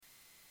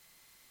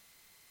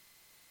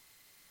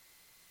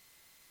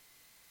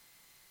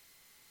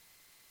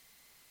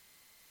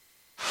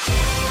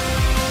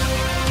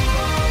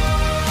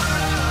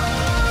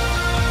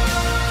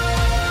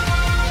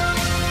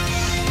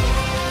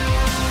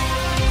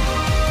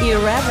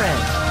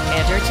Irreverent,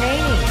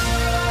 entertaining,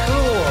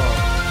 cool.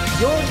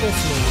 You're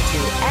listening to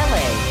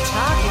LA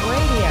Talk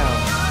Radio.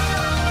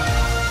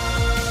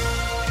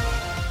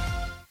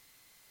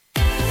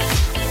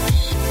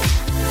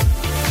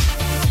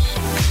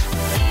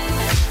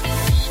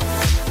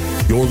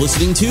 You're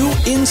listening to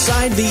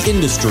Inside the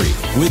Industry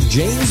with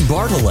James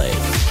Bartolet,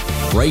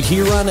 right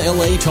here on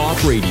LA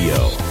Talk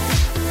Radio.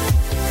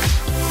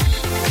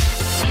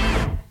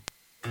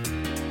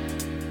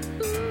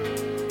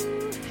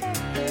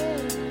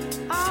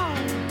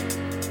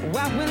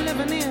 What we're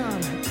living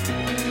in,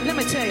 let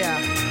me tell ya.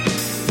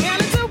 Yeah,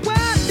 it's a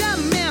world that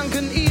man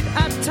can eat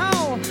at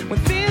all. When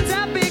things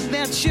are big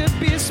that should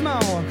be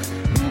small.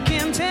 Who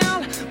can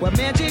tell what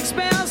magic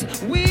spells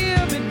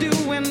we'll be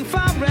doing for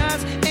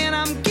us? And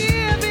I'm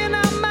giving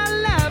up my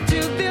life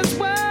to this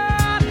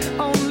world,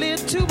 only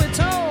to be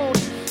told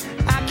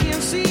I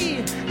can't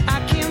see,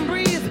 I can't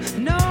breathe,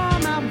 no,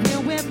 not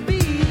where we'll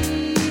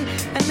be.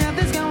 And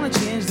nothing's gonna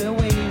change the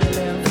way we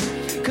live,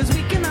 'cause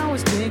we can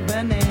always take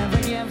but never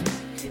give.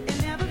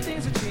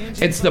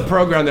 It's the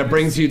program that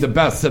brings you the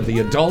best of the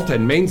adult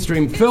and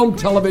mainstream film,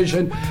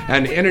 television,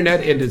 and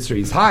internet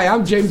industries. Hi,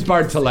 I'm James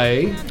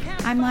Bartolet.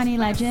 I'm Lonnie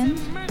Legend.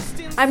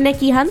 I'm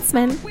Nikki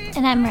Huntsman.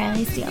 And I'm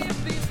Riley Steele.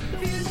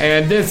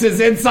 And this is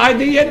Inside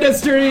the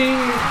Industry.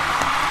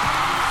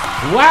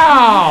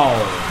 Wow.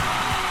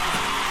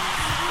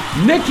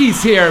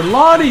 Nikki's here.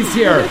 Lonnie's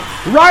here.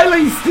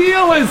 Riley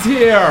Steele is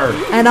here.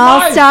 An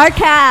all-star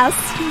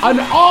cast. An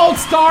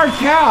all-star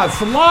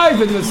cast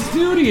live in the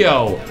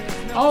studio.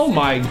 Oh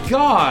my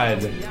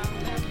God.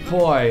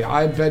 Boy,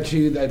 I bet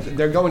you that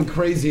they're going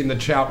crazy in the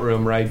chat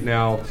room right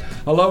now.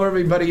 Hello,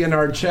 everybody in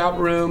our chat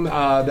room.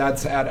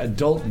 That's at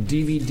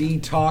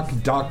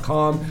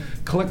adultdvdtalk.com.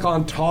 Click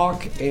on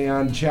talk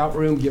and chat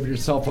room. Give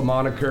yourself a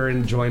moniker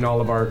and join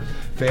all of our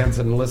fans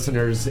and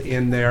listeners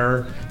in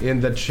there in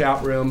the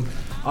chat room.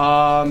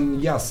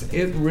 Yes,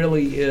 it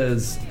really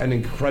is an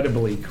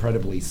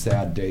incredibly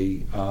sad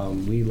day.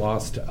 We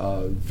lost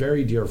a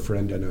very dear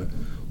friend and a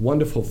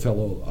wonderful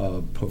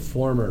fellow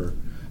performer.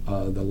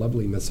 The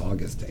lovely Miss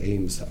August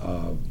Ames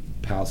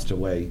passed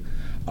away.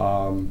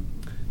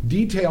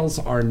 Details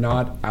are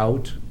not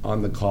out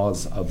on the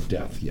cause of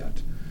death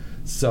yet.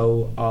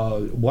 So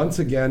once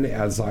again,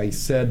 as I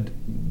said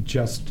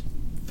just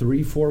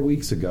 3-4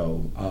 weeks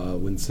ago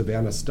when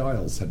Savannah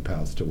Stiles had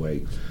passed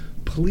away,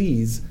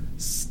 please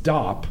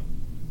stop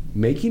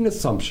making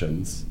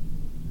assumptions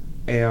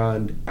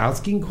and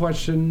asking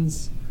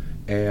questions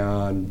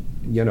and,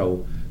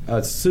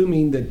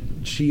 assuming that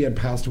she had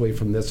passed away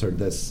from this or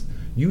this.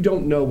 You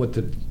don't know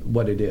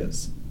what it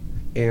is.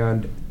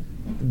 And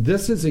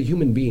this is a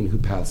human being who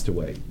passed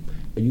away.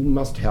 And you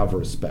must have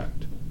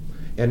respect.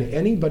 And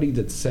anybody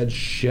that said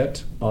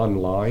shit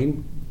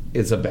online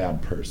is a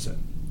bad person.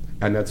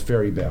 And that's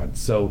very bad.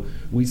 So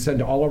we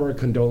send all of our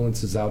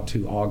condolences out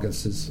to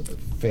August's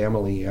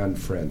family and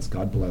friends.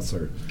 God bless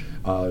her.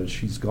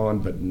 She's gone,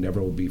 but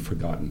never will be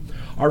forgotten.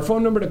 Our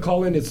phone number to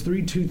call in is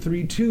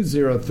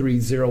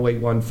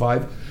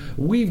 323-203-0815.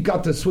 We've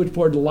got the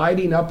switchboard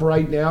lighting up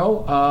right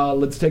now.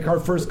 Let's take our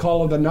first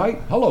call of the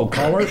night. Hello,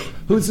 caller.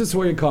 Who's this?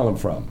 Where are you calling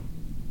from?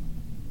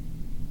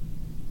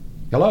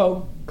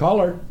 Hello,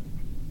 caller.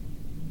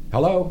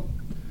 Hello.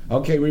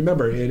 Okay,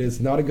 remember, it is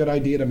not a good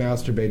idea to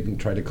masturbate and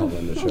try to call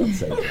in the show and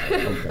say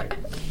that. Okay.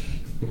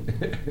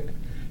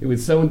 He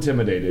was so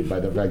intimidated by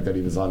the fact that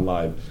he was on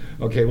live.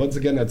 Okay, once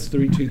again, that's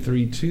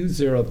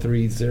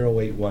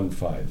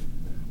 323-203-0815.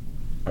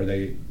 Are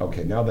they?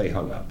 Okay, now they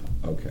hung up.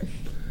 Okay.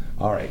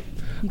 All right.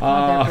 You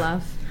called their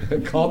bluff.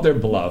 Called their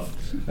bluff.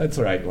 That's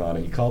right,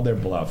 Lonnie. Called their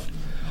bluff.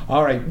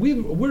 All right,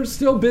 we're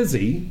still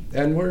busy,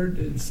 and we're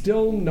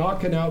still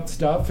knocking out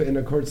stuff. And,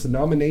 of course, the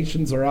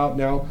nominations are out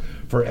now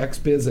for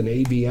XBiz and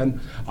AVN.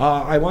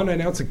 I want to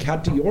announce that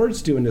Kat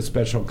Dior's doing a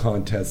special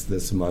contest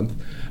this month.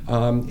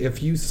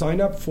 If you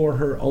sign up for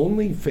her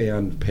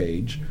OnlyFans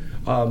page,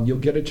 you'll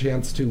get a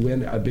chance to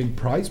win a big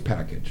prize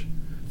package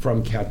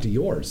from Kat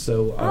Dior.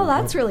 So,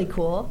 that's really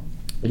cool.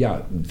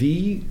 Yeah,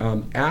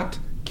 at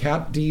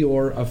Kat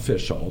Dior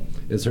Official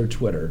is her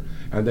Twitter,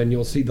 and then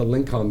you'll see the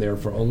link on there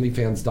for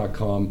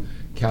OnlyFans.com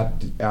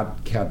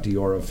at Kat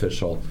Dior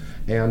Official,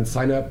 and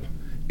sign up,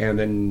 and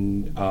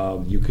then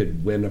you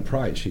could win a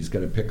prize. She's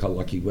going to pick a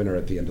lucky winner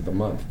at the end of the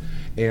month.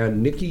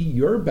 And Nikki,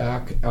 you're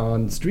back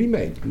on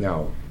StreamMate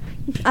now.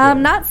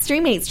 Not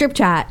StreamMate, Strip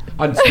Chat.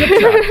 On Strip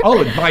Chat.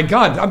 Oh my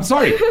God, I'm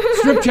sorry.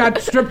 Strip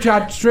Chat.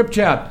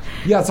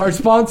 Yes, our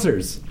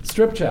sponsors.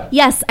 Strip Chat.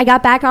 Yes, I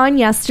got back on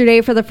yesterday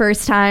for the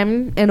first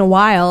time in a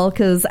while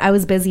because I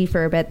was busy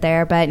for a bit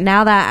there. But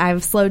now that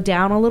I've slowed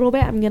down a little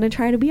bit, I'm going to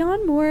try to be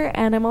on more.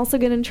 And I'm also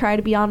going to try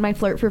to be on my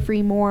Flirt for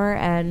Free more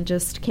and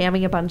just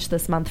camming a bunch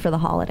this month for the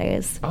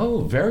holidays.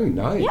 Oh, very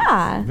nice.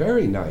 Yeah.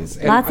 Very nice.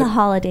 And lots of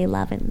holiday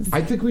lovin's.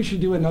 I think we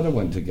should do another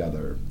one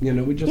together.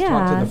 We just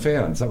talked to the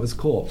fans. That was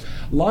cool.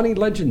 Lonnie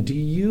Legend, do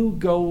you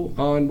go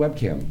on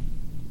webcam?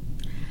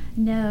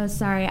 No,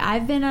 sorry.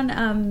 I've been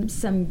on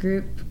some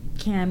group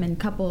cam and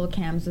couple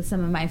cams with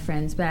some of my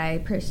friends, but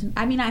I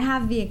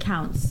have the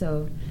accounts,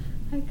 so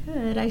I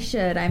could. I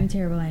should. I'm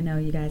terrible. I know,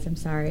 you guys. I'm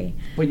sorry.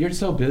 Well, you're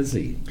so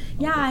busy.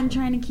 Yeah, I'm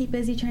trying to keep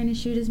busy, trying to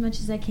shoot as much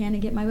as I can to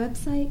get my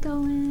website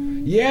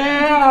going.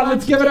 Yeah,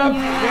 let's give it up.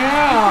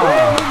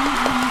 Yeah.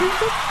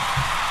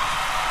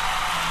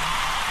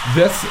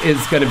 This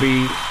is going to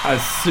be a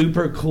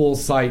super cool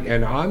site,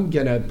 and I'm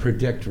going to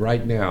predict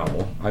right now.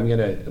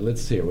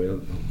 Let's see.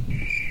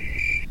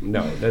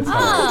 No, that's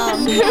not.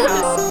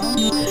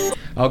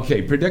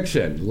 Okay,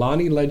 prediction.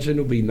 Lonnie Legend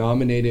will be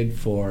nominated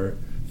for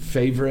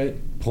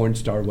favorite porn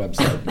star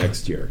website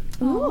next year.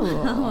 Oh,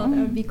 that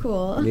would be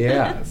cool.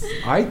 Yes,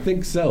 I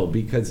think so,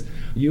 because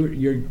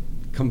you're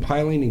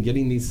compiling and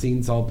getting these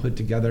scenes all put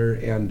together,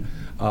 and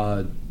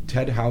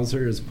Ted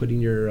Hauser is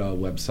putting your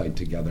website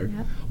together.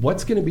 Yep.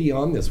 What's going to be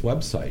on this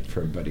website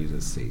for everybody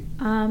to see?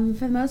 For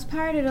the most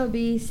part, it'll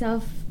be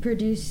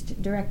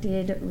self-produced,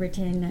 directed,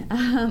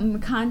 written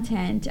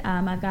content.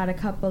 I've got a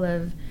couple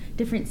of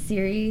different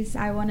series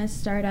I want to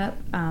start up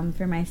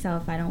for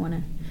myself. I don't want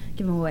to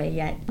give them away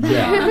yet.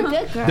 Yeah.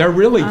 Good girl. They're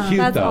really cute,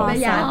 that's though. But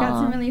yeah, I've got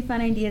Aw. some really fun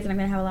ideas, and I'm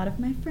going to have a lot of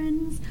my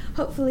friends,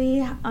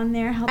 hopefully, on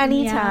there helping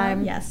me Anytime.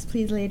 out. Yes,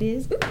 please,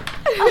 ladies.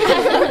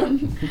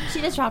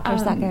 She just dropped her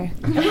sucker.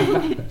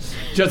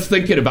 Just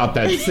thinking about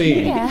that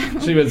scene, Yeah.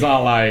 she was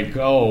all like,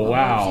 "Oh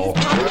wow!"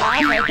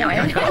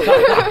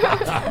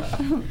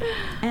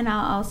 And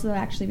I'll also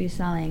actually be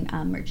selling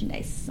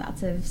merchandise,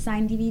 lots of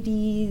signed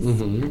DVDs,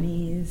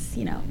 pennies,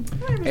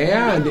 whatever.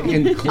 And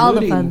including All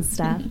the fun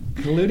stuff.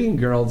 including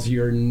girls,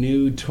 your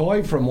new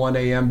toy from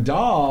 1AM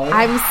Doll.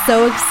 I'm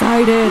so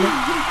excited.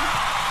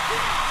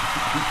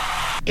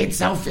 It's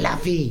so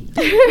fluffy.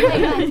 Oh my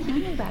God, tell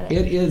me about it.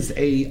 It is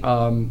a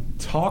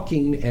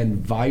talking and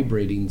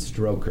vibrating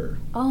stroker.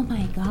 Oh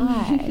my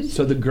gosh.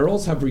 So the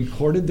girls have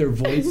recorded their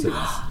voices,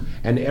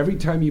 and every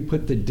time you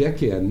put the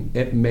dick in,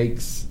 it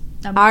makes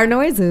Our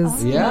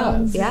noises.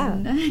 yes.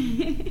 Yeah.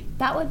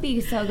 That would be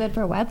so good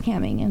for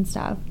webcamming and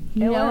stuff.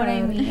 You know what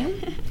I would.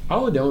 mean?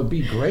 Oh, that would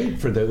be great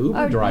for the Uber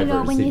Or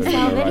drivers. when you even,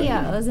 sell right?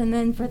 videos, and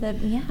then for the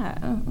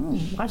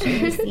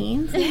watching the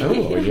scenes.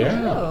 Oh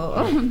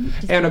yeah.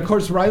 And of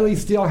course, Riley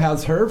Steele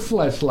has her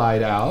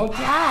fleshlight out.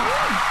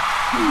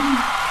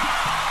 Yeah.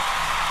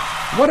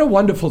 What a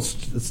wonderful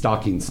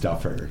stocking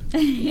stuffer.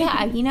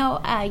 Yeah, you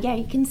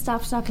can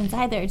stuff stuff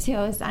inside there too.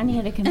 I was standing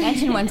at a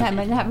convention one time.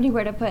 I didn't have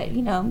anywhere to put,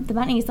 the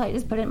money, so I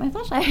just put it in my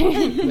flashlight.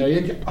 There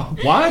you go. Oh,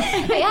 what?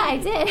 Yeah, I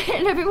did,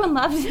 and everyone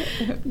loved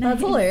it.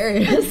 That's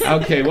hilarious.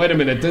 Okay, wait a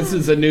minute. This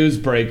is a news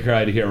break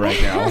right here, right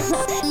now.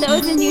 That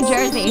was in New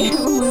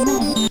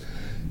Jersey.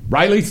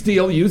 Riley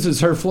Steele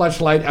uses her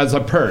fleshlight as a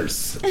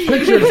purse.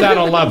 Pictures at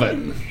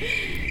 11.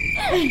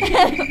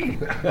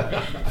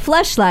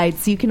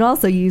 Fleshlights, you can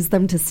also use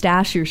them to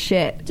stash your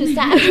shit. Just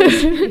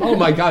Oh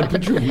my God,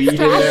 put your weed in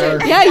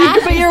there. Yeah, you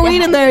can put your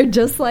weed in there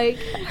just like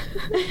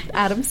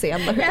Adam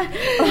Sandler.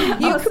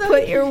 You can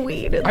put your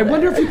weed in I there.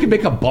 wonder if you could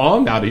make a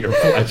bong out of your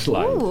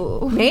fleshlight.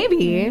 Ooh.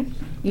 Maybe.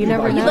 You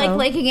never You know. like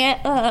licking it?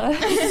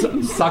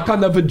 Suck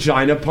on the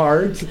vagina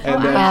part,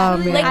 and then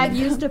Actually, man. I've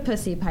used a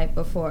pussy pipe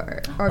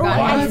before. Or What?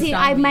 I've used seen.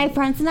 on My me.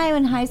 friends and I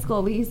in high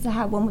school, we used to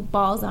have one with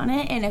balls on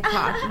it and a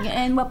cock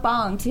and a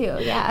bong too.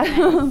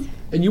 Yeah.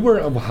 and you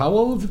were how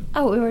old?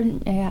 Oh, we were.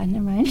 Yeah,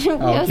 never mind. It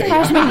was Okay.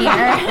 freshman year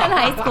in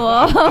high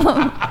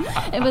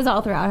school. It was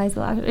all throughout high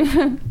school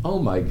actually. Oh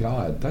my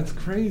God, that's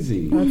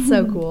crazy. That's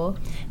so cool.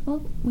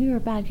 Well, we were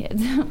bad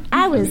kids.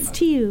 I was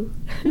too.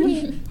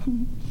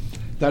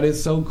 That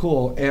is so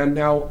cool. And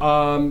now,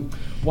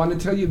 want to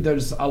tell you,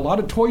 there's a lot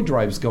of toy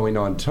drives going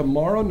on.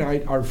 Tomorrow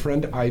night, our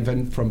friend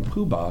Ivan from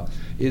Puba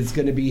is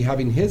going to be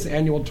having his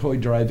annual toy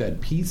drive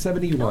at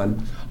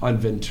P71 on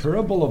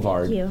Ventura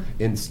Boulevard Thank you.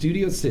 in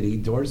Studio City.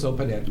 Doors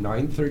open at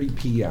 9:30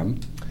 p.m.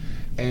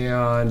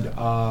 And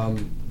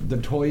the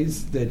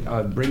toys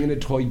that bring in a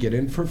toy get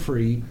in for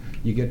free.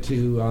 You get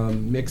to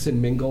mix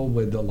and mingle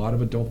with a lot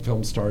of adult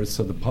film stars,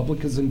 so the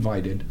public is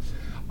invited.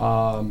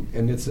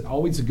 And it's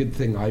always a good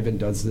thing Ivan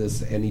does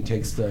this, and he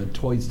takes the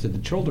toys to the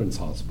children's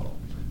hospital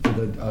for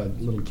the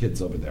little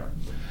kids over there.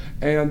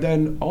 And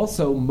then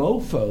also,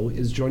 MoFo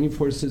is joining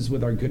forces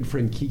with our good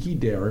friend Kiki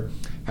Dare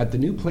at the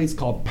new place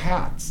called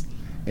Pat's.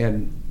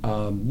 And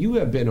you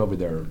have been over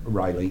there,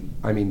 Riley.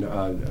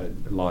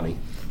 Lonnie.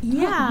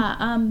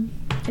 Yeah.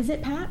 Is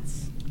it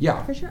Pat's?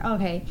 Yeah. For sure.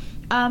 Okay.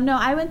 No,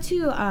 I went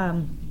to.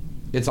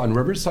 It's on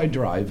Riverside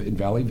Drive in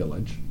Valley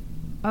Village.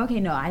 Okay,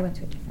 no, I went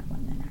to a different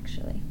one then,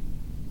 actually.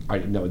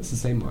 No, it's the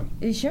same one.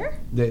 Are you sure?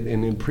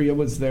 And Priya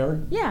was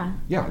there. Yeah.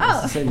 Yeah,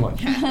 it's the same one.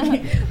 She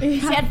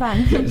had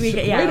fun. Wait a we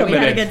minute. had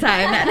a good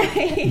time that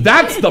night.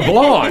 That's the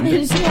blonde.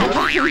 She had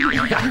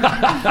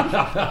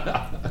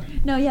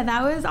No, yeah,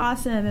 that was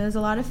awesome. It was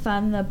a lot of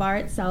fun. The bar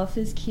itself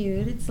is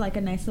cute. It's like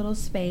a nice little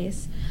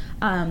space.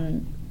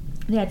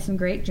 They had some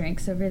great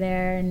drinks over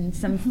there and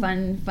some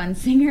fun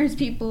singers.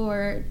 People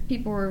were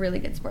really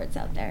good sports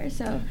out there.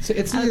 So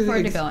it's- I look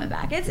forward to it's- going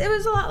back. It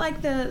was a lot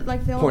like the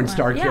old Porn one.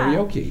 star Yeah.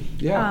 karaoke.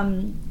 Yeah.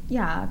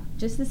 Yeah,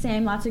 just the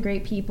same. Lots of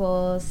great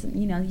people.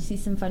 You see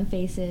some fun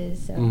faces.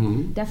 So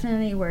Mhm.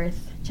 definitely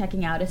worth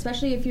checking out,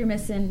 especially if you're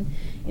missing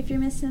the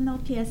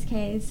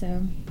PSK.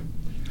 So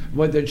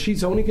Well,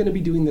 she's only going to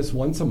be doing this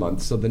once a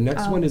month, so the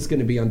next one is going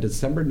to be on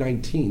December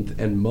 19th,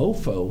 and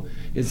MoFo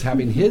is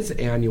having his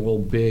annual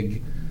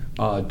big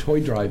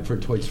toy drive for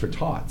Toys for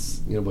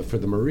Tots, for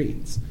the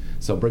Marines.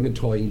 So bring a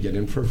toy and get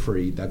in for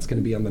free. That's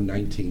going to be on the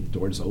 19th.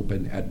 Doors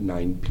open at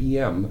 9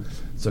 p.m.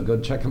 So go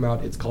check them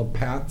out. It's called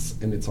Pat's,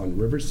 and it's on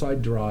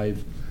Riverside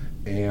Drive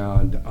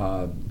and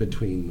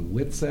between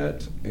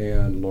Witset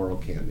and Laurel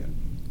Canyon.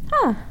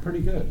 Huh.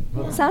 Pretty good.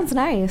 Huh. Sounds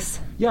nice.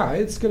 Yeah,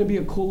 it's going to be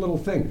a cool little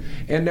thing.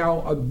 And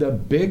now the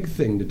big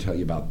thing to tell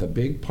you about, the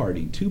big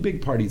party, 2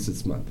 big parties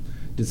this month.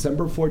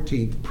 December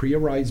 14th, Priya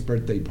Rai's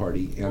birthday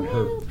party and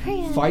her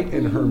fight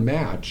and her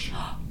match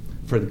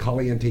for the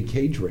Caliente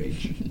Cage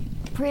Rage.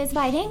 Priya's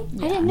fighting?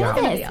 I didn't know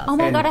Yeah. this. Oh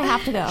my God, I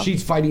have to go.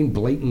 She's fighting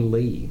Blayton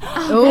Lee.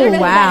 Oh,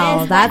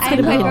 wow. That's going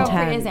to be Priya's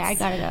intense. there. I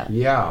gotta go.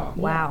 Yeah.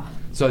 Wow.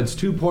 So it's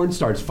 2 porn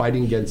stars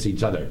fighting against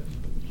each other.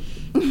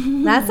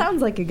 That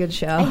sounds like a good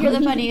show. I hear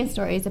the funniest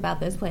stories about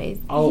this place.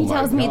 Oh he my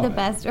tells me the God.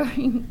 best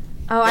story.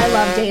 Oh, I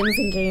love Dames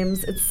and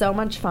Games. It's so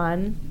much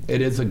fun.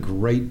 It is a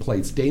great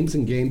place. Dames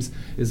and Games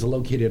is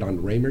located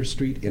on Raymer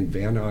Street in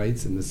Van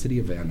Nuys, in the city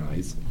of Van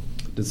Nuys.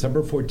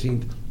 December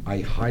 14th, I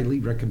highly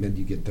recommend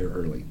you get there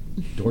early.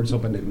 Doors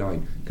open at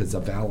 9 because the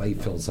valet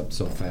fills up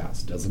so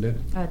fast, doesn't it?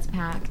 Oh, it's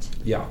packed.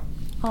 Yeah.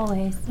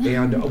 Always.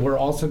 And we're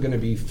also going to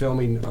be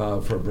filming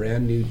for a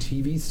brand new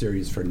TV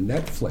series for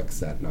Netflix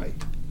that night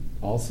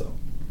also.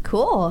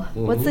 Cool.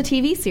 What's the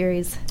TV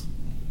series?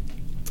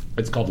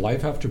 It's called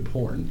Life After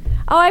Porn.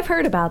 Oh, I've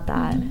heard about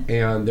that.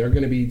 And they're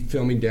going to be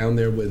filming down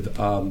there with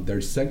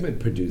their segment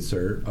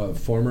producer,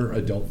 former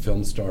adult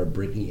film star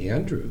Brittany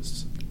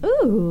Andrews.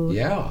 Ooh.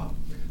 Yeah.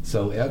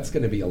 So that's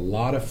going to be a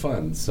lot of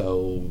fun.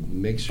 So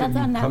make sure That's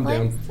you on come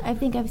Netflix? down. I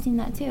think I've seen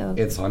that too.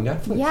 It's on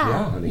Netflix. Yeah,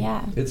 Yeah, honey.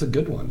 yeah. It's a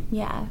good one.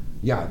 Yeah.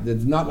 Yeah,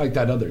 it's not like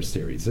that other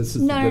series. This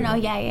is the No, good no,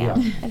 one. yeah.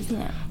 I've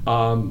seen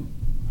it.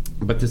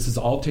 But this is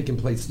all taking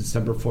place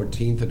December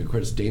 14th, and of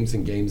course, Dames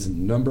and Games,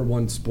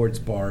 #1 sports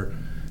bar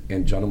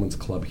and gentlemen's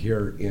club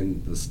here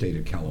in the state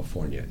of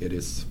California. It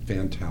is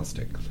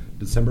fantastic.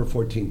 December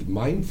 14th,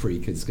 Mind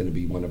Freak is going to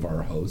be one of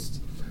our hosts,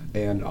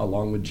 and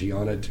along with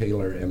Gianna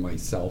Taylor and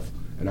myself,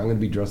 and I'm going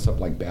to be dressed up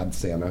like Bad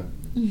Santa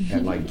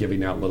and like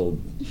giving out little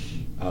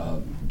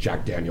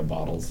Jack Daniel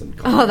bottles and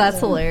Oh, that's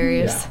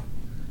hilarious. yeah.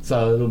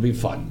 So it'll be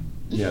fun,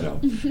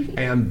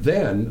 And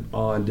then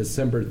on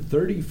December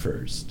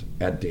 31st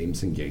at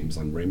Dames and Games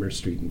on Raymer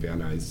Street in Van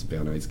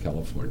Nuys,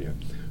 California,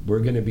 we're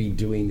going to be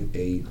doing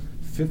a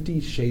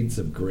 50 Shades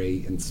of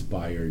Grey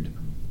inspired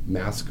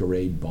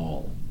masquerade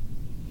ball.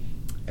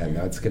 And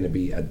that's going to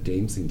be at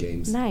Dames and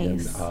Games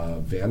Nice.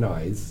 in Van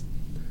Nuys.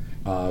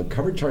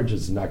 Cover charge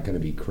is not going to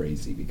be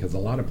crazy because a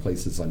lot of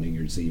places on New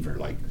Year's Eve are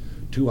like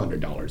 $200,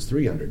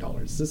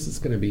 $300. This is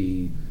going to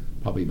be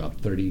probably about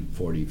 $30,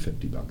 $40,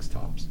 $50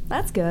 tops.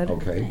 That's good.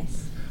 Okay.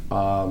 Nice.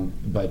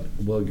 But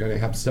we're going to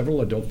have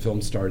several adult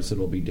film stars that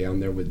will be down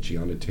there with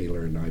Gianna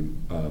Taylor and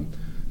I'm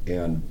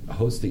and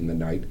hosting the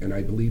night. And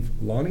I believe,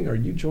 Lonnie, are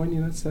you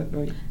joining us that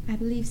night? I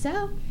believe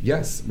so.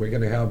 Yes, we're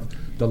going to have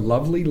the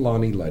lovely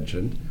Lonnie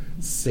Legend,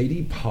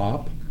 Sadie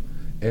Pop,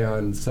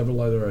 and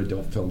several other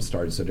adult film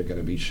stars that are going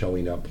to be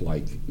showing up,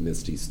 like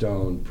Misty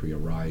Stone, Priya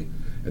Rai,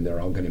 and they're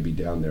all going to be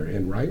down there.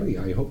 And Riley,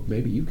 I hope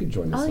maybe you could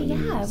join us Oh on New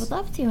yeah, I Year's. would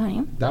love to,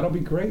 honey. That'll be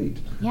great.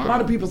 Yeah. A lot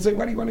of people say,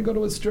 why do you want to go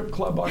to a strip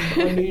club on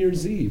New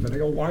Year's Eve? And I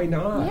go, why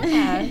not?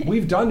 Yeah.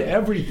 We've done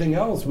everything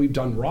else. We've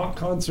done rock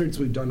concerts.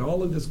 We've done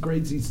all of this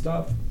crazy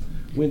stuff.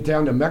 Went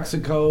down to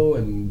Mexico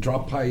and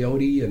dropped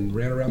peyote and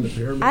ran around the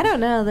pyramids. I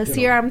don't know. This You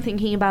know. year I'm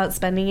thinking about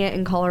spending it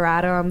in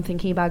Colorado. I'm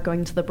thinking about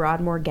going to the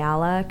Broadmoor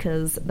Gala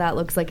because that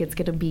looks like it's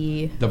going to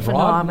be The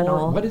phenomenal.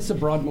 Broadmoor, what is the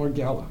Broadmoor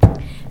Gala?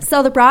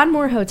 So the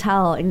Broadmoor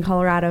Hotel in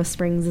Colorado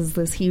Springs is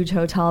this huge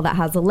hotel that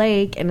has a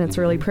lake and it's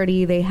really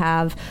pretty. They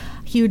have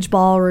huge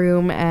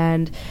ballroom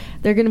and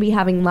they're going to be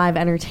having live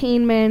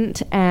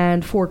entertainment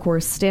and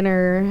 4-course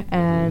dinner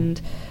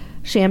and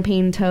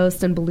champagne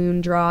toast and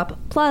balloon drop.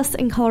 Plus,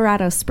 in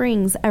Colorado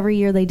Springs, every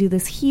year they do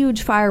this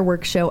huge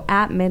fireworks show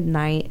at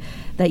midnight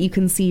that you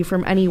can see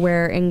from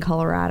anywhere in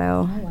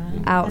Colorado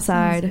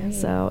outside. That sounds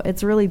great. So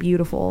it's really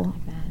beautiful.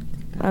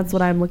 That's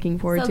what I'm looking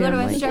forward So to. go to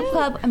I'm a like, strip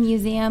club, a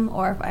museum,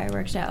 or a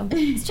fireworks show.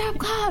 Strip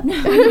club.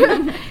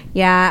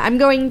 yeah, I'm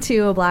going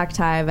to a black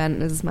tie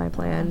event is my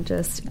plan.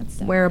 Just That's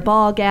so wear a nice.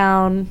 ball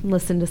gown,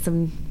 listen to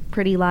some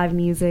pretty live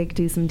music,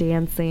 do some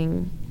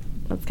dancing.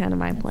 That's kind of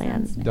my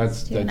plan.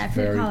 That's Too. And I've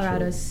very heard true.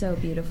 Colorado's so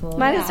beautiful.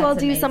 Might Yeah, as well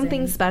it's do something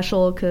amazing.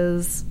 special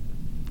because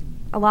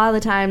a lot of the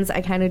times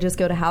I kind of just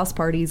go to house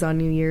parties on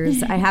New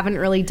Year's. I haven't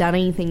really done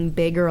anything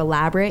big or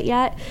elaborate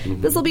yet.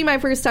 This will be my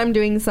first time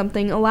doing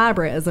something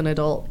elaborate as an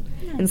adult.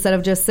 Instead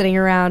of just sitting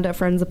around a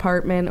friend's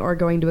apartment or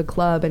going to a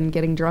club and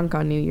getting drunk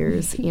on New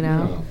Year's, you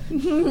know?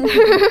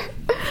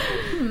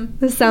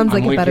 This sounds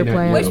like I'm a better winking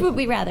at plan. you. Which would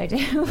we rather do?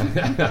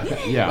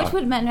 Yeah. Which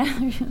would men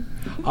rather do?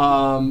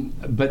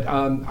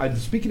 But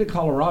speaking of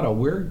Colorado,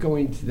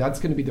 that's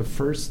going to be the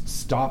first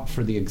stop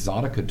for the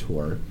Exotica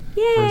tour.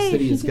 Yay. First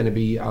city is going to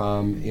be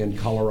in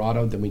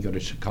Colorado. Then we go to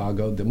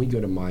Chicago. Then we go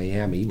to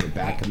Miami. We're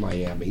back in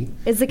Miami.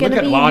 Is it going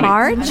Look to at be Lonnie.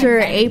 March or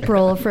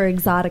April for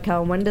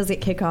Exotica? When does it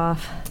kick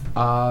off?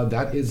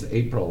 That is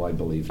April, I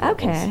believe. that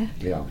Okay.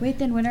 was. Yeah. Wait,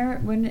 then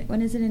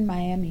when is it in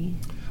Miami?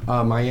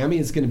 Miami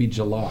is going to be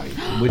July,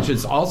 which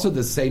is also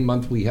the same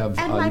month we have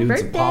And my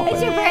Nudes birthday. of Papa.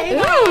 It's your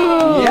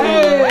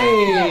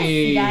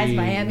Yay! You guys,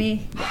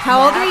 Miami.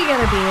 How old are you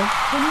going to be?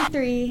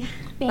 23.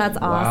 That's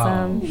Wow.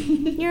 awesome.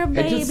 You're a It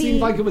baby. just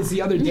seemed like it was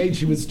the other day.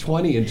 She was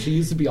 20, and she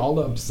used to be all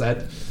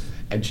upset.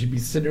 And she'd be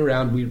sitting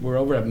around. We're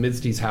over at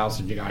Misty's house,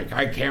 and she's like,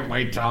 "I can't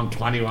wait till I'm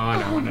 21.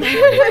 I want to." I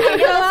can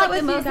go out like with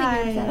the you most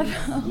thing guys.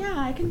 you've Yeah,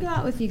 I can go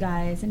out with you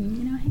guys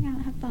and hang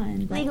out, have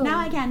fun. Like, Legally. now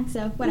I can,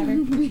 so whatever.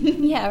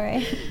 Yeah,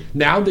 right.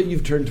 Now that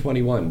you've turned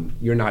 21,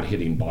 you're not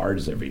hitting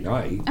bars every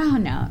night. Oh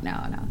no.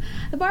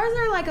 The bars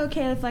are like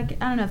okay if I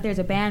don't know if there's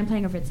a band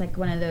playing or if it's like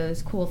one of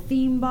those cool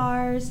theme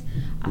bars,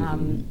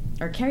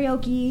 or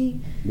karaoke.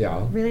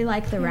 Yeah. Really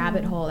like the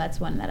Rabbit Hole. That's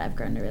one that I've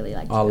grown to really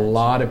like. To A go to.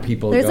 lot of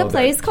people. There's go a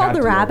place that called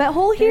the Cat Deal. Rabbit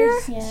Hole here?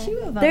 There's two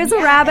of them. There's a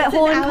Yeah, rabbit it's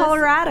hole in Alice-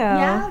 Colorado.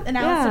 Yeah, an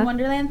Alice Yeah. in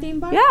Wonderland theme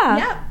bar. Yeah,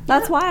 Yep.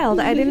 that's wild.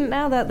 I didn't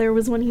know that there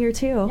was one here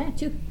too. Yeah,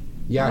 two.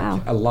 Yeah,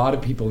 Wow. a lot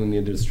of people in the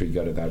industry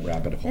go to that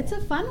rabbit hole. It's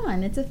a fun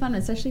one.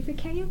 Especially for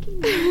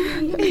karaoke.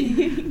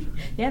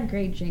 They have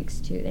great drinks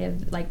too. They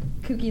have like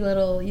kooky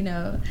little,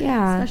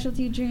 Yeah.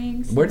 specialty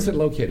drinks. Where's it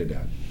located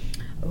at?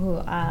 Ooh,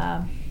 Ooh,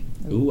 ah.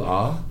 Ooh,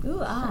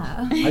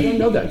 ah. I don't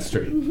know that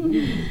street.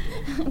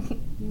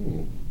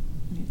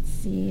 let's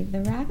see.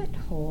 The Rabbit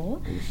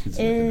Hole She's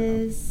looking it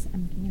is.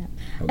 I'm looking it up.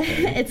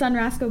 Okay. It's on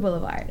Roscoe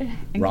Boulevard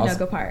in Ros-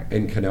 Canoga Park.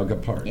 In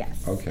Canoga Park.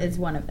 Yes, Okay. is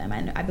one of them.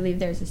 I believe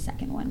there's a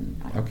second one.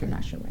 Okay. I'm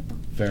not sure where though.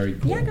 Very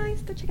cool. Yeah,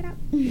 guys, go check it out.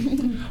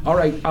 All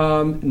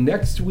right.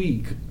 Next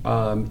week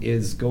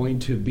is going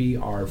to be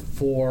our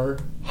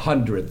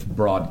 400th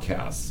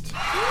broadcast.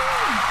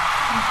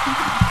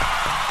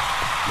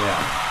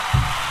 Yeah.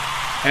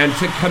 And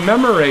to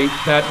commemorate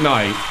that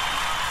night,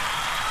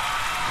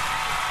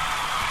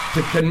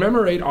 to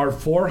commemorate our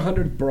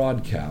 400th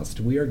broadcast,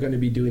 we are going to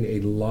be doing a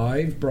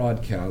live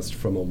broadcast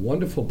from a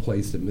wonderful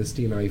place that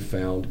Misty and I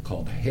found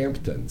called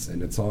Hamptons,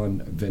 and it's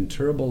on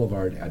Ventura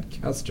Boulevard at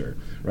Kester,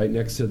 right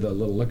next to the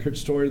little liquor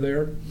store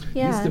there.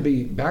 Yeah. Used to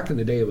be, back in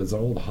the day, it was an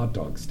old hot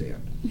dog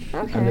stand.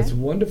 Okay. And this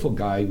wonderful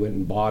guy went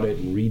and bought it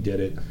and redid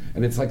it,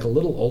 and it's like a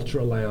little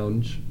ultra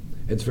lounge.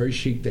 It's very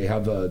chic. They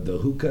have the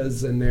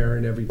hookahs in there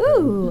and everything.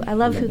 Ooh, I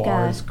love and the hookah.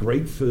 bars,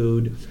 great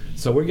food.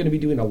 So we're going to be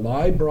doing a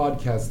live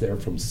broadcast there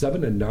from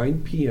 7 to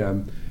 9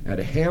 p.m. at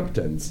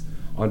Hamptons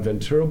on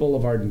Ventura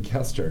Boulevard in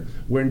Kester.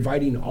 We're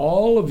inviting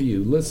all of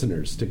you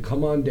listeners to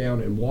come on down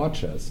and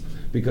watch us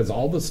because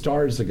all the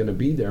stars are going to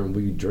be there and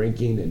we'll be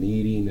drinking and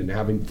eating and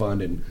having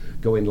fun and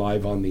going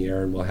live on the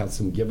air, and we'll have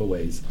some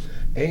giveaways.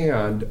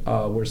 And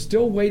we're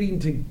still waiting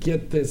to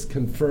get this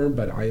confirmed,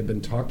 but I have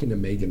been talking to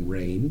Megan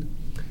Rain.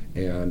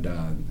 And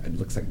it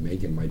looks like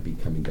Megan might be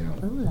coming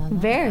down.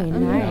 Very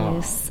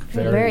nice.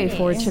 Very Very nice.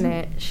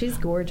 fortunate. She's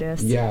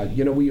gorgeous. Yeah,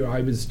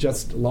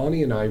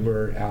 Lonnie and I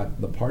were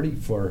at the party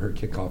for her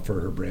kickoff for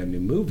her brand new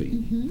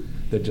movie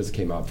that just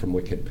came out from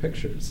Wicked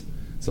Pictures.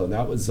 So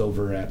that was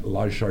over at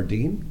La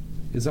Jardine.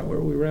 Is that where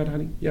we were at,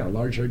 honey? Yeah,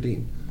 La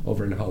Jardine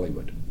over in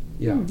Hollywood.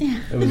 Yeah,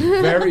 it was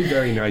a very,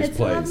 very nice It's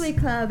place. a lovely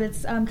club.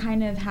 It's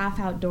kind of half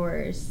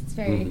outdoors. It's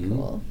very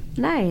cool.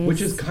 Nice. Which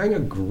is kind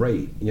of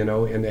great,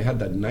 and they had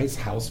that nice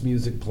house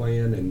music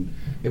playing, and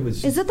it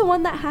was Is it the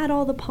one that had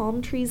all the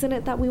palm trees in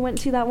it that we went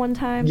to that one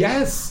time?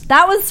 Yes!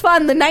 That was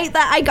fun. The night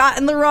that I got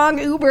in the wrong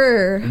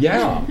Uber.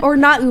 Yeah. Or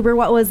not Uber,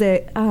 what was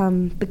it?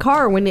 The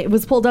car, when it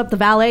was pulled up, the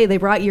valet, they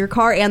brought your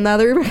car and the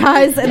other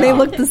guys, and they Yeah.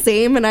 looked the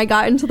same, and I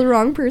got into the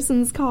wrong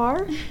person's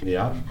car.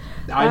 Yeah,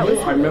 I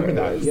remember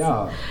that. hilarious.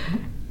 Yeah,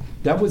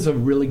 that was a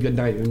really good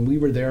night, and we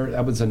were there.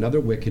 That was another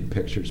Wicked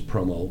Pictures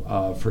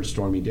promo for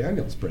Stormy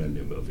Daniels' brand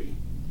new movie.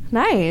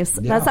 Nice.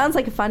 Yeah. That sounds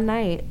like a fun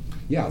night.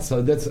 Yeah, so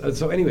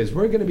anyways,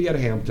 we're going to be at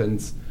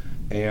Hamptons,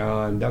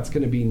 and that's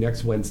going to be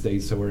next Wednesday.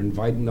 So we're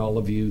inviting all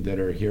of you that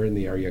are here in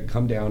the area,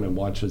 come down and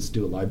watch us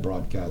do a live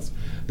broadcast.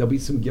 There'll be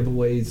some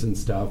giveaways and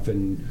stuff,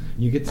 and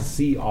you get to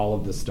see all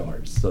of the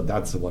stars. So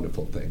that's a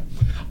wonderful thing.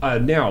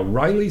 Now,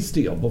 Riley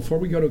Steele. Before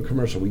we go to a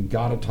commercial, we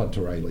got to talk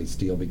to Riley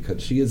Steele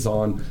because she is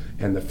on,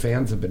 and the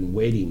fans have been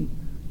waiting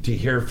to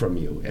hear from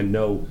you and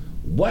know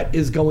what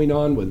is going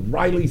on with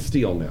Riley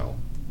Steele now.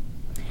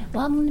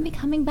 Well, I'm going to be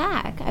coming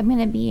back. I'm going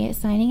to be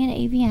signing at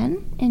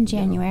AVN in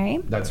January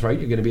That's right.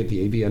 You're going to be at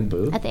the AVN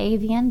booth. at the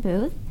AVN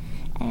booth,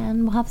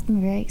 and we'll have some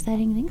very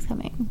exciting things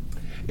coming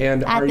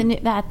And at at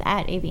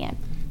AVN.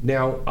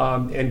 now,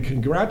 and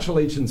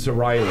congratulations to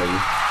Riley.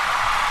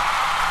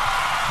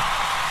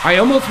 I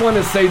almost want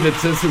to say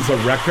that this is a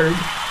record.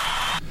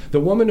 The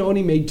woman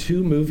only made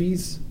 2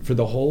 movies for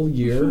the whole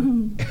year.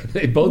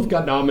 They both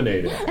got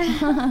nominated.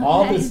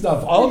 All this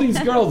stuff. All these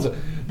girls.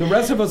 The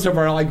rest of us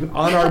are like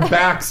on our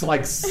backs,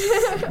 like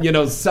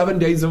 7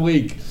 days a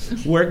week,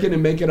 working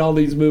and making all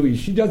these movies.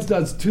 She just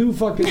does 2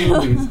 fucking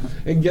movies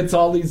and gets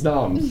all these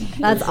noms.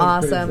 That's so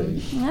awesome.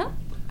 crazy. Yeah.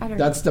 I don't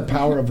That's the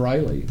power of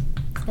Riley.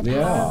 The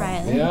power of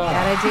Riley. Yeah.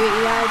 Gotta do what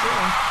you gotta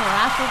The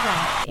laugh of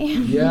Riley.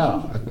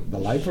 Yeah. The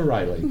Life of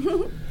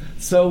Riley.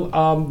 So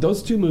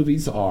those 2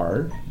 movies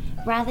are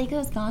Riley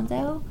Goes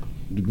Gonzo.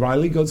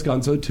 Riley Goes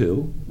Gonzo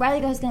 2. Riley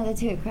Goes Gonzo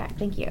 2, correct.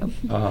 Thank you.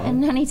 Uh-huh.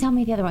 And honey, tell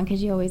me the other one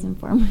because you always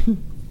inform me.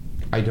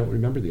 I don't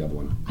remember the other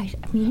one.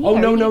 Me Oh,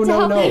 neither. no. You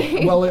tell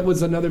me. Well, it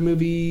was another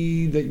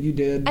movie that you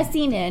did. A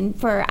scene in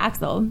for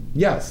Axel,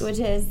 Yes. which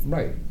is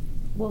Right.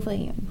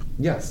 Wolfenstein.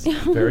 Yes.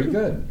 Very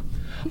good.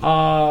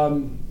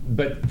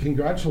 But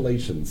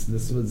congratulations.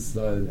 This was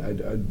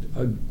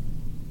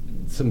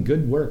some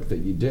good work that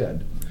you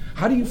did.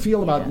 How do you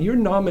feel about, you're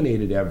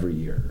nominated every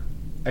year,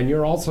 and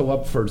you're also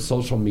up for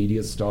Social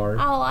Media Star.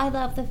 Oh, I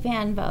love the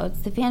fan votes.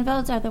 The fan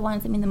votes are the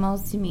ones that mean the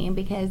most to me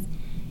because,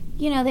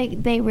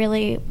 they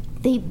really,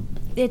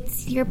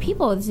 it's your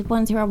people. It's the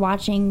ones who are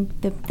watching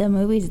the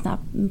movies. It's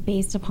not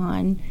based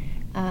upon,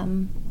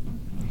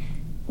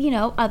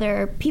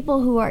 other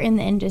people who are in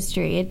the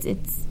industry.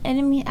 And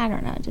I mean, I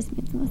don't know, it just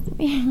means the most to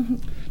me.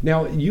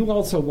 Now, you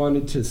also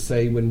wanted to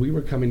say, when we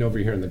were coming over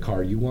here in the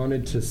car, you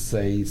wanted to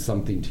say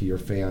something to your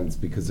fans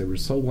because they were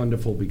so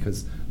wonderful,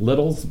 because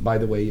Littles, by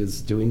the way,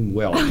 is doing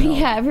well now.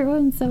 Yeah,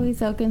 everyone's always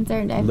so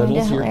concerned. I find it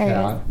Littles, your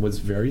hilarious. cat, was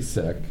very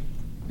sick.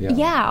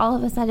 Yeah, all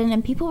of a sudden,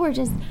 and people were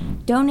just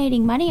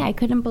donating money. I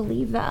couldn't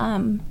believe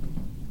that.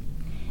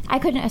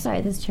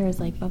 Sorry, this chair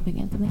is like bumping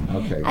into me.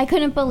 Okay. I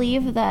couldn't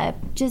believe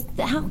that, just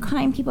how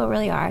kind people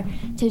really are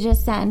to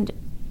just send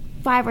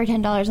 $5 or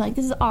 $10. Like,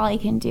 this is all I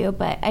can do,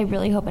 but I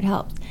really hope it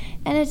helps.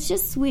 And it's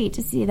just sweet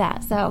to see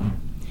that. So,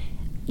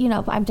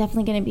 I'm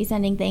definitely going to be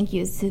sending thank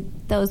yous to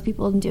those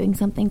people and doing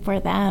something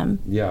for them.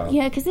 Yeah.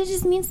 Yeah, because it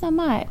just means so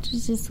much.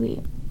 It's just sweet.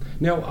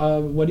 Now,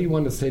 what do you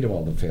want to say to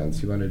all the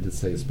fans? You wanted to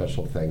say a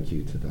special thank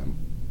you to them.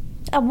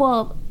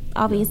 Well,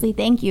 obviously,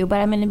 thank you, but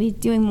I'm going to be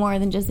doing more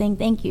than just saying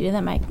thank you to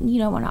them. You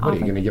don't want to What, offer. are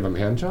you going to give them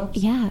hand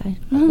jobs? Yeah.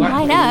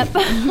 Line up.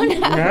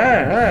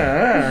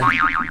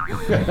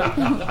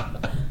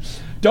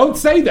 Don't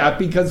say that,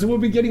 because we'll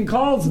be getting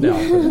calls now.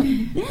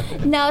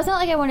 No, it's not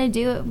like I want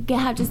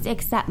to just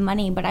accept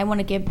money, but I want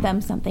to give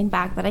them something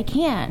back that I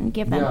can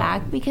give them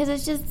back, because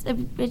it's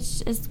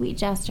a sweet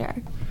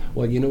gesture.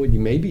 Well, you know what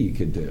maybe you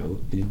could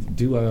do?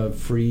 Do a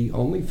free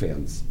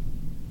OnlyFans.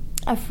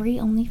 A free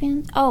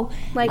OnlyFans? Oh.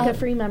 Like a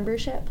free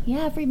membership?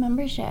 Yeah, a free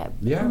membership.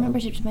 Yeah. Free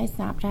membership to my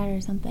Snapchat or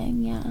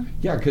something, yeah.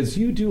 Yeah, because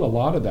you do a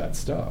lot of that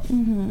stuff.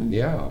 Mm-hmm.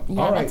 Yeah.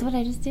 Yeah, All right. that's what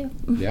I just do.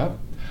 Yeah.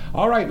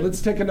 All right,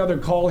 let's take another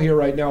call here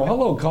right now.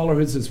 Hello, caller.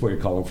 Who's this? Where you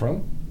calling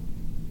from?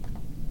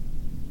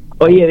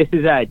 Oh, yeah, this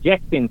is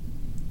Jackson,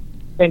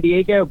 San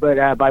Diego,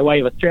 but by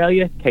way of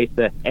Australia, in case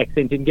the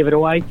accent didn't give it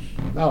away.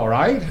 All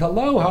right.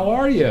 Hello, how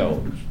are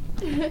you?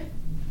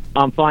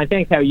 I'm fine,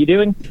 thanks. How are you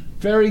doing?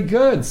 Very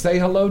good. Say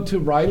hello to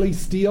Riley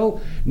Steele,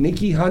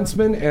 Nikki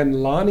Huntsman,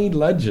 and Lonnie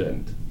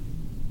Legend.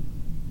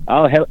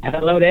 Oh,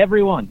 hello to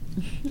everyone.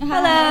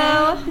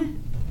 Hello.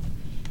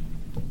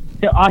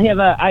 So I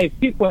have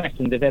 2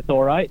 questions, if that's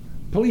all right.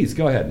 Please,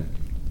 go ahead.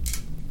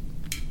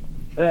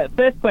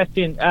 First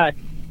question, how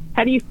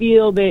do you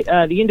feel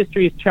that the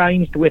industry has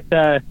changed with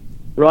the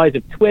rise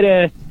of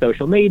Twitter,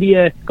 social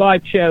media,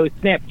 Skype shows,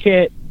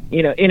 Snapchat,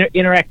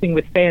 interacting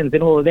with fans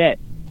and all of that?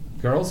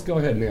 Girls, go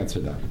ahead and answer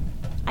that.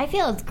 I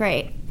feel it's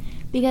great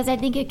because I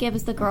think it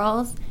gives the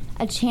girls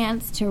a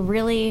chance to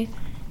really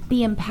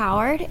be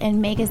empowered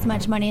and make as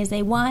much money as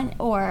they want,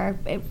 or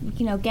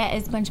get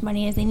as much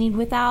money as they need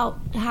without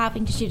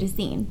having to shoot a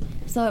scene.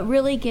 So it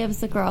really gives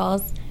the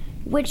girls,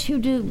 who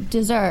do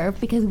deserve,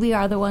 because we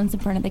are the ones in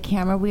front of the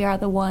camera, we are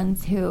the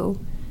ones who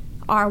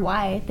are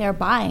why they're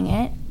buying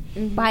it,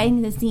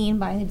 buying the scene,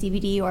 buying the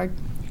DVD, or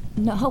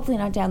hopefully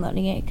not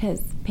downloading it,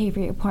 because pay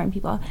for your porn,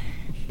 people.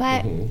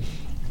 But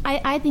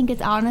I think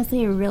it's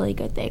honestly a really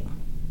good thing.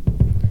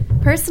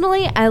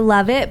 Personally, I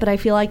love it, but I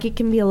feel like it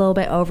can be a little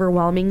bit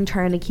overwhelming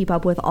trying to keep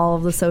up with all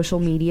of the social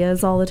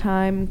medias all the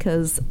time,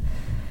 because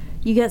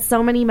you get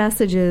so many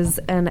messages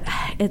and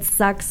it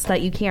sucks that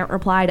you can't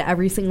reply to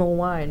every single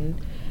one.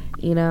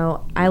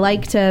 I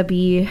like to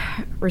be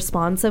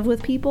responsive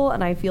with people,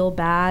 and I feel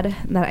bad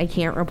that I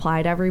can't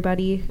reply to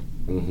everybody.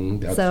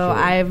 That's so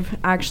true. I've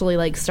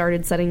actually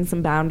started setting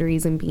some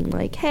boundaries and being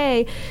like,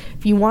 hey,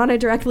 if you want to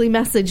directly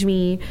message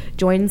me,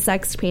 join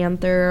Sex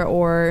Panther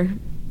or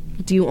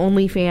do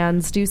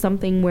OnlyFans, do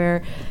something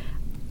where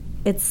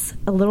it's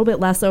a little bit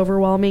less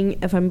overwhelming.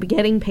 If I'm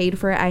getting paid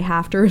for it, I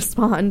have to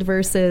respond,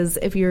 versus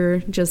if you're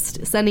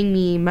just sending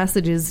me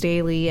messages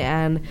daily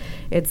and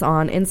it's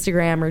on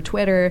Instagram or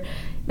Twitter,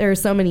 there are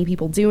so many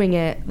people doing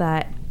it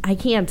that I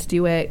can't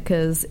do it,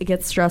 because it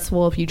gets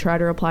stressful if you try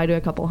to reply to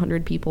a couple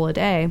hundred people a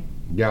day.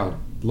 Yeah.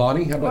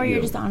 Lonnie, how about Or you?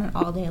 you're just on it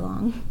all day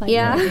long.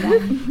 Yeah.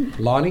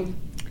 Lonnie?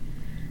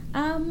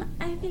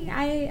 I think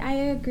I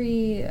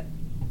agree.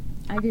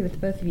 I agree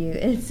with both of you.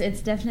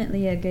 It's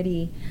definitely a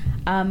goodie.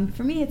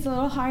 For me, it's a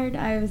little hard.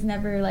 I was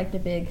never like the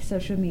big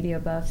social media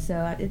buff,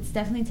 so it's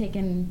definitely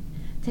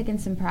taken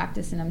some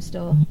practice, and I'm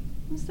still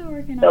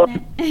working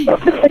on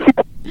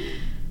it.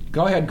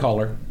 Go ahead,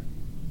 caller.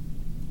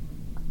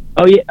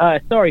 Oh, yeah.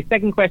 Sorry.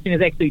 Second question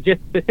is actually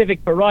just specific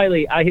for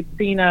Riley. I had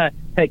seen her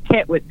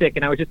cat was sick,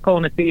 and I was just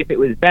calling to see if it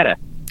was better.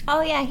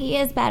 Oh, yeah, he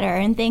is better.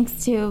 And thank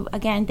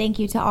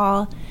you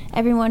to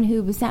everyone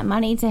who sent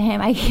money to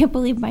him. I can't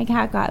believe my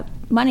cat got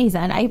money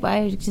sent.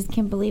 I just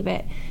can't believe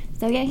it.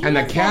 So, yeah, he And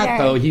the is cat,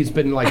 better. though, he's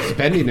been, like,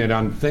 spending it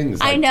on things.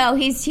 I know.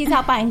 He's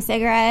out buying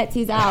cigarettes.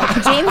 He's out.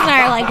 James and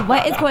I are like,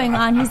 what is going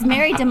on? He's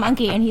married to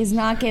Monkey, and he's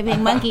not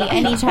giving Monkey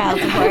any child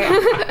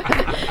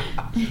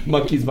support.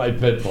 Monkey's my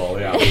pit bull,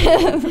 yeah.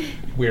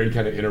 Weird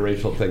kind of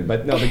interracial thing.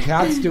 But, no, the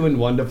cat's doing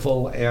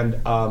wonderful. And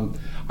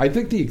I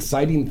think the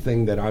exciting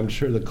thing that I'm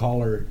sure the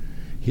caller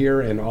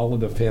here and all of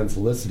the fans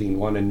listening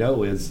want to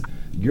know is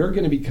you're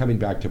going to be coming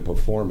back to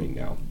performing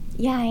now.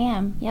 Yeah, I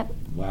am. Yep.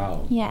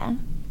 Wow. Yeah.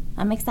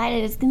 I'm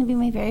excited. It's going to be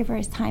my very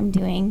first time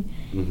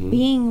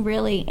being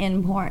really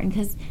in porn,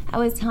 because I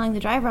was telling the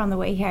driver on the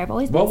way here, I've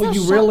always been What were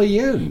you really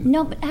in?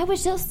 No, but I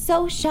was just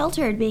so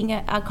sheltered being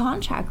a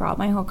contract girl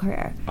my whole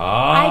career.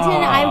 Ah.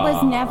 I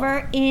was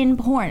never in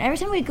porn. Every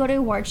time we'd go to a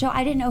award show,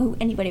 I didn't know who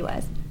anybody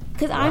was,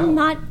 because I'm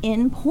not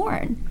in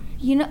porn.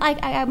 You know,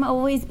 like I've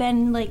always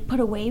been like put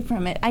away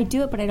from it. I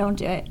do it, but I don't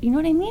do it. You know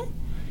what I mean?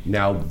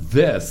 Now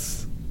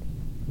this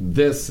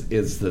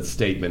is the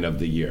statement of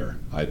the year,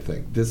 I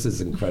think. This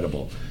is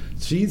incredible.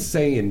 She's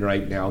saying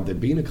right now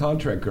that being a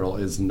contract girl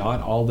is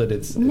not all that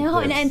it's... No,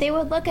 and they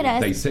would look at us.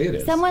 They say it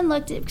is.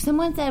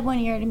 Someone said one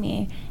year to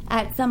me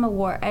at some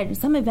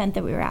event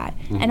that we were at,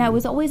 and I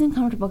was always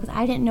uncomfortable because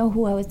I didn't know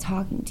who I was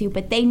talking to,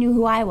 but they knew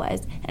who I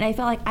was, and I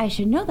felt like I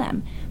should know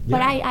them. But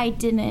Yeah. I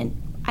didn't.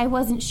 I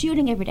wasn't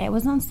shooting every day. I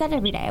wasn't on set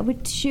every day. I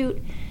would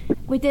shoot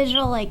with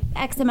digital like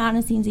X amount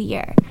of scenes a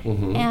year.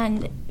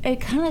 And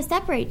it kind of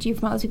separates you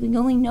from most people. You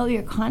only know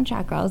your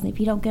contract girls, and if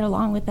you don't get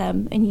along with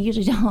them, and you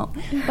usually don't.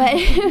 But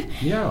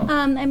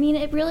I mean,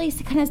 it really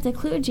kind of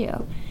secludes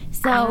you.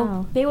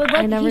 So they would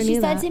look. She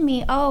said to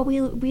me, "Oh,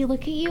 we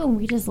look at you and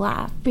we just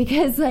laugh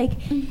because like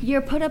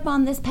you're put up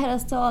on this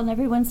pedestal and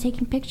everyone's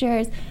taking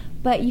pictures,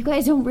 but you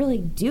guys don't really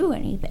do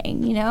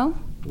anything, you know."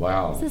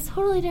 Wow. So it's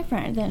totally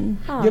different than...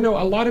 You know,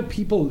 a lot of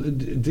people,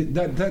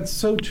 that's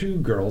so true,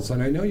 girls,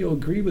 and I know you'll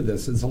agree with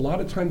this, is a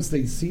lot of times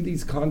they see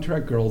these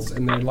contract girls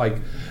and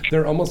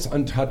they're almost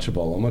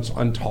untouchable, almost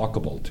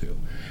untalkable to.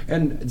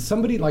 And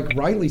somebody like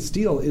Riley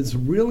Steele is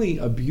really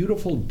a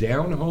beautiful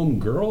down-home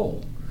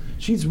girl.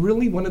 She's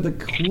really one of the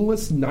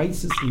coolest,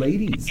 nicest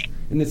ladies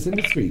in this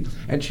industry,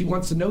 and she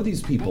wants to know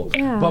these people.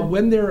 Yeah. But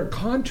when they're a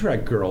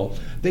contract girl,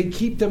 they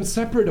keep them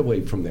separate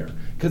away from there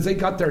because they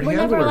got their We're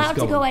handlers never allowed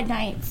going. to go at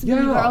nights. Yeah.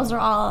 When the girls are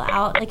all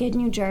out, like in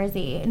New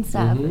Jersey and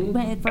stuff,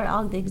 for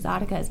all the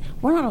exoticas.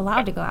 We're not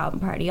allowed to go out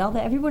and party.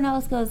 Everyone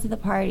else goes to the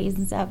parties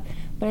and stuff,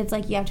 but it's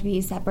like you have to be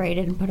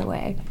separated and put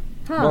away.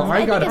 Well,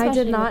 I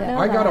did not know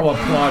I got to that.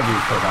 applaud you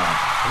for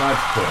that.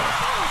 That's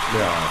cool.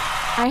 Yeah.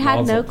 I had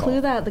Mazel no tov.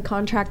 clue that the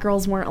contract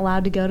girls weren't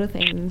allowed to go to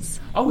things.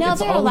 Oh, No,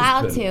 it's they're always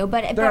allowed been. to,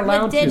 but They're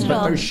allowed with digital, to,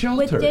 but they're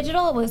sheltered. with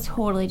digital, it was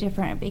totally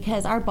different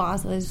because our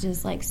boss was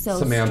just like so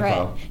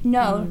Samantha. strict.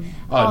 No,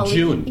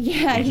 June.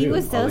 Yeah, he June.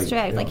 was so Ollie,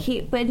 strict. yeah.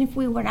 Like but if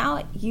we went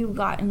out, you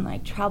got in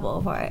like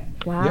trouble for it.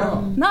 Wow.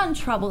 Yeah. Not in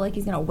trouble like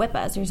he's gonna whip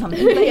us or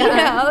something, but you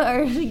know,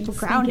 or like,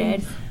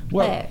 grounded.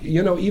 Well, But-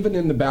 you know, even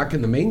in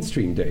the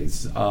mainstream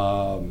days,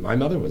 my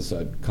mother was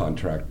a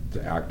contract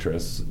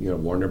actress, you know,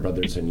 Warner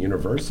Brothers and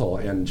Universal,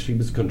 and she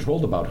was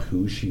controlled about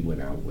who she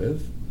went out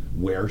with,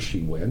 where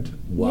she went,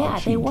 what Yeah,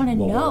 she they wanna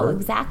know wore,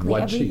 exactly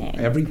what everything. It's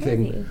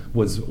everything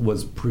crazy.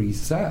 was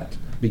preset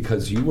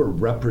because you were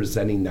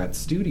representing that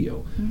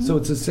studio. Mm-hmm. So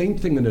it's the same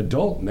thing in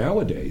adult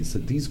nowadays,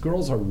 that these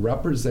girls are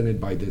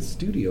represented by this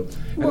studio.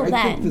 And Well,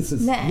 I think then. this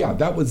is Then. yeah,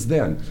 that was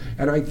then.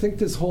 And I think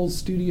this whole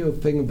studio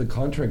thing of the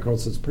contract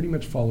girls is pretty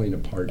much falling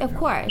apart Of now.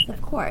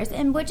 course,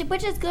 and which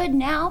is good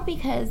now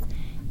because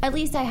at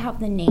least I have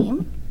the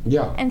name,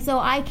 Yeah. and so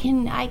I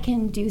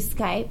can do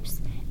Skypes,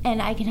 and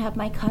I can have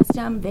my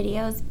custom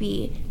videos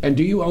be. And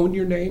do you own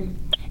your name?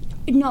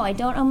 No, I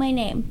don't own my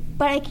name,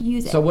 but I can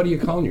use it. So what are you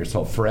calling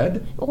yourself,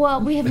 Fred?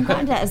 Well, we haven't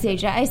gotten to that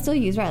stage yet. I still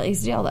use Riley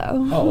Steele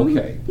though. Oh,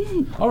 okay.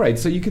 All right,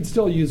 so you could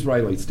still use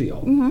Riley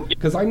Steele. Mm-hmm.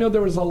 Because I know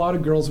there was a lot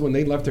of girls when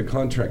they left their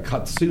contract,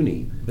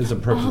 Katsuni is a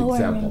perfect Oh, I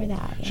example. remember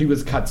that, yeah. She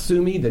was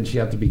Katsumi, then she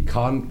had to be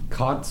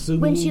Katsumi.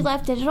 When she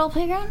left Digital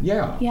Playground.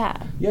 Yeah. Yeah.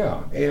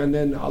 Yeah, and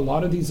then a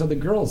lot of these other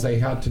girls, they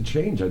had to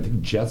change. I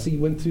think Jessie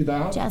went through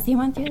that. Jessie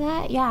went through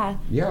that. Yeah.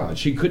 Yeah,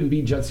 she couldn't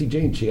be Jessie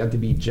Jane. She had to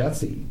be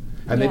Jessie.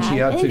 And then Yeah,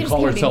 she I had think to there's call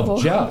gonna be herself more.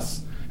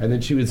 Jess. And then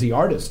she was the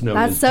artist known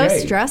That's as so Jay.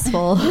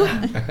 stressful.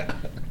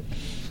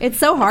 It's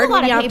so hard a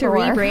lot when you of have to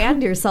paperwork.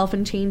 rebrand yourself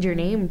and change your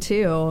name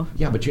too.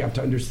 Yeah, but you have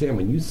to understand,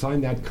 when you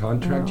sign that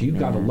contract, you've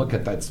got to look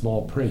at that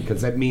small print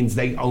because that means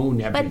they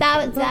own everything.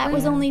 But that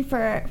was only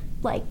for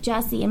like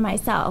Jessie and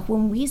myself.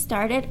 When we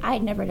started,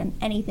 I'd never done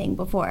anything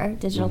before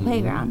Digital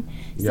Playground.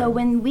 So Yeah.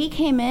 when we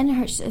came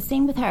in,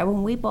 same with her.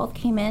 When we both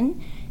came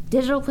in,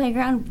 Digital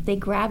Playground, they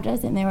grabbed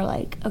us and they were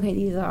like, okay,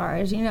 these are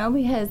ours,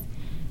 because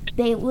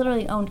they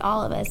literally owned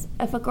all of us.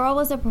 If a girl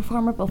was a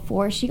performer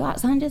before she got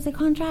signed as a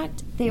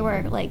contract, they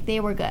were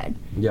good.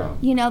 Yeah.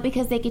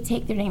 Because they could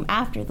take their name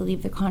after they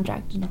leave the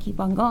contract and keep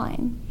on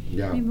going.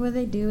 Yeah. Maybe what do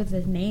they do with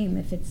the name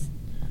if it's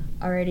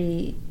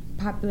already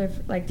popular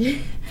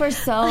for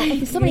so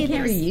many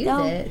can't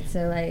reuse it,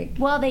 so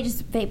well,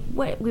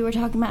 we were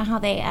talking about how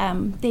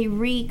they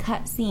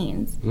recut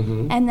scenes,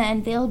 and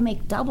then they'll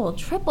make double,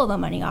 triple the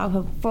money off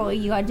of what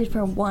you did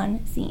for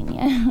one scene.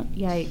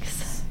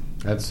 Yikes.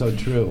 That's so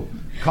true.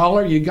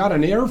 Caller, you got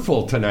an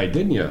earful tonight,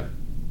 didn't you?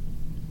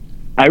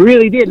 I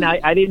really did, and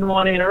I didn't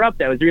want to interrupt.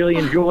 I was really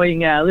enjoying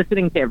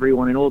listening to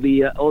everyone and all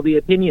the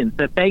opinions.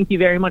 So thank you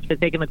very much for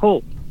taking the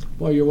call.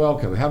 Well, you're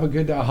welcome. Have a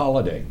good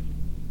holiday.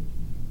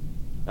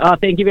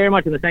 Thank you very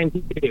much, and the same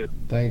to you.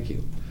 Thank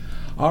you.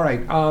 All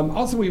right.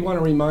 Also, we want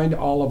to remind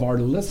all of our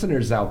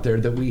listeners out there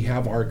that we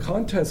have our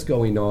contest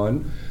going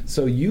on,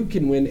 so you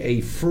can win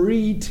a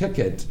free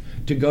ticket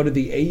to go to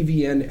the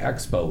AVN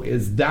Expo.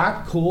 Is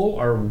that cool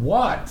or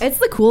what? It's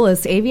the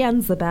coolest.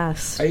 AVN's the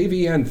best.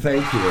 AVN,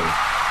 thank you.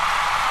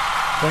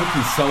 Thank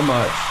you so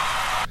much.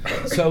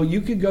 So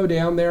you could go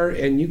down there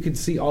and you could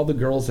see all the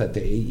girls at the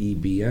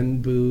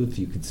AEBN booth.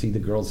 You could see the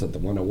girls at the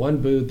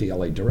 101 booth, the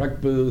LA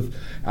Direct booth,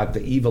 at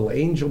the Evil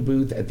Angel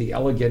booth, at the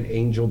Elegant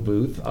Angel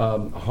booth.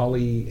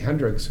 Holly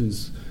Hendricks,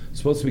 who's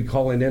supposed to be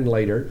calling in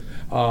later,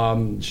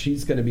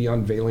 she's going to be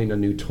unveiling a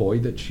new toy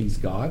that she's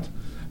got.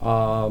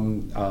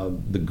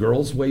 The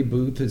Girls Way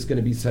booth is going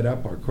to be set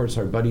up. Of course,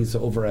 our buddies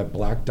over at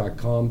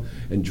Black.com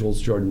and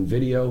Jules Jordan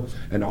Video,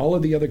 and all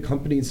of the other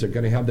companies are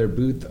going to have their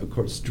booth. Of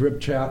course,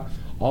 Strip Chat.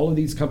 All of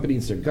these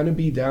companies are going to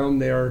be down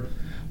there.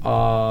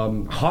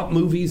 Hot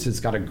Movies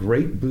has got a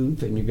great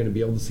booth, and you're going to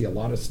be able to see a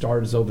lot of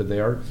stars over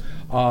there.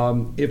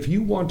 If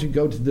you want to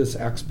go to this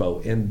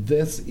expo, and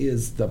this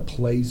is the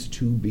place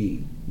to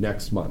be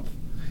next month,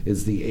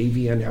 is the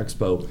AVN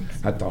Expo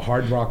at the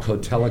Hard Rock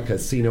Hotel and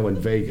Casino in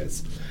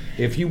Vegas.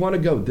 If you want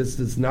to go, this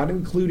does not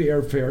include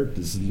airfare,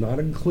 this does not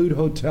include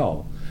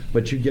hotel,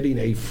 but you're getting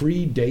a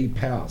free day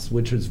pass,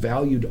 which is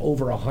valued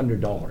over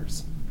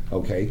 $100.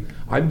 Okay?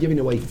 I'm giving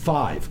away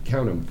 5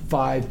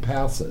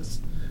 passes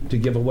to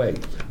give away.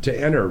 To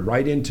enter,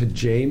 write into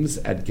James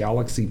at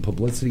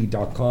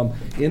galaxypublicity.com.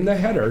 In the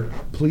header,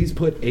 please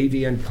put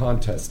AVN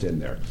contest in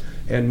there.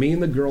 And me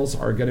and the girls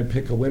are going to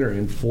pick a winner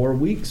in 4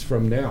 weeks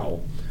from now,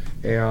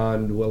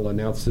 and we'll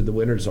announce who the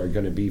winners are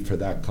going to be for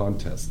that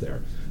contest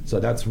there. So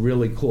that's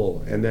really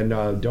cool. And then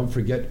don't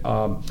forget,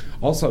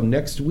 also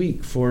next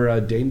week for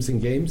Dames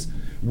and Games,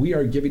 we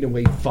are giving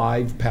away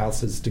 5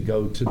 passes to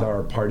go to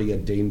our party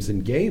at Dames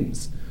and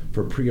Games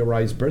for Priya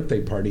Rai's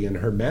birthday party and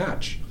her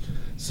match.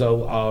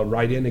 So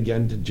write in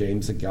again to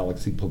James at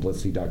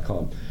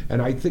galaxypublicity.com.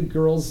 And I think,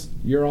 girls,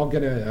 you're all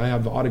going to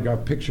have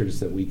autographed pictures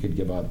that we could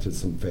give out to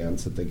some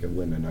fans that they could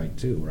win tonight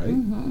too, right?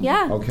 Mm-hmm.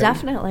 Yeah, okay.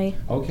 Definitely.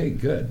 Okay,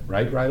 good.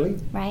 Right, Riley?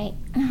 Right.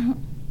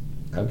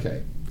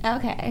 Okay.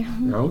 Okay.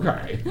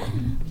 Okay.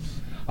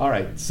 All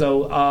right,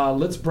 so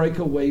let's break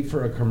away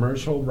for a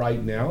commercial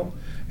right now,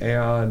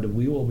 and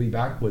we will be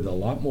back with a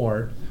lot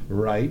more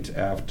right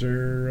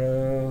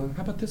after,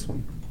 how about this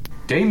one?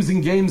 Dames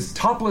and Games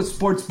Topless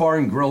Sports Bar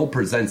and Grill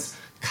presents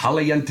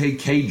Caliente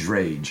Cage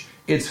Rage.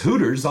 It's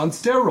Hooters on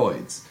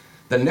steroids.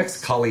 The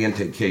next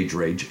Caliente Cage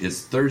Rage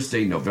is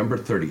Thursday, November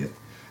 30th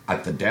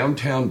at the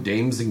downtown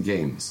Dames and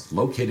Games,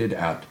 located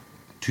at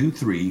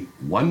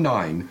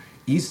 2319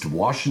 East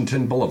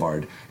Washington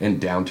Boulevard in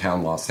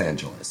downtown Los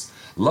Angeles.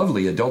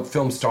 Lovely adult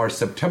film star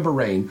September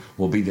Rain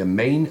will be the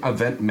main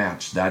event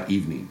match that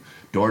evening.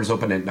 Doors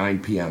open at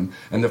 9 p.m.,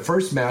 and the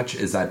first match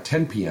is at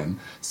 10 p.m.,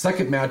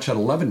 second match at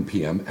 11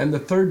 p.m., and the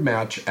third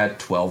match at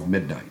 12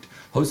 midnight.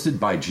 Hosted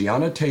by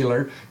Gianna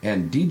Taylor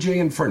and DJ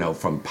Inferno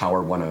from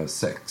Power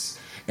 106.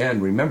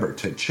 And remember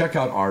to check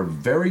out our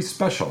very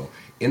special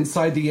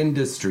Inside the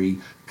Industry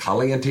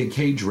Caliente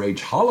Cage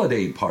Rage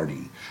Holiday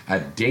Party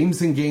at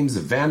Dames and Games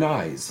Van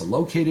Nuys,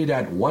 located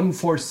at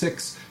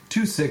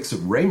 14626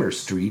 Raymer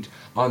Street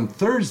on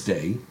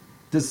Thursday,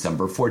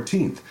 December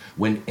 14th,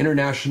 when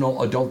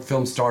international adult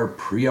film star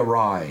Priya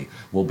Rai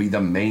will be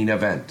the main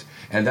event.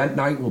 And that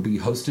night will be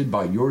hosted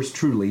by yours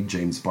truly,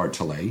 James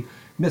Bartolet,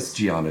 Miss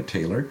Gianna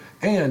Taylor,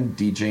 and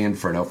DJ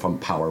Inferno from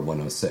Power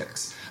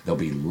 106. There'll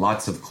be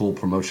lots of cool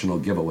promotional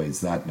giveaways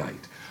that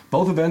night.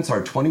 Both events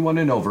are 21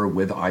 and over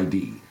with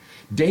ID.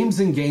 Dames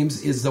and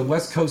Games is the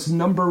West Coast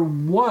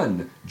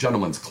 #1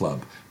 gentleman's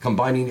club,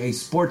 combining a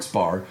sports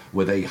bar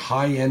with a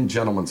high-end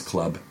gentleman's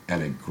club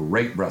and a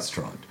great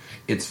restaurant.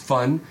 It's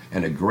fun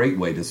and a great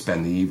way to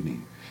spend the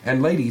evening.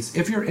 And ladies,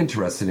 if you're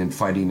interested in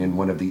fighting in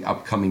one of the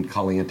upcoming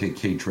Caliente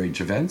Cage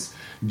Rage events,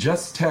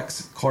 just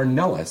text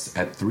Cornelis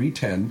at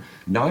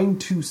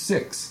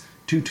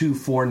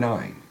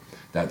 310-926-2249.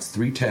 That's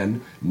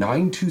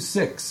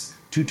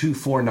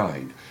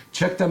 310-926-2249.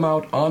 Check them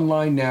out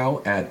online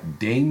now at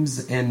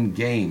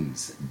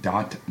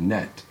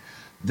damesandgames.net.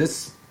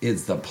 This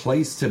is the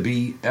place to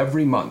be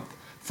every month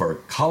for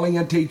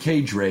Caliente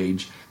Cage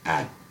Rage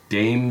at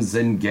Dames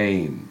and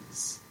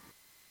Games.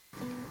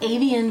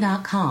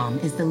 AVN.com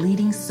is the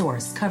leading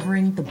source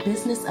covering the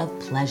business of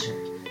pleasure.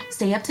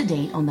 Stay up to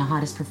date on the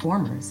hottest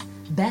performers,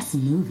 best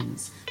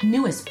movies,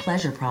 newest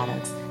pleasure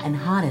products, and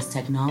hottest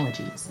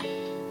technologies.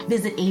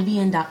 Visit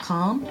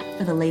AVN.com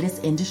for the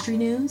latest industry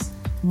news,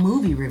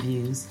 movie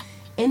reviews,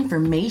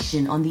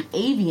 information on the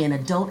AVN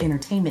Adult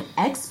Entertainment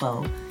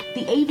Expo,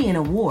 the AVN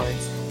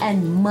Awards,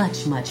 and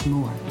much, much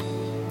more.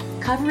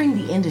 Covering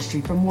the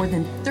industry for more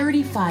than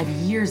 35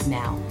 years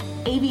now,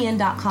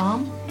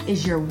 AVN.com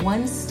is your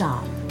one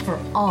stop for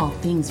all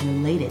things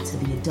related to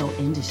the adult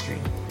industry.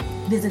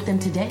 Visit them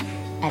today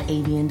at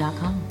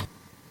AVN.com.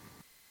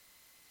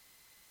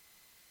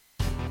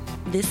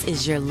 This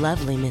is your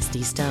lovely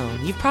Misty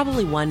Stone. You've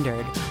probably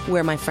wondered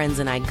where my friends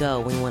and I go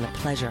when we want to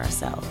pleasure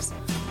ourselves.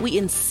 We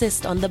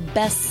insist on the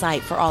best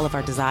site for all of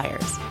our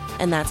desires,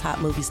 and that's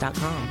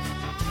HotMovies.com.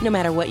 No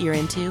matter what you're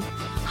into,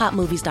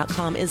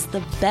 HotMovies.com is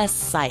the best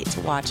site to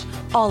watch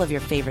all of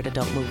your favorite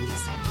adult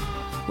movies.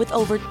 With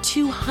over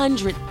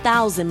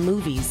 200,000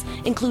 movies,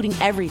 including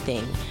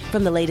everything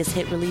from the latest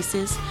hit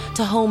releases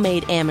to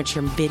homemade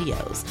amateur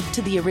videos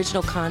to the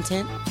original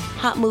content,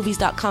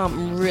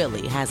 HotMovies.com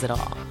really has it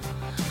all.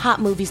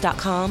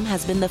 HotMovies.com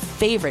has been the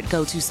favorite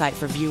go-to site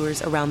for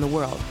viewers around the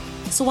world,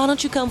 so why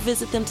don't you come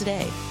visit them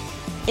today?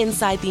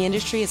 Inside the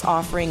Industry is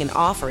offering an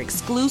offer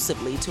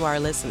exclusively to our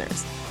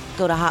listeners.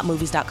 Go to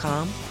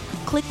HotMovies.com,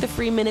 click the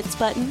free minutes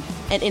button,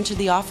 and enter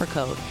the offer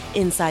code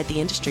Inside the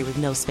Industry with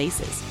no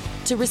spaces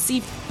to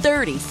receive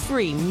 30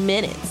 free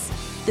minutes.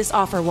 This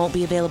offer won't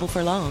be available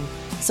for long,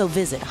 so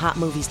visit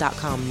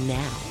HotMovies.com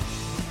now.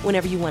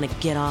 Whenever you want to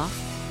get off,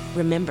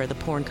 remember the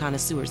porn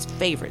connoisseur's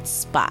favorite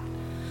spot,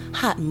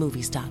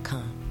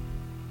 HotMovies.com.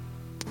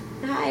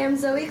 Hi, I'm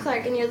Zoe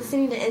Clark, and you're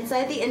listening to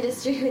Inside the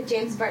Industry with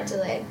James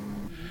Bartolet.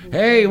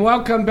 Hey,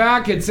 welcome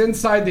back. It's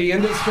Inside the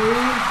Industry.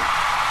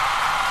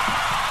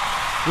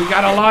 We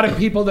got a lot of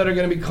people that are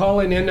going to be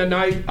calling in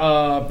tonight.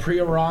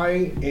 Priya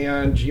Rai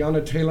and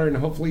Gianna Taylor, and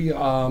hopefully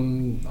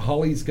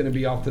Holly's going to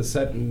be off the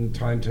set in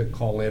time to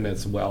call in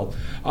as well.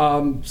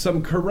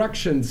 Some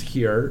corrections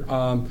here.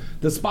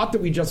 The spot that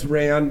we just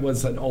ran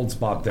was an old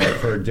spot there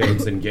for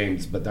Dames and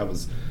Games, but that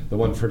was the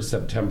one for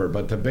September.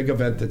 But the big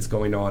event that's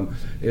going on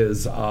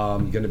is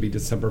going to be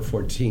December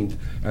 14th,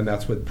 and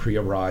that's with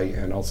Priya Rai,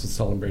 and also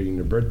celebrating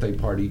her birthday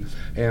party.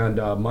 And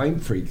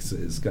Mind Freaks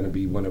is going to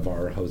be one of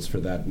our hosts for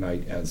that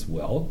night as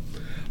well.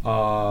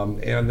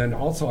 And then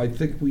also, I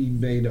think we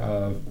made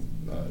a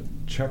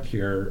check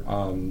here.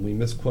 We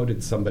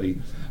misquoted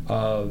somebody.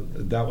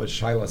 That was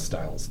Shyla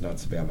Stiles, not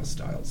Savannah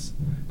Stiles,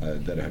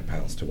 that had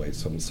passed away.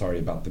 So I'm sorry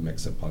about the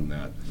mix-up on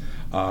that.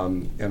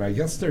 And I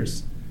guess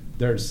there's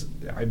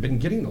I've been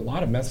getting a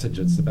lot of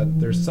messages about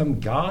there's some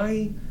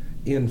guy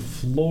in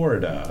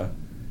Florida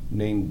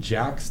named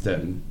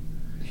Jackson,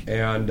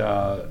 and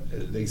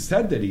they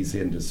said that he's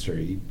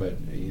industry, but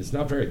he's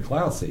not very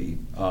classy.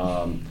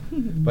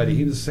 But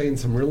he was saying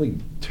some really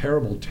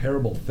terrible,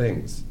 terrible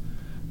things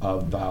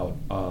about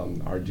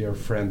our dear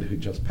friend who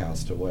just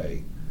passed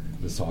away,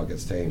 Miss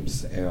August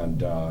Ames.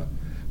 And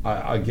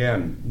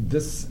again,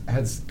 this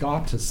has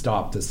got to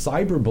stop. The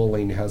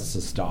cyberbullying has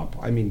to stop.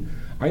 I mean,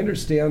 I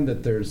understand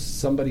that there's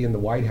somebody in the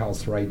White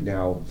House right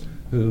now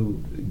who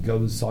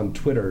goes on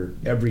Twitter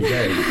every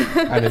day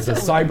and is a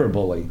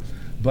cyberbully.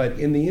 But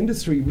in the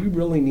industry, we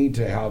really need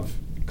to have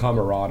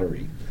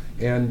camaraderie.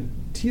 And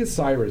Tia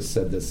Cyrus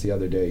said this the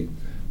other day.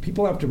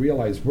 People have to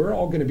realize we're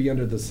all going to be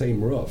under the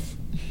same roof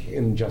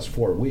in just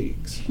 4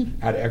 weeks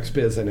at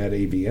XBiz and at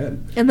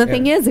AVN. And the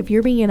thing is, if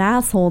you're being an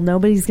asshole,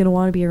 nobody's going to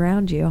want to be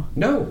around you.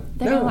 No.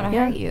 They're going to want to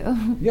hurt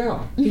you.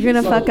 Yeah. You're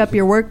going to fuck up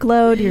your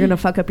workload. You're going to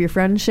fuck up your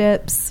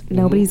friendships.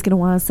 Nobody's going to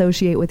want to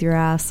associate with your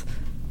ass.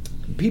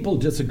 People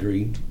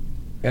disagree,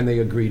 and they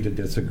agree to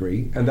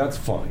disagree, and that's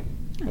fine.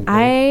 Okay.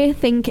 I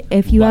think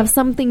if you have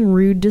something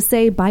rude to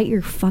say, bite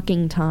your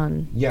fucking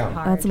tongue.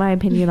 Yeah. That's my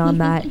opinion on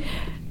that.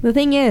 The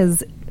thing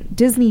is,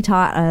 Disney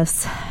taught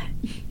us,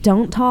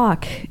 don't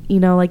talk.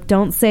 Like,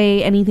 don't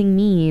say anything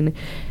mean.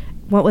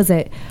 What was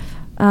it?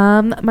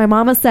 My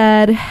mama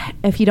said,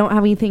 if you don't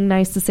have anything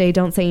nice to say,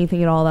 don't say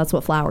anything at all. That's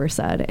what Flower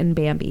said in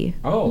Bambi.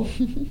 Oh.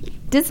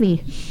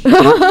 Disney.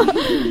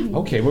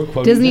 Okay, we're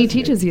quoting Disney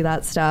teaches you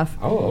that stuff.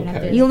 Oh,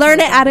 okay. You learn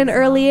it at an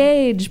early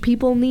age.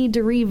 People need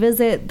to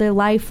revisit the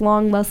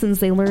lifelong lessons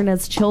they learn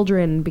as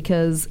children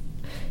because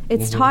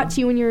it's taught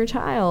to you when you're a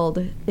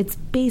child. It's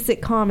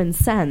basic common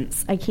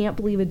sense. I can't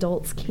believe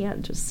adults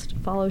can't just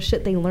follow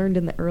shit they learned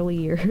in the early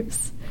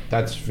years.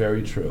 That's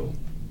very true.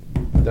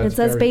 It's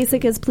as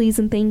basic as please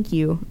and thank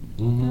you.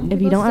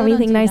 If you don't have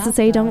anything nice to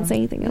say, don't say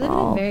anything at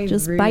all.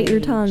 Just bite your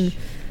tongue.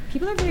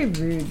 People are very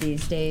rude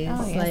these days.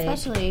 Oh, yeah,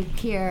 especially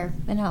here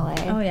in LA.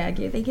 Oh, yeah.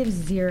 They give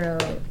zero.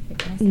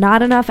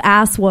 Not enough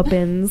ass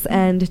whoopings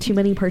and too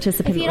many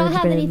participant If you don't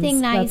have bins.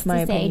 anything nice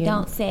That's to say, opinion.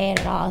 don't say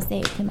it at all. Say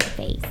it to my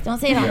face. Don't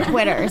say it on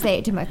Twitter. Say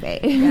it to my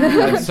face.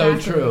 That's so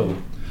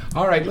true.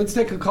 All right, let's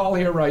take a call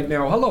here right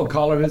now. Hello,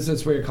 caller. Who's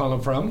this? Where you're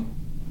calling from?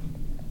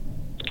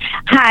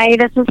 Hi,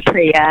 this is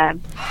Priya.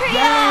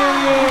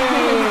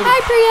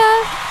 Hi,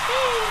 Priya.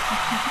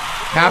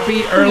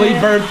 Happy early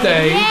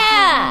birthday.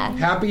 Yeah.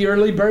 Happy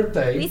early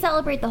birthday. We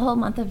celebrate the whole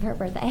month of her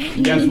birthday.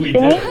 Yes, we do.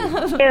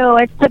 Thank you.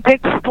 It's the big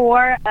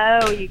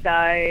 4-0, you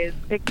guys.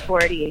 Big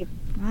 40.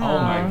 Oh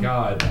my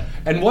God.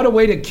 And what a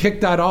way to kick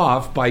that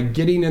off by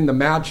getting in the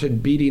match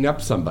and beating up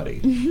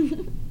somebody.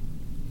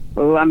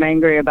 Ooh, I'm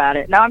angry about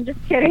it. No, I'm just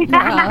kidding.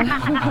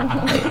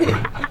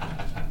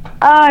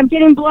 I'm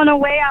getting blown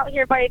away out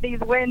here by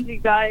these winds, you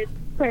guys.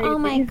 Crazy. Oh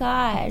my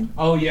God.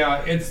 Oh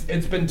yeah,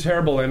 it's been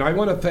terrible, and I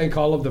want to thank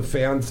all of the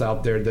fans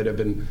out there that have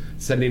been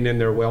sending in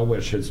their well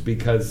wishes,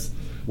 because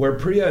where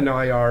Priya and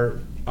I are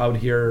out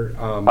here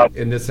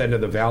in this end of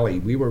the valley,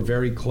 we were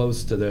very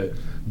close to the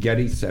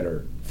Getty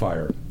Center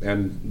fire,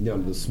 and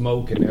the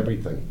smoke and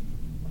everything.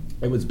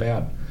 It was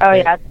bad. Oh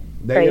yeah,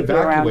 they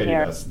evacuated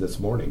us this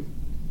morning.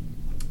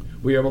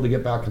 We were able to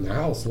get back in the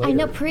house later. I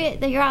know, Priya,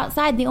 that you're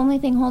outside. The only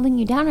thing holding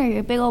you down are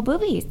your big old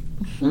boobies.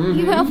 Mm-hmm.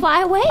 You're going to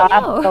fly away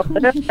now.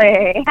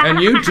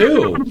 And you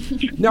too.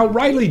 Now,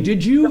 Riley,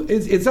 did you,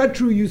 is that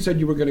true? You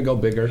said you were going to go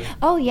bigger?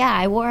 Oh, yeah.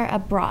 I wore a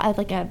bra,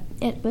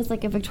 it was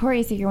like a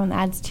Victoria's Secret one that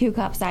adds 2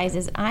 cup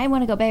sizes. I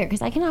want to go bigger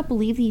because I cannot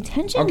believe the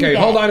attention. Okay,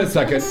 hold on a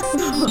second.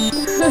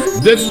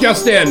 This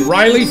just in.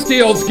 Riley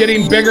Steele's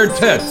getting bigger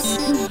tits.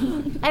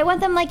 I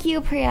want them like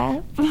you,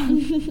 Priya.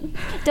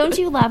 Don't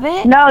you love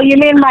it? No, you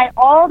mean my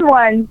old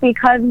ones,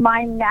 because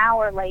mine now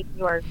are like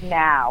yours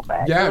now.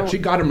 But yeah, she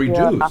got them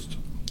reduced.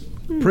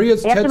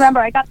 Priya's you have tits. to remember,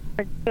 I got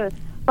them reduced.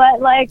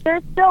 But like,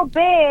 they're still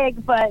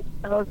big, but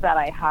those that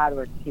I had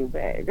were too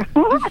big.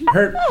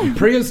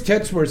 Priya's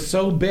tits were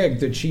so big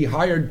that she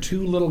hired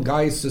 2 little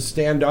guys to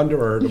stand under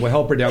her to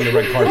help her down the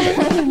red carpet.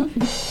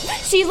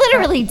 She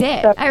literally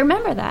did. I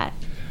remember that.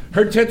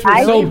 Her tits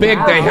were so big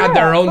they had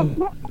their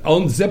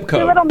own zip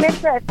code. 2 little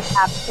midgets,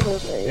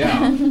 absolutely.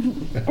 Yeah.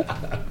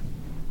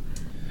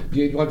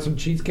 Do you want some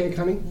cheesecake,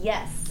 honey?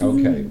 Yes.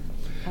 Okay.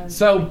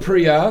 So,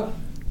 Priya,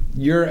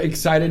 you're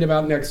excited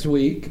about next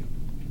week?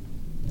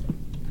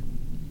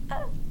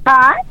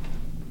 Huh?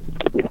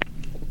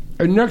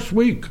 And next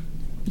week,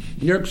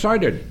 you're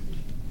excited.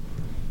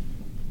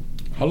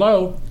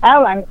 Hello?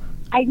 Oh,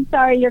 I'm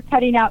sorry, you're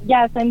cutting out.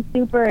 Yes, I'm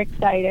super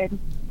excited.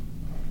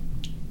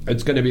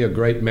 It's going to be a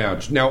great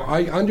match. Now,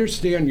 I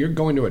understand you're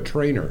going to a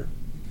trainer.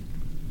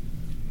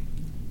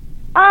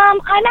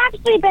 I've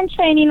actually been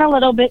training a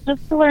little bit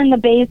just to learn the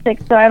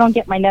basics so I don't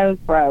get my nose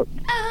broke.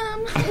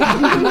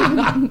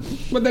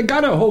 But they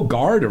got a whole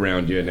guard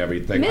around you and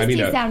everything. Misty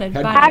sounded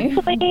funny.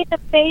 Actually, the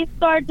face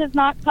guard does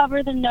not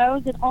cover the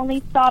nose. It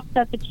only stops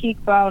at the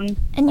cheekbone.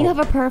 And you have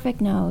a perfect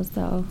nose,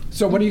 though.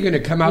 So what are you going to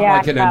come out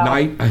like in a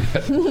knight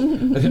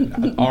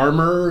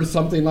armor or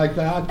something like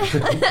that?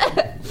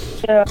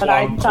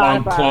 Clonk,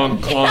 clonk,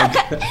 clonk,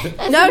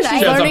 clonk. No,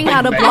 she's learning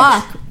how to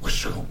block.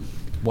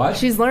 What?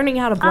 She's learning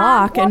how to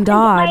block and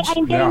dodge.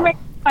 I'm getting ready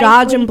to fight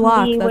Dodge and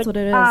block, Lacey, that's which, what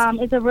it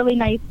is. Is a really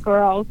nice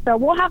girl. So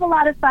we'll have a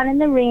lot of fun in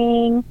the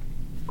ring.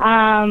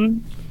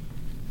 And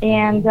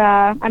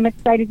I'm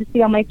excited to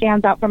see all my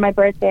fans out for my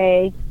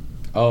birthday.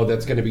 Oh,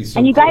 that's going to be so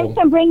And you cool. guys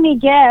can bring me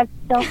gifts.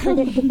 Don't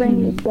forget to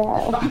bring me gifts.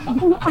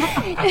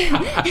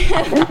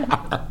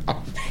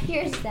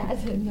 You're sad.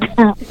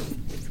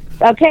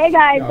 Okay,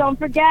 guys, don't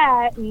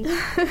forget.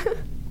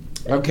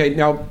 Okay,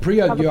 now,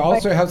 Priya, you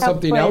also have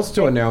something else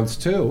to announce,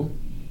 too.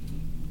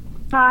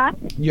 Huh?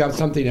 You have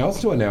something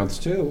else to announce,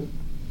 too.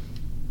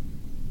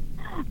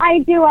 I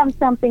do have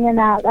something in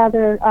that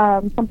other,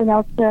 something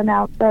else to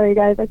announce. Sorry,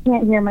 guys, I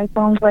can't hear. My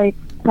phone's like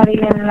cutting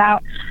in and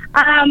out.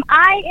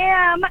 I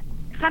am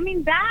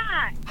coming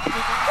back.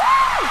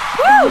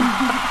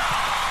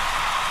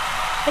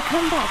 The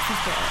comeback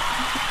sister.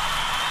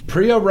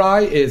 Priya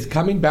Rai is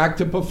coming back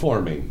to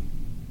performing.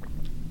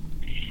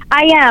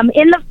 I am,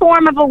 in the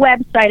form of a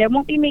website. I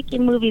won't be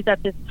making movies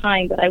at this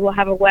time, but I will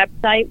have a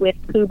website with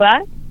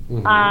Kuba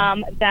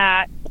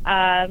that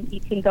you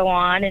can go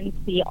on and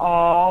see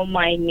all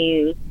my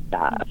new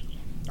stuff.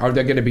 Are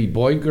they going to be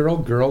boy, girl,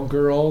 girl,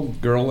 girl,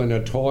 girl in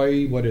a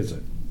toy? What is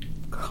it?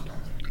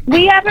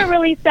 We haven't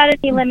really set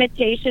any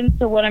limitations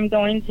to what I'm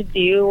going to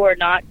do or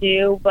not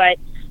do, but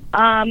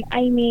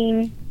I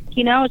mean,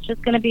 you know, it's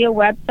just going to be a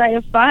website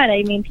of fun.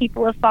 I mean,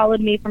 people have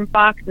followed me from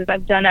Foxes.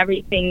 I've done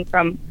everything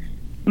from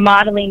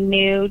modeling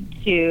nude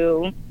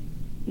to,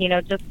 you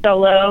know, just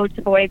solo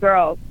to boy,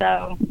 girl.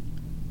 So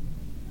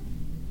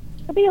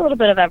it'll be a little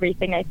bit of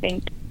everything, I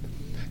think.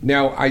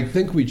 Now, I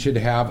think we should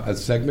have a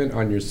segment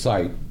on your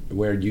site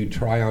where you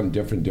try on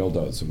different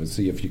dildos and we'll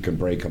see if you can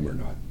break them or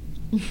not.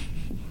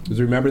 Does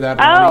you remember that?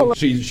 Oh,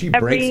 she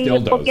breaks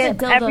dildos. We'll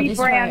get every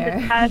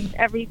brand to test,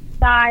 every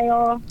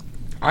style.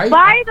 I,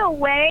 By the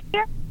way,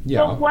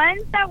 Yeah. The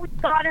ones that we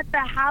got at the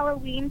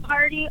Halloween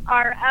party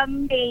are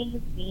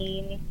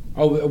amazing.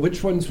 Oh,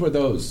 which ones were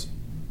those?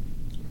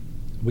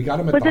 We got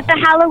them at Was it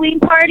the Halloween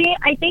party?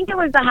 I think it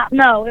was the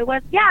it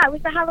was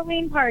the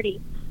Halloween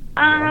party.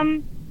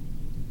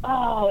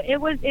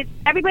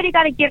 Everybody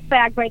got a gift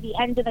bag by the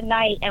end of the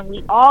night, and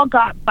we all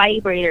got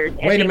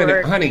vibrators. Wait a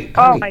minute, honey.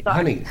 Oh my God,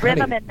 honey, rip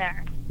them in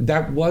there.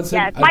 That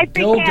wasn't a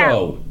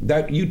dildo.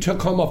 That you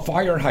took home a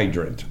fire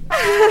hydrant. Oh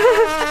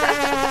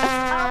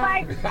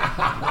my!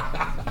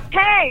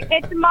 Hey, Okay,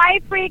 it's My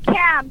Free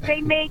Cam.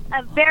 They make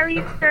a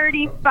very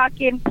sturdy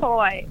fucking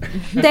toy.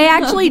 They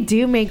actually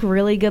do make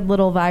really good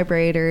little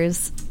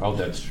vibrators. Oh,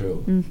 that's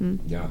true. Mm-hmm.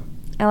 Yeah.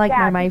 I like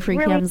Yeah, my Free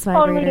really Cam's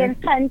totally vibrator.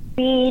 intense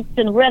beats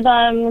and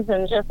rhythms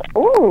and just,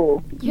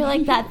 ooh. You're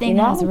like, that thing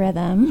has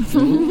rhythm.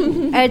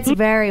 It's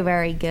very,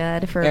 very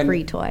good for a And-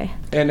 free toy.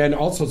 And then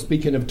also,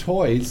 speaking of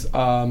toys,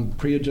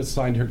 Priya just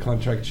signed her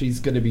contract. She's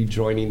going to be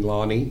joining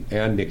Lonnie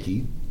and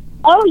Nikki.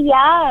 Oh,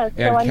 yeah. So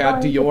And I'm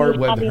Kat going to Dior be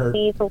with having her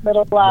these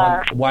little,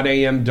 1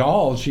 a.m.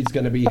 doll. She's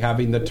going to be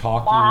having the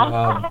talking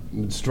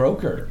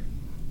stroker.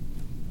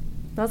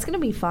 That's going to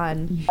be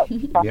fun.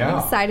 Yeah.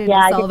 I'm excited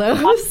yeah, to sell I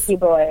get those. the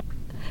boy.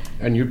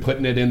 And you're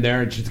putting it in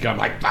there, and she's going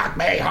like, "Fuck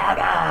me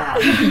harder."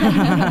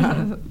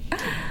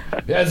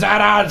 Is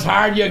that as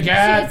hard you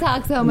get? She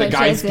talks so And the much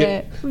guy's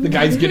shit. the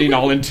guy's getting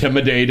all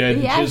intimidated.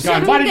 Yeah, She's she going,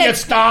 would "Why do did you the-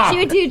 stop?" She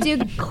would do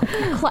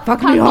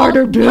Fuck me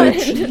harder,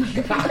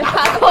 bitch.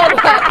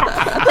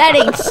 That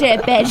ain't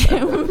shit, bitch.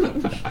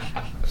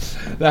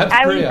 That's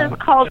I was Priya.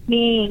 just called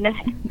mean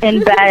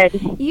in bed.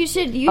 You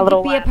should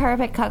little be a while.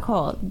 perfect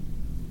cuckold.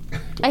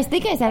 I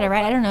think I said it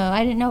right. I don't know.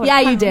 I didn't know what Yeah,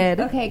 you cuckold- did.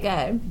 Okay,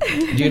 good.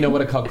 Do you know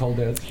what a cuckold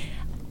is?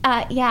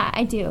 Yeah,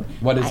 I do.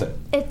 What is it?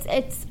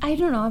 It's I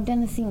don't know. I've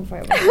done the scene for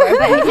it before,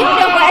 but you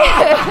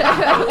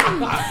know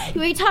what?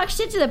 We talk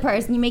shit to the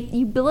person.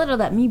 You belittle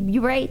them. You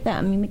berate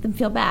them. You make them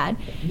feel bad.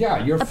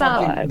 Yeah, you're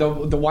fucking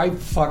the wife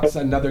fucks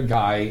another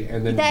guy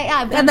and then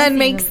And then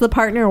makes the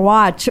partner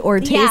watch or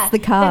taste the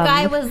cum. The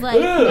guy was like,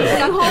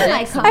 "Come home,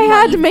 I come." I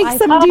had to make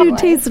some dude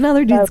taste. taste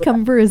another dude's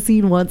cum for a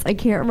scene once. I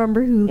can't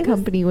remember who the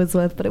company was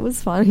with, but it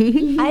was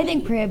funny. I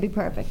think Priya would be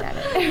perfect at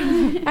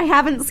it. I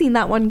haven't seen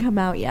that one come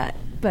out yet,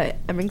 but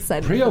I'm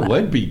excited. Priya for that.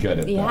 would be good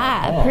at that. Yeah,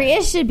 Oh.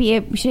 Priya should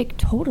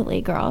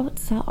totally, girl.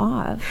 It's so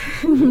off.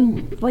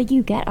 Well,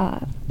 you get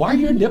off. Why are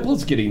your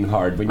nipples getting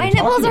hard when My you're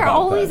nipples talking are about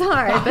always that?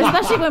 hard, but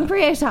especially when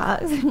Priya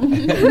talks.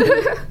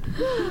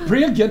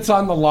 Priya gets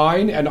on the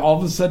line and all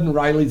of a sudden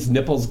Riley's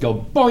nipples go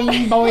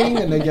boing boing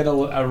and they get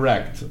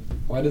erect.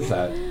 What is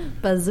that?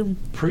 Bazoom.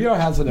 Priya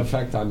has an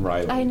effect on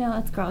Riley. I know,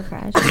 it's girl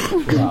crush.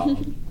 Wow.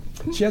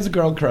 She has a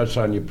girl crush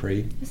on you,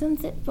 Pri.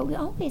 But we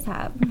always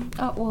have.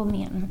 Oh, well,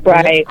 me and her.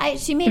 Right.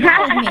 She made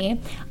up with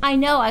me. I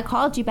know. I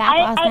called you back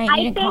last night. I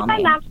You didn't think call me.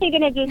 I'm actually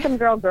going to do some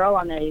girl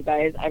on there, you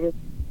guys. I was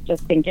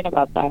just thinking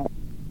about that.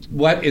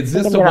 What is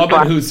this? The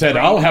woman who said,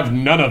 "I'll have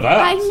none of that"?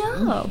 I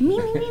know. Me.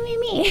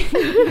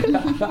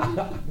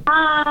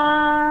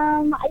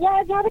 Yeah,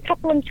 I've had a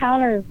couple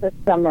encounters this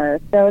summer,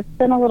 so it's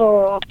been a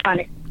little fun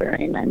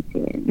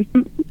experimenting.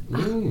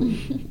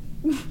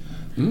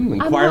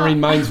 Inquiring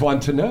minds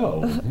want to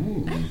know.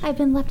 I've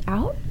been left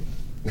out?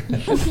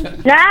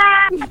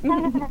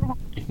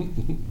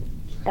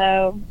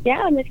 So,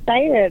 yeah, I'm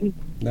excited.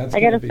 That's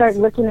I got gonna to be start so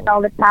looking at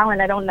all the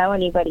talent. I don't know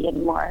anybody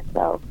anymore,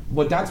 so.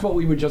 Well, that's what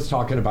we were just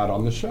talking about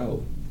on the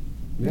show.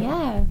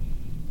 Yeah.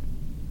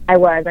 I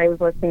was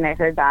listening. I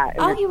heard that. And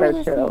Oh, it's you were so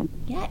listening. true.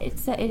 Yeah,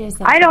 it is.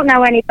 So I don't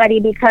know anybody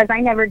because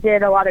I never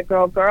did a lot of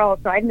girl,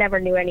 so I never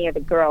knew any of the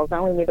girls. I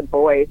only knew the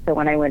boys. So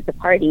when I went to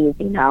parties,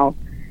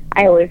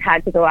 I always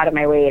had to go out of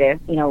my way to,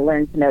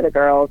 learn to know the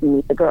girls and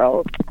meet the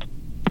girls.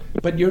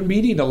 But you're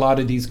meeting a lot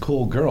of these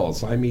cool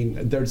girls. I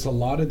mean, there's a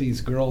lot of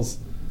these girls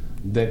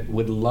that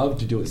would love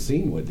to do a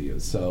scene with you.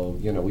 So,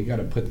 we got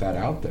to put that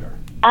out there.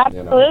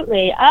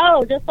 Absolutely.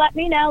 Oh, just let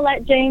me know.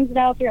 Let James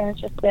know if you're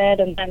interested,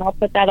 and then I'll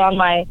put that on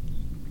my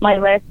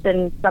list.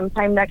 And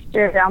sometime next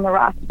year down the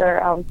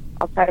roster, I'll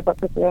try to book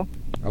with you.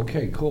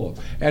 Okay, cool.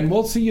 And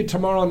we'll see you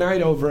tomorrow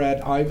night over at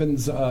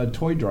Ivan's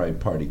Toy Drive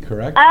party,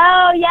 correct?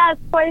 Oh, yes.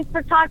 Toys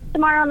for Talks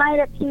tomorrow night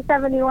at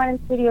P71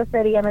 in Studio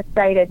City. I'm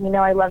excited.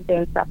 I love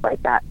doing stuff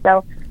like that.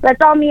 So let's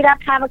all meet up,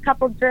 have a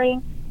couple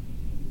drinks,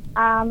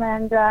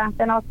 and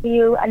then I'll see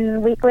you a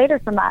week later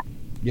from that.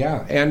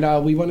 Yeah,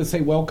 and we want to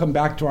say welcome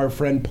back to our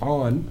friend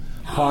Pawn.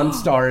 Pawn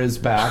Star is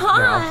back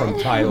now from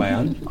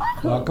Thailand.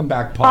 Welcome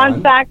back, Pawn.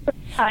 I'm back from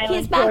Thailand.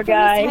 He's back poor from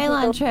guy. his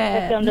Thailand He's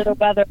trip. under the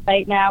weather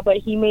right now, but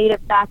he made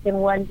it back in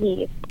one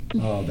piece.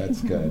 Oh,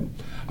 that's good.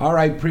 All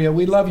right, Priya,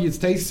 we love you.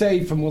 Stay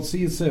safe, and we'll see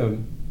you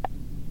soon.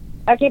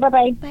 Okay,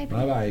 bye-bye.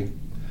 Bye-bye.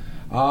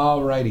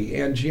 All righty,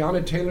 and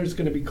Gianna Taylor's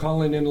going to be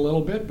calling in a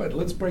little bit, but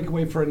let's break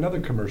away for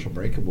another commercial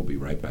break, and we'll be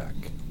right back.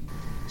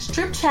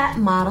 Strip Chat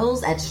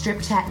models at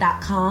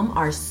stripchat.com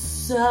are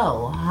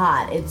so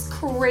hot. It's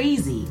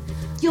crazy.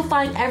 You'll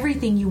find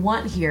everything you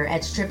want here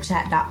at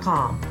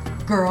stripchat.com.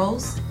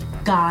 Girls,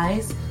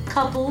 guys,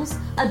 couples,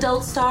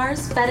 adult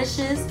stars,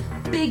 fetishes,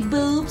 big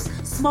boobs,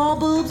 small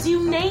boobs,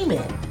 you name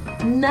it.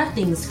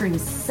 Nothing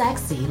screams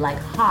sexy like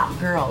hot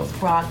girls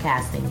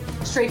broadcasting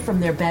straight from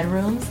their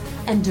bedrooms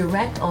and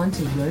direct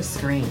onto your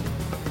screen.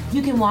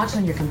 You can watch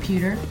on your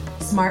computer,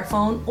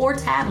 smartphone, or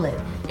tablet.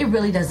 It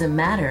really doesn't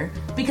matter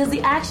because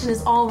the action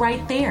is all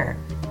right there.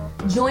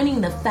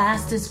 Joining the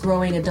fastest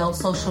growing adult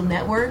social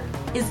network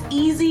is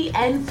easy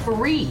and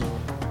free.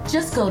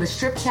 Just go to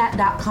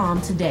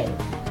stripchat.com today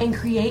and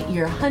create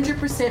your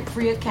 100%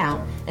 free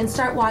account and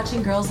start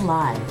watching girls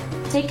live.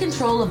 Take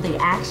control of the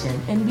action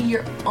and be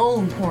your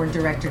own porn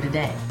director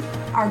today.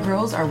 Our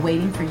girls are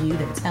waiting for you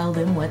to tell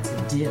them what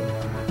to do.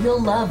 You'll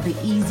love the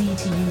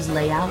easy-to-use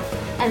layout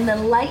and the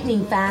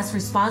lightning-fast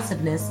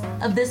responsiveness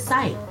of this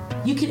site.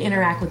 You can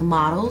interact with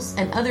models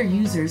and other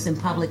users in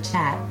public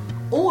chat,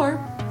 or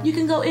you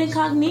can go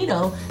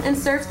incognito and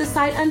surf the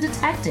site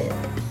undetected.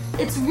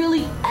 It's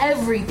really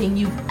everything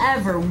you've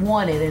ever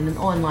wanted in an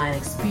online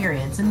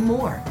experience and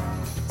more.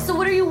 So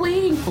what are you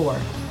waiting for?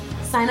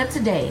 Sign up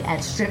today at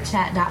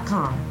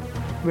stripchat.com.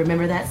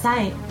 Remember that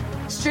site,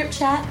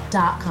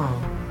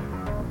 stripchat.com.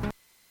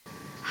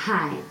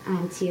 Hi,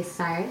 I'm Tia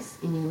Cyrus,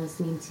 and you're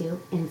listening to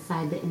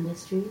Inside the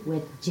Industry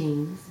with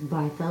James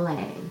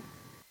Bartholet.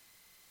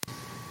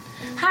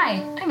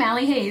 Hi, I'm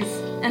Allie Hayes,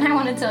 and I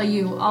want to tell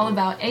you all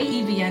about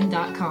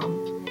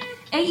AEBN.com.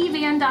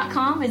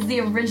 AEBN.com is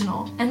the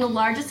original and the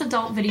largest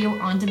adult video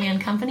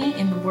on-demand company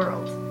in the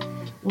world.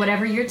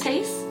 Whatever your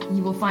taste,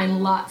 you will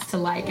find lots to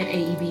like at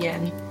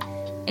AEBN.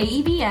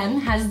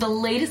 AEBN has the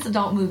latest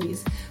adult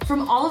movies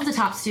from all of the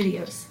top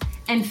studios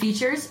and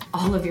features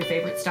all of your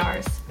favorite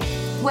stars.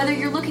 Whether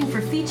you're looking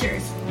for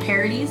features,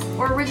 parodies,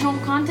 or original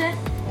content,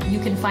 you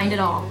can find it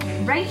all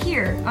right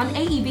here on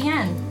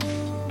AEBN.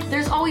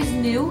 There's always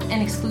new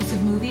and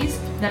exclusive movies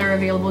that are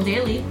available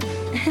daily.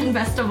 And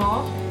best of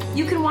all,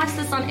 you can watch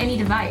this on any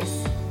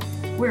device.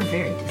 We're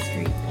very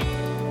discreet.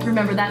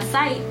 Remember that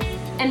site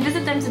and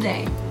visit them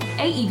today,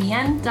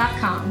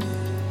 aebn.com.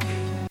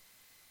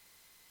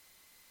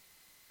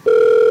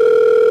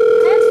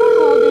 Thanks for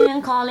holding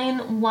and calling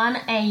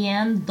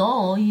 1AM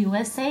Doll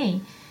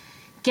USA.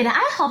 Can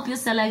I help you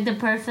select the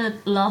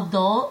perfect love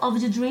doll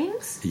of your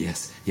dreams?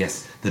 Yes,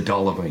 the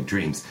doll of my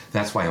dreams.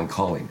 That's why I'm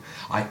calling.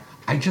 I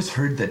just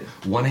heard that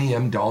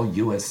 1AM Doll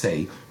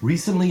USA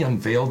recently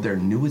unveiled their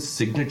newest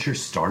signature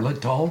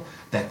starlet doll,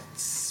 that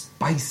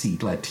spicy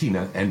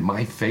Latina and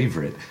my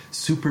favorite,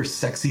 super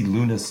sexy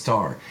Luna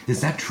Star.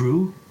 Is that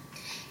true?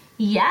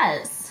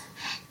 Yes.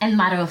 And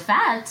matter of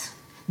fact,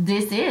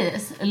 this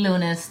is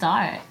Luna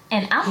Star,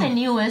 and I'm the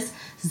newest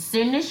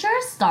signature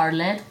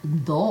starlet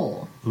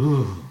doll.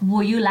 Ooh.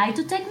 Would you like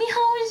to take me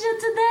home with you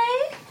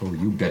today? Oh,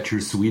 you bet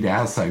your sweet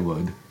ass I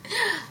would.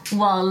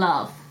 Well,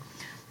 love,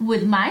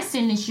 with my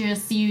signature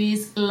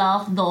series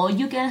Love Doll,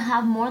 you can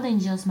have more than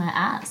just my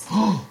ass.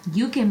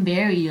 You can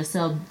bury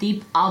yourself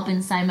deep up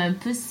inside my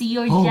pussy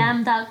or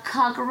jam that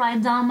cock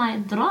right down my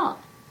throat.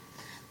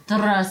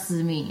 Trust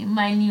me,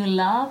 my new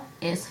love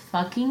is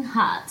fucking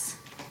hot.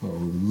 Oh,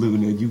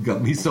 Luna, you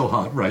got me so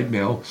hot right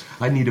now.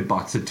 I need a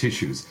box of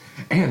tissues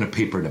and a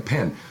paper and a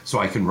pen so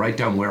I can write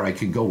down where I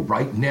can go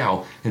right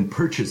now and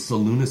purchase the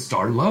Luna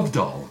Star Love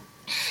Doll.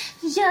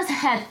 Just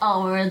head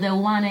over to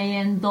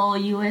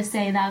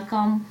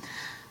 1amdollusa.com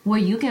where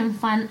you can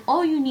find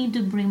all you need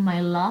to bring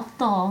my love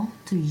doll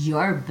to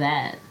your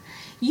bed.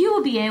 You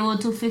will be able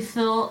to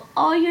fulfill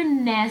all your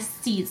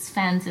nastiest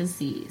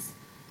fantasies.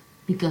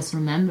 Because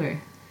remember,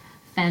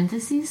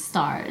 fantasy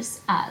starts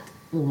at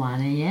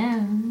 1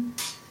 a.m.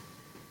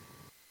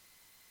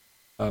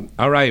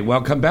 All right,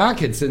 welcome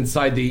back. It's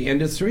Inside the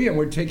Industry, and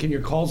we're taking your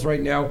calls right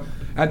now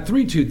at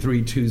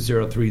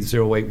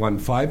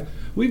 323-203-0815.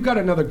 We've got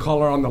another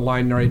caller on the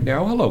line right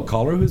now. Hello,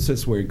 caller. Who's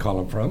this? Where are you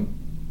calling from?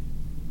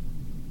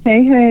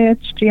 Hey,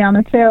 it's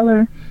Gianna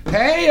Taylor.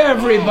 Hey,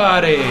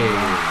 everybody.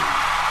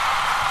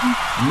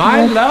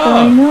 My What's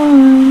love. going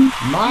on?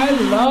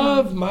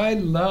 My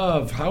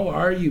love. How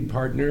are you,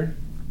 partner?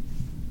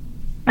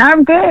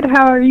 I'm good.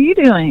 How are you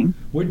doing?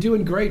 We're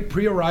doing great.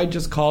 Priya Rai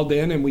just called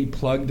in, and we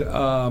plugged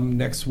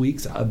next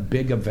week's a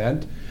big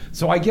event.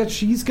 So I guess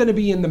she's going to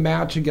be in the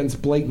match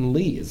against Blayton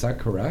Lee. Is that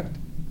correct?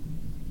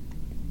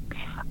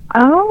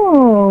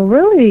 Oh,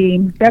 really?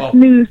 That's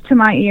news to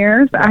my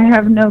ears. I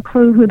have no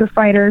clue who the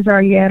fighters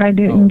are yet. I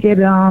didn't get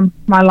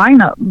my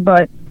lineup.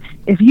 But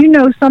if you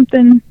know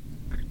something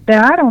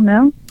that I don't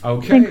know,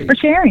 thanks for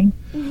sharing.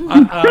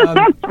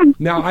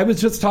 Now, I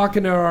was just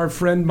talking to our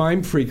friend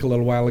Mime Freak a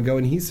little while ago,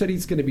 and he said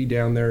he's going to be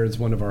down there as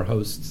one of our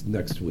hosts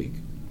next week.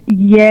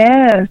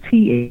 Yes,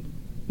 he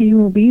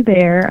will be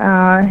there.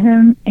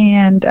 Him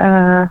and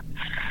a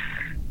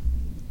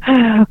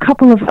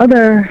couple of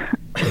other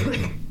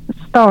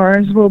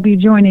stars will be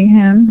joining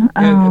him.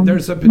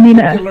 There's a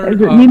particular...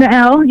 Nina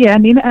L? Yeah,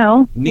 Nina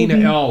L. Nina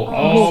L.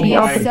 Oh,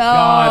 my so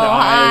God.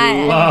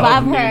 I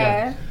love Nina.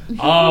 her.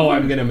 Oh,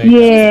 I'm going to make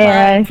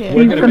Yeah, she's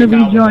going to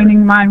be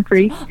joining Mime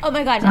Freak. Oh,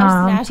 my gosh.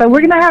 I'm so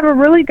we're going to have a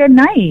really good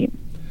night.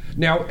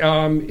 Now,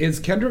 is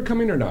Kendra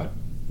coming or not?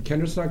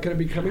 Kendra's not going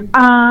to be coming?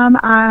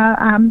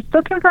 I'm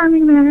still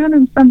confirming that,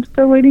 and I'm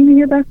still waiting to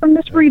hear back from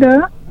Miss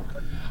Rita.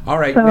 All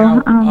right. So,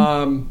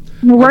 now,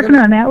 we're working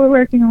on that. We're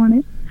working on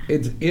it.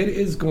 It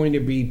is going to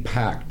be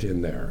packed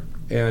in there.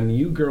 And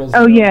you girls,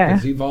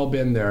 because you've all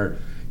been there,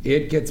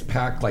 it gets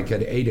packed like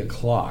at 8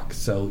 o'clock.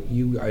 So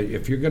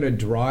if you're going to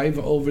drive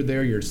over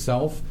there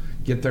yourself,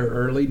 get there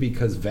early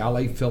because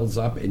valet fills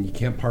up and you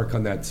can't park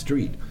on that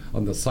street,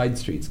 on the side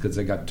streets, because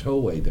they got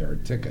towaway there,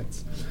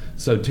 tickets.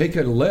 So take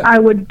a Lyft. I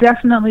would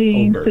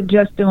definitely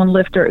suggest doing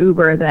Lyft or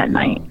Uber that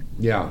night.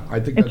 Yeah, I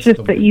think it's that's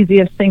just the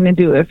easiest thing to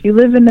do. If you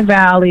live in the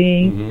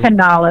valley,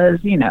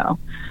 $10,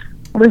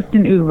 Lyft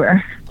and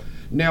Uber.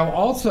 Now,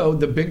 also,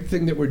 the big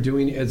thing that we're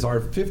doing is our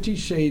 50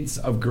 Shades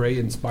of Grey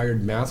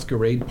inspired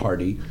masquerade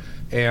party.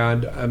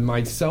 And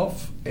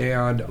myself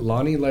and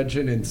Lonnie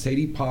Legend and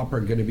Sadie Pop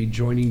are going to be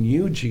joining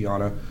you,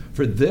 Gianna,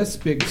 for this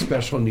big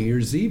special New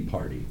Year's Eve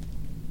party.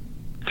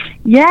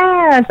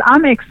 Yes,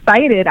 I'm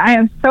excited. I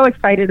am so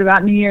excited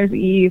about New Year's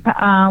Eve.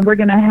 We're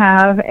going to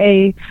have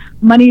a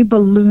money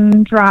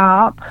balloon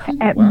drop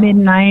at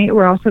midnight.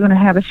 We're also going to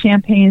have a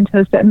champagne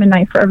toast at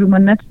midnight for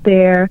everyone that's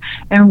there.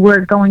 And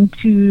we're going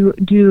to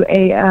do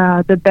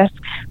the best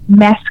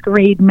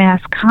masquerade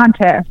mask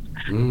contest.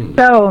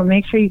 So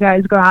make sure you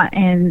guys go out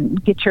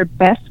and get your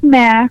best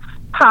mask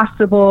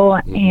possible.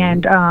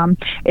 And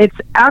it's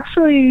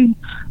actually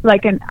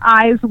like an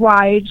eyes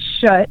wide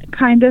shut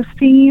kind of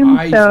theme.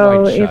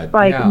 It's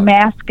like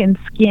mask and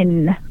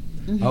skin.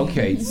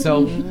 Okay,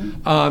 so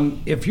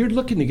if you're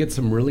looking to get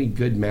some really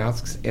good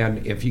masks,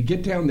 and if you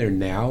get down there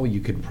now, you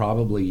could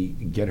probably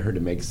get her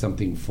to make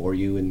something for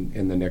you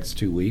in the next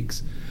 2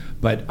 weeks.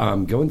 But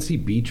go and see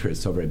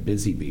Beatrice over at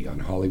Busy Bee on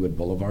Hollywood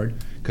Boulevard,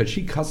 because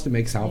she custom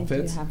makes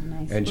outfits,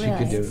 and she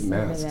could do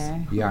masks.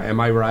 Yeah,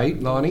 am I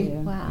right, Lonnie?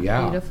 Wow,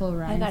 yeah, beautiful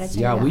rides.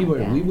 Yeah, we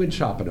went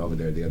shopping over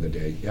there the other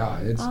day. Yeah,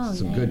 it's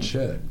some good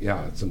shit.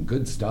 Yeah, some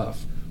good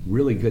stuff.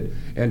 Really good,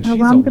 and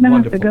she's I'm gonna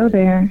have to go lady.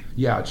 there.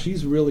 Yeah,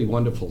 she's really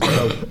wonderful.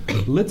 So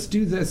let's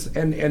do this,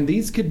 and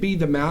these could be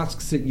the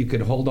masks that you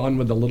could hold on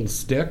with a little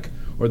stick,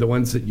 or the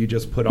ones that you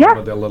just put on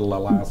with a little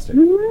elastic.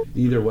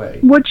 Either way,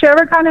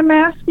 whichever kind of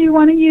mask you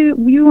want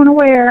to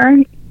wear.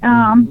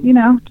 You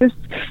know, just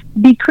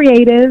be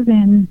creative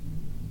and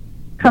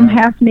come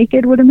half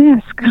naked with a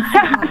mask.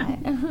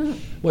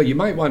 Well, you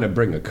might want to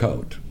bring a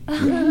coat.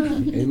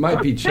 It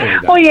might be chilly.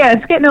 Well, yeah,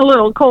 it's getting a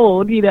little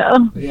cold, you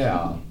know.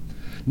 Yeah.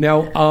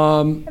 Now,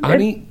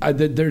 honey,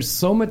 there's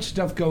so much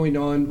stuff going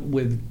on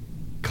with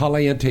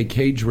Caliente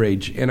Cage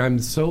Rage, and I'm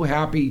so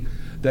happy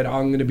that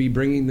I'm going to be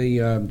bringing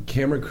the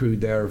camera crew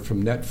there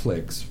from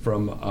Netflix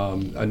from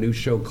a new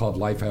show called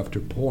Life After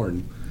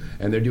Porn,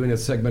 and they're doing a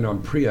segment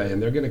on Priya, and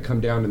they're going to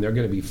come down and they're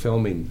going to be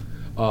filming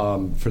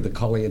for the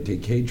Caliente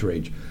Cage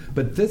Rage.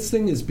 But this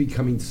thing is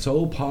becoming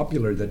so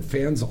popular that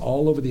fans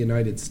all over the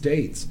United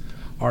States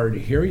are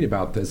hearing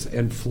about this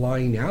and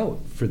flying out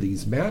for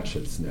these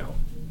matches now.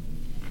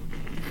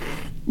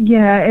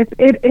 Yeah,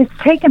 it's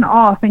taken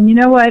off, and you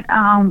know what?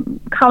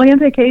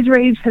 Caliente Cage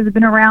Rage has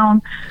been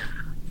around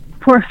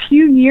for a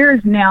few years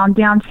now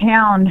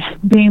downtown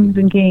Dames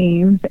and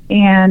Games,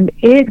 and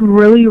it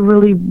really,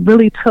 really,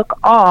 really took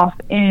off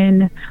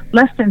in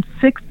less than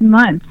 6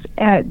 months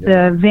at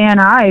the Van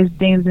Nuys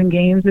Dames and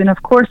Games, and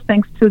of course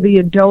thanks to the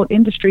adult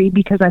industry,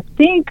 because I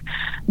think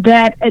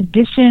that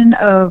addition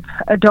of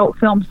adult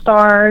film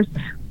stars,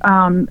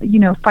 you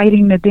know,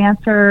 fighting the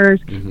dancers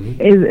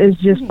is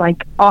just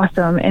like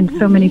awesome, and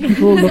so many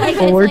people look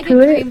forward to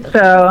it.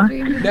 So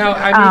now,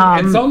 I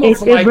mean, it's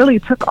almost like it really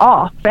took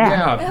off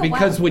fast. Yeah,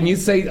 because when you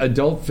say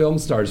adult film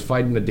stars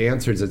fighting the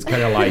dancers, it's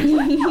kind of like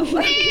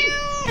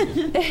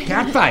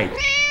cat fight.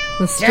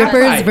 The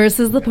strippers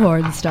versus the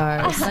porn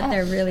stars. But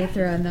they're really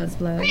throwing those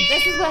blows.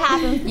 This is what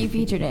happens when you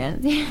feature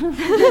dance.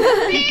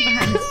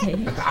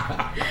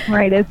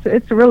 Right,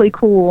 it's really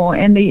cool,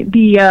 and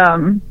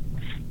the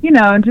you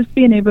know, just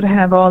being able to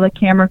have all the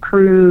camera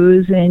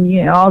crews and,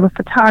 you know, all the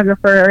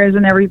photographers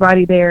and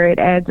everybody there, it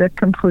adds a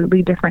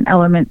completely different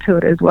element to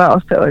it as well.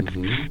 So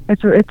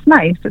it's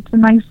nice. It's a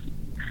nice,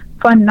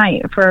 fun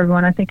night for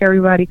everyone. I think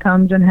everybody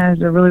comes and has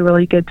a really,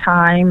 really good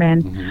time,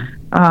 and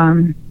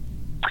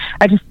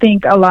I just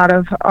think a lot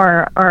of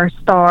our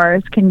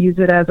stars can use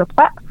it as a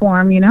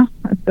platform, you know.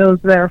 Those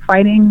that are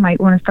fighting might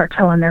want to start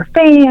telling their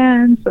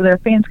fans, so their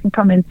fans can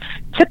come and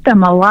tip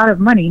them a lot of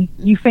money.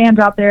 You fans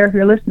out there, if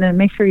you're listening,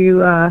 make sure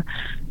you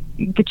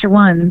get your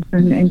ones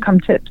and come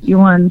tip your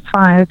ones,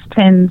 5s,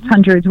 10s,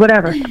 100s,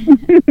 whatever.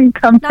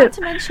 Come tip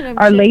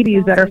our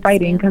ladies that are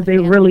fighting, because they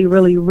really,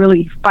 really,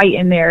 really fight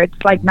in there.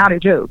 It's like not a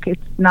joke.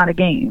 It's not a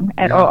game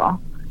at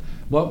all.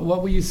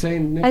 What were you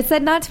saying, Nick? I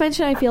said not to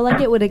mention I feel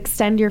like it would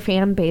extend your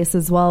fan base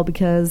as well,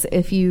 because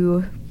if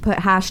you put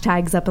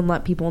hashtags up and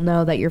let people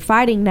know that you're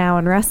fighting now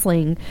in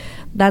wrestling,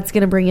 that's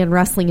going to bring in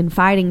wrestling and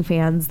fighting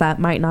fans that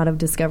might not have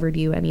discovered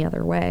you any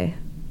other way.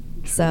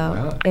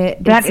 So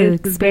that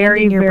is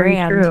very, your very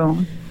brand.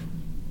 true.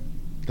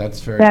 That's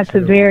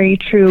very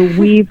true.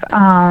 We've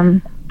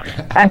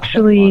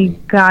actually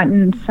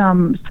gotten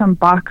some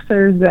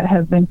boxers that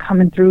have been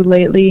coming through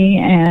lately,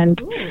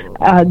 and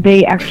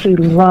they actually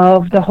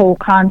love the whole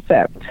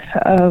concept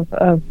of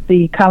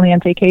the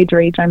Caliente Cage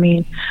Rage. I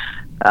mean,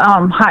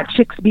 hot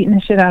chicks beating the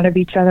shit out of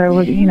each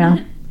other, you know.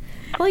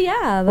 Well,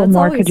 yeah, that's what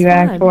more always could you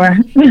fun. ask for?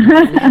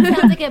 That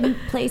sounds like a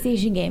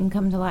PlayStation game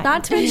come to life.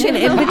 Not to mention,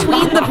 in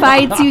between the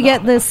fights, you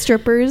get the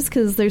strippers,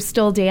 because there's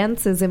still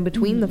dances in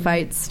between the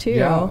fights, too.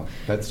 Yeah,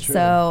 that's true.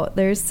 So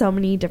there's so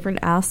many different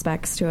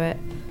aspects to it.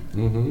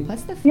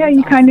 Plus the Yeah,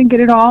 you kind of get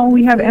it all.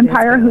 We have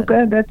Empire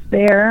Hookah that's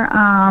there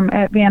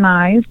at Van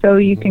Nuys, so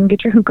you can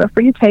get your hookah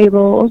for your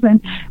tables.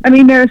 And I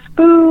mean, there's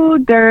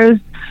food, there's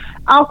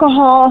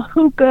alcohol,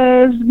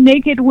 hookahs,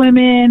 naked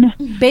women,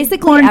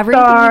 basically porn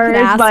everything stars, you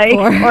could ask like,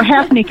 for. or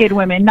half naked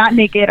women, not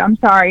naked. I'm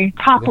sorry,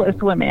 topless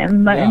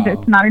women. Yeah.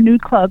 It's not a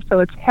nude club, so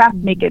it's half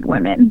naked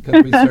women.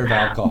 Because we serve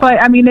alcohol.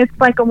 But I mean, it's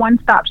like a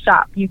one-stop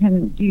shop.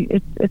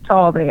 It's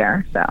all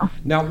there. So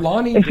now,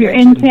 Lonnie, if you're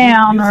in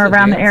town or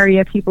around the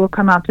area, people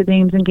come out to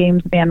Dames and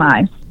Games Van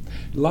Nuys.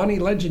 Lonnie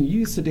Legend, you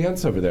used to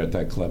dance over there at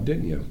that club,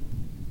 didn't you?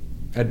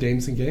 At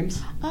Dames and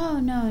Games? Oh,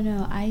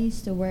 no. I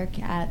used to work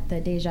at the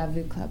Deja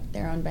Vu Club.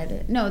 They're owned by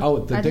the... No,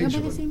 Oh, the are they owned Deja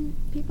by the Vu. same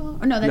people?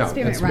 Or no, that's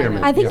Spearmint Spearmint.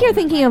 Rhino. I think you're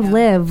thinking of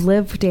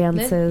Liv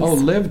dances. Oh,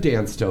 Liv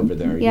danced over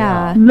there.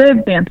 Yeah.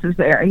 Liv dances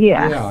there,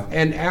 yeah. Yeah,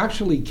 and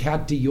actually,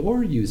 Kat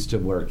Dior used to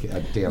work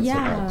at Dance at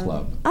that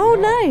club. Oh,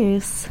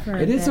 nice.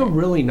 It is a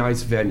really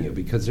nice venue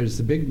because there's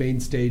the big main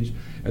stage,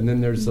 and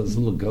then there's those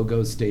little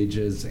go-go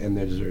stages, and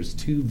there's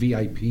 2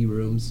 VIP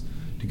rooms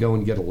to go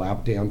and get a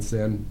lap dance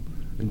in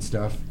and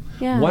stuff.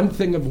 Yeah. One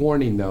thing of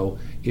warning, though,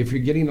 if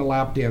you're getting a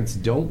lap dance,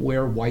 don't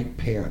wear white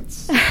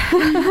pants.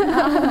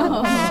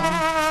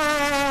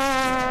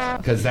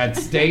 Because that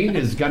stain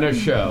is going to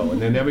show,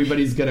 and then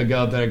everybody's going to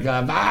go there and go,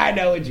 I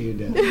know what you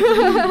did.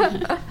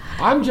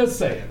 I'm just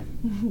saying.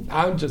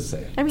 I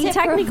mean,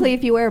 technically,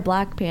 if you wear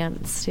black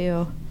pants,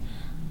 too.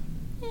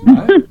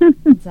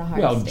 It's a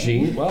hard Well,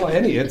 stain.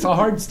 Gene, it's a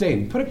hard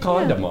stain. Put a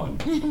condom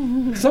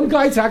on. Some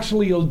guys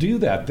actually will do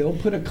that. They'll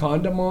put a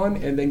condom on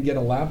and then get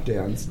a lap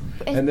dance,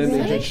 and then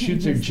they just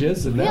shoot their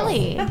jizz in there.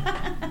 Really? You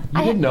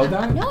didn't know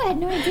that? No, I had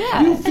no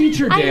idea. You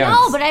feature I dance.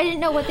 know, but I didn't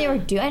know what they were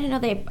doing. I didn't know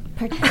they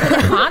put a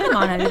condom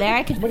on under there.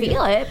 I could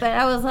feel it, but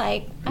I was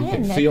like, I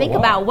didn't feel think what?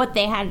 about what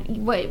they had. I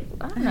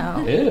don't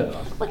know. Ew.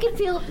 What can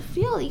feel?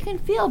 You can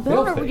feel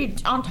boner when you're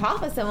on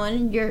top of someone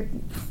and you're.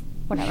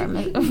 Whatever.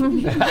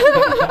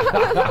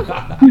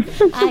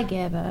 I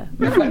give up.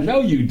 No,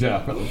 you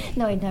don't.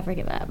 No, I'd never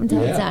give up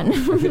until it's done.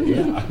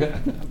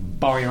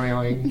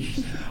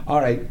 Boing.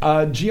 All right,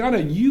 Gianna,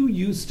 you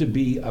used to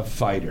be a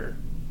fighter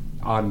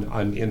on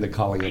in the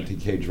Caliente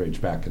Cage Rage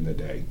back in the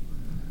day,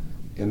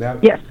 and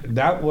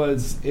that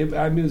was it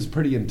was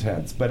pretty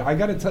intense. But I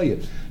got to tell you,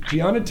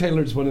 Gianna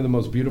Taylor's one of the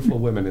most beautiful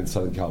women in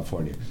Southern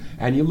California.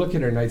 And you look at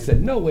her, and I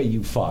said, "No way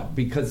you fought,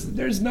 because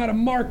there's not a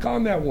mark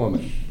on that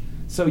woman."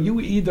 So you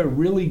were either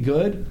really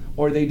good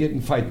or they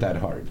didn't fight that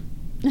hard.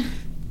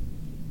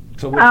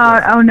 So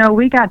oh no,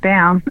 we got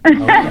down.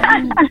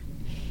 Yeah.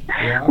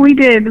 We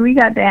did. We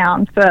got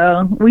down.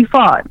 So we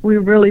fought. We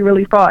really,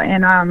 really fought.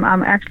 And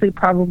I'm actually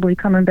probably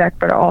coming back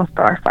for the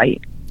All-Star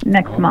fight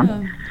next month.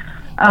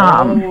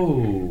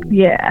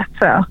 Yeah.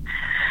 So,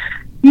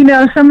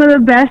 some of the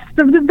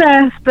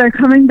best are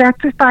coming back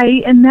to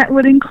fight, and that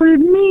would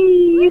include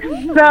me.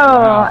 So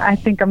I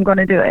think I'm going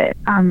to do it.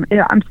 I'm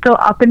still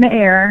up in the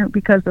air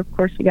because, of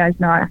course, you guys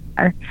know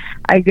I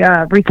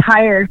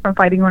retired from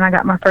fighting when I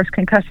got my first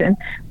concussion.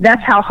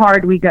 That's how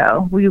hard we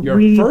go. We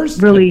really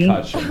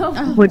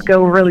would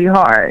go really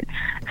hard.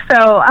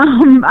 So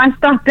I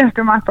stopped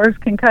after my first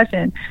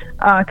concussion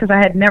because I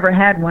had never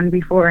had one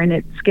before, and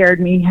it scared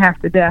me half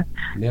to death.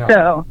 Yeah.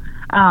 So.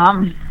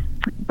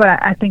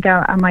 But I think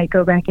I might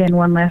go back in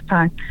one last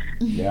time.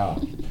 Yeah.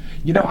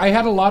 I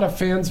had a lot of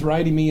fans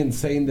writing me and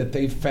saying that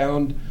they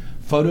found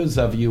photos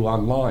of you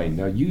online.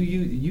 Now, you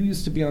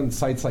used to be on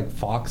sites like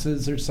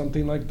Foxes or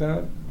something like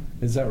that.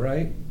 Is that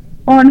right?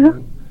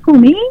 On who,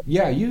 me?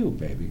 Yeah, you,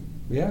 baby.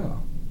 Yeah.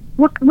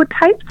 What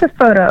types of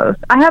photos?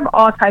 I have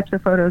all types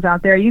of photos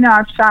out there.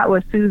 I've shot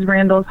with Suze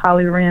Randall,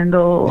 Holly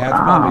Randall. That's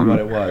probably what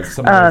it was.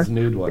 Some of those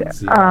nude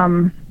ones.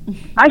 Yeah.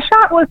 I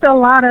shot with a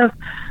lot of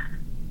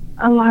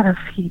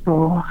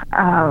people.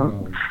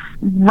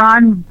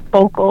 Ron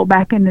Vocal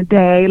back in the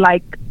day,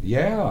 like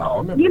I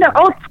remember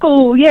old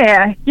school.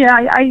 Yeah.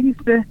 I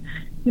used to,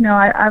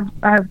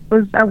 I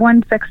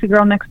won Sexy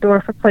Girl Next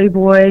Door for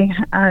Playboy.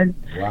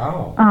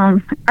 Wow.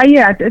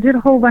 I did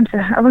a whole bunch of.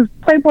 I was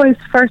Playboy's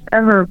first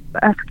ever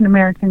African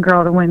American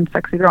girl to win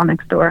Sexy Girl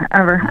Next Door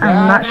ever.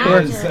 I'm not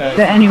sure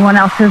that anyone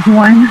else has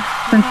won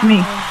since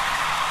me.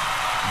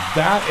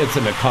 That is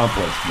an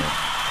accomplishment.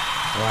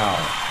 Wow.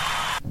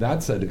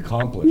 That's an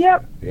accomplishment.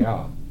 Yep.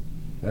 Yeah.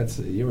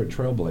 You're a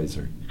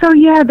trailblazer. So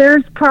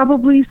there's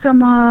probably some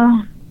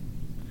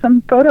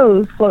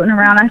photos floating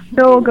around. I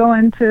still go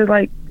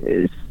into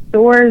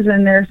stores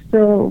and there's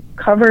still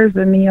covers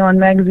of me on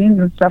magazines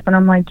and stuff, and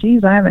I'm like,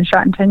 geez, I haven't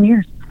shot in 10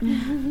 years.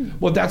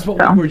 Well, that's what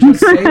we were just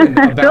saying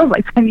about. It feels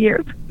like 10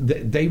 years.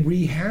 They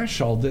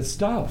rehash all this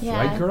stuff,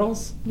 right,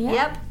 girls?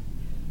 Yep.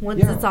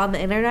 Once it's on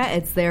the internet,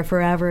 it's there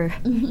forever.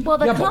 Well,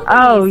 the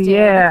companies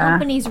the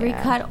companies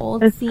recut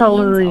old it's scenes,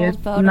 totally old it's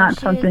photo not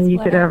shoots, something you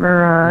could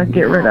whatever. ever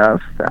get rid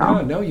of.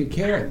 So. No, you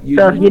can't.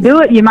 So if you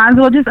do it, you might as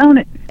well just own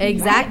it.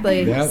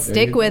 Exactly. Yeah,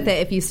 Stick with it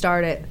if you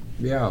start it.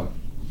 Yeah.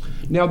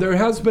 Now there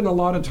has been a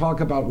lot of talk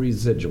about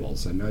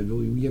residuals, and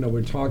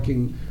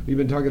we've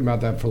been talking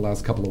about that for the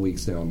last couple of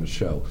weeks now on the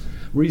show.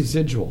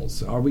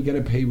 Residuals. Are we going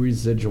to pay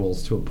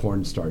residuals to a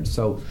porn star?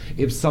 So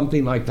if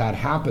something like that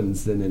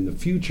happens, then in the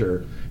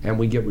future, and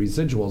we get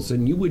residuals,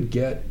 then you would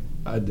get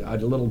a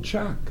little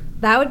check.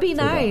 That would be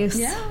nice.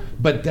 Yeah.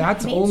 But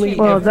that's only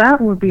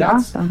that would be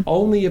that's awesome.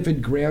 only if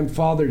it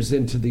grandfathers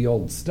into the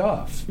old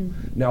stuff.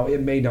 Now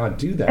it may not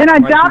do that. And I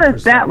It might doubt be if for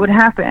some- that would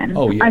happen.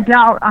 Oh, yeah. I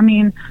doubt. I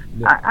mean,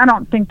 I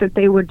don't think that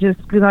they would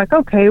just be like,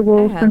 okay,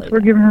 well, since we're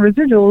giving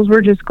residuals,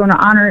 we're just going to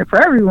honor it for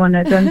everyone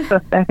that done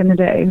stuff back in the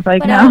day.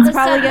 Like, But no, all the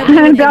stuff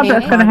I doubt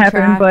that's going to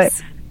happen. But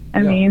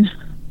I mean,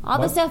 all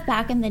the stuff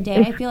back in the day,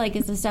 I feel like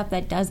is the stuff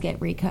that does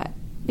get recut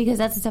because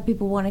that's the stuff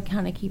people want to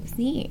kind of keep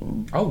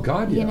seeing. Oh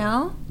God, yeah. You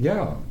know?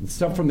 Yeah,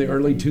 stuff from the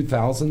early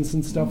 2000s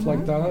and stuff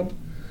like that.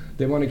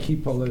 They want to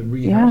keep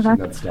rehashing yeah, that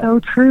that's stuff. so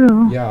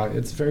true. Yeah,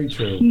 it's very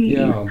true. Gee.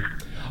 Yeah.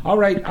 All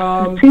right.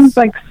 It seems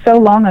like so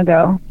long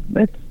ago.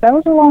 That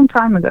was a long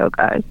time ago,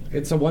 guys.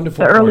 It's a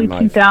wonderful The early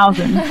porn life.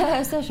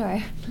 2000s. So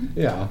sure.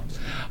 Yeah.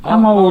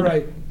 I'm All old.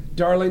 right,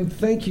 darling.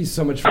 Thank you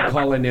so much for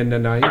calling in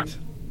tonight.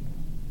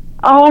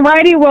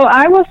 Alrighty, well,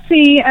 I will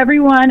see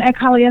everyone at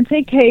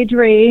Caliente Cage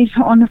Rage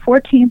on the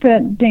 14th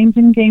at James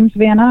and Games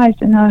Van Nuys,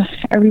 and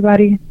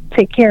everybody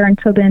take care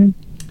until then.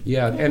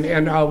 Yeah,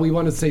 and we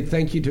want to say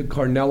thank you to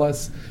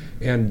Cornelis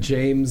and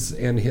James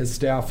and his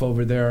staff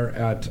over there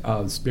at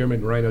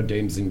Spearmint Rhino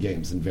Dames and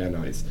Games in Van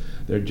Nuys.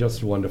 They're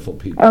just wonderful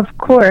people. Of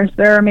course,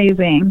 they're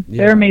amazing.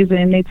 Yeah. They're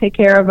amazing. They take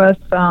care of us.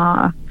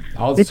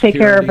 All They take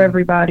care of security,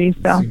 everybody.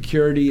 So.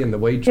 Security and the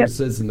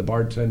waitresses and the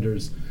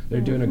the they're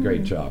doing a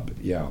great job.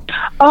 Yeah.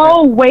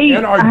 Oh wait,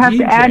 And our I have DJ,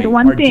 to add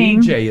one our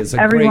thing. DJ is a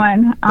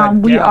Everyone, great,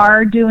 we gal.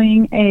 are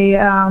doing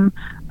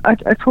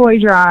a toy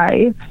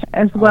drive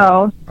as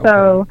well.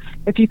 So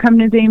if you come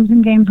to James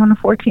and Games on the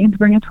 14th,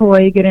 bring a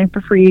toy, get in for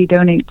free,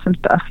 donate some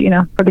stuff,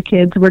 for the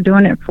kids. We're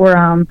doing it for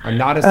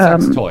not a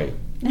sex toy.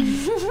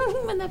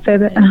 Say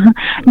that.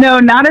 No,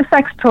 not a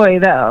sex toy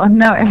though.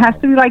 No, it has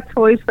to be like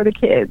toys for the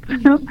kids.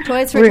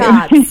 Toys for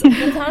tots.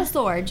 It's not a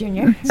store,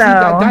 Junior. See,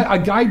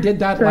 a guy did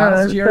that So-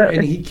 last year, so-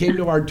 and he came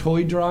to our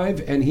toy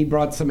drive, and he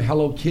brought some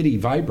Hello Kitty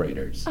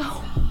vibrators.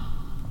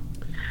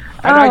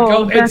 And I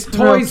go, it's that's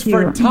real toys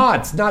for cute.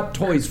 tots, not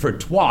toys for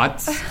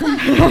twats.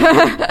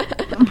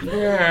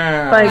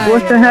 Yeah. Like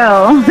what the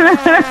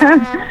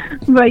hell?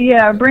 But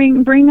yeah,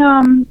 bring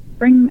an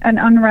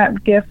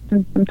unwrapped gift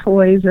and some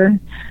toys or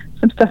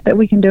some stuff that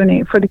we can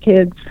donate for the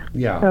kids.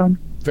 Yeah, So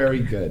very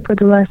good. for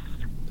the less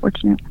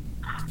fortunate.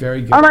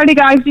 Very good. Alrighty,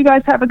 guys. You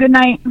guys have a good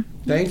night.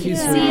 Thank you,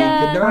 sweetie.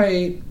 Good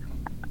night.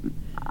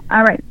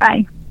 All right.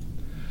 Bye.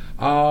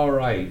 All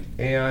right,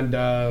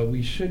 and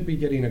we should be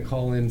getting a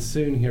call in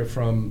soon here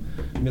from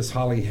Miss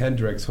Holly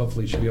Hendricks.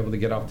 Hopefully she'll be able to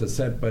get off the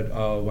set, but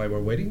while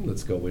we're waiting,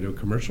 let's go away to a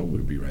commercial.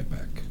 We'll be right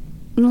back.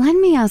 Let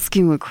me ask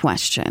you a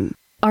question.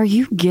 Are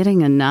you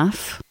getting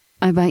enough?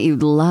 I bet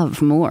you'd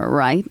love more,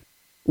 right?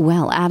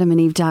 Well,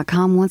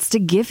 AdamandEve.com wants to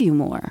give you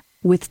more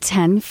with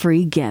 10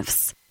 free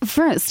gifts.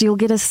 First, you'll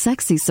get a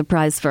sexy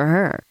surprise for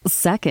her.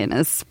 Second,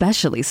 a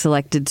specially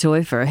selected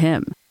toy for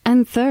him.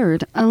 And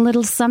third, a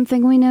little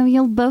something we know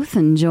you'll both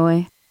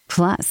enjoy.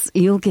 Plus,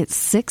 you'll get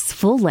 6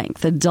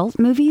 full-length adult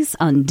movies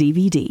on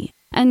DVD.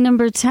 And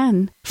number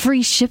 10,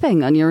 free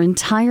shipping on your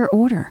entire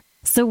order.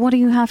 So what do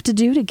you have to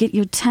do to get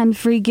your 10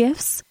 free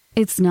gifts?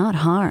 It's not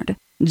hard.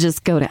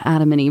 Just go to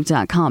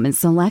AdamandEve.com and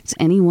select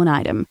any one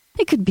item.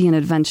 It could be an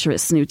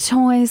adventurous new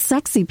toy,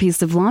 sexy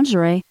piece of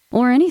lingerie,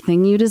 or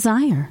anything you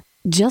desire.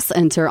 Just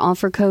enter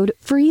offer code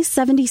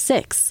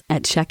FREE76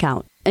 at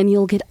checkout, and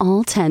you'll get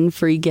all 10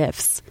 free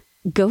gifts.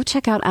 Go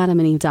check out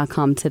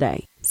AdamandEve.com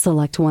today.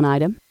 Select one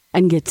item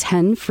and get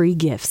 10 free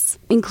gifts,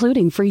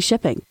 including free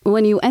shipping,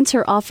 when you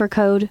enter offer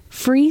code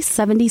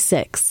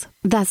FREE76.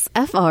 That's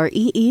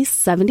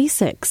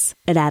FREE76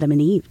 at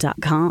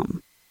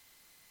AdamandEve.com.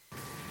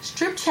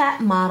 Strip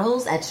Chat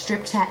models at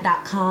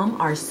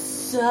StripChat.com are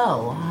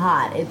so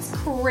hot. It's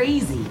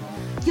crazy.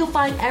 You'll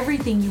find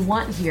everything you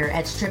want here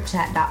at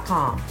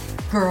StripChat.com.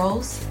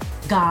 Girls,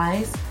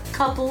 guys,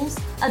 couples,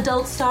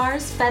 adult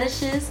stars,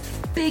 fetishes,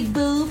 big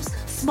boobs,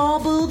 small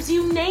boobs,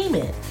 you name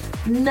it.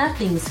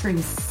 Nothing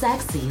screams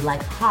sexy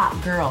like hot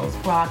girls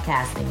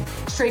broadcasting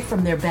straight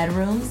from their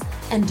bedrooms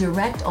and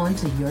direct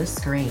onto your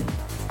screen.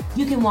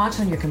 You can watch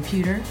on your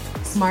computer,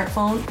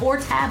 smartphone, or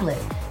tablet.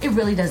 It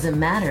really doesn't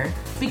matter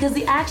because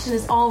the action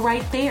is all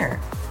right there.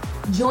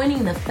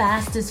 Joining the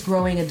fastest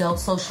growing adult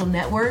social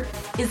network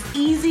is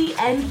easy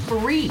and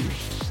free.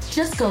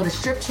 Just go to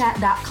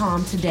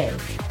StripChat.com today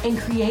and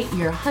create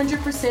your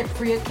 100%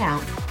 free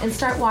account and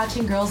start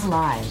watching girls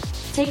live.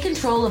 Take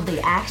control of the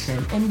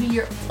action and be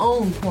your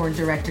own porn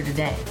director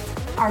today.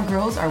 Our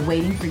girls are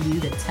waiting for you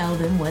to tell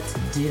them what to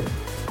do.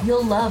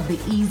 You'll love the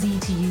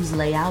easy-to-use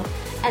layout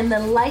and the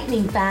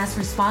lightning-fast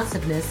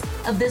responsiveness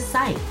of this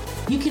site.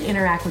 You can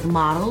interact with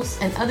models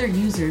and other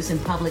users in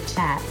public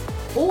chat,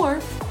 or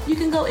you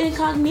can go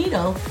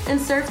incognito and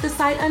surf the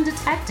site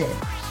undetected.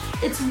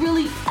 It's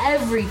really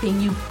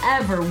everything you've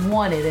ever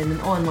wanted in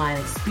an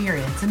online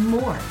experience and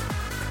more.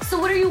 So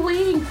what are you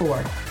waiting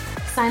for?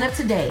 Sign up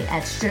today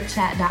at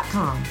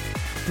StripChat.com.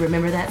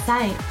 Remember that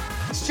site,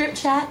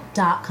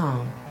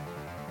 StripChat.com.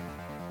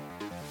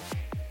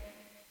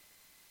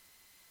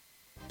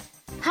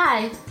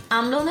 Hi,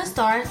 I'm Luna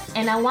Star,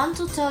 and I want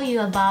to tell you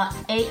about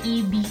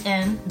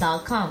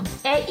AEBN.com.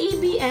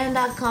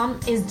 AEBN.com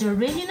is the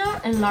original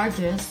and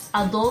largest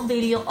adult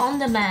video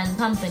on-demand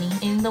company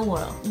in the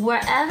world.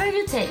 Wherever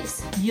you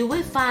taste, you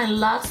will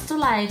find lots to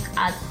like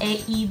at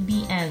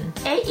AEBN.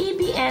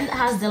 AEBN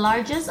has the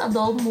largest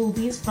adult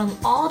movies from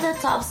all the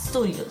top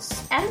studios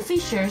and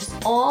features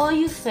all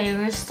your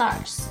favorite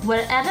stars.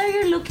 Wherever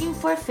you're looking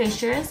for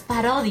features,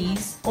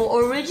 parodies,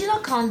 or original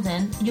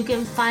content, you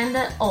can find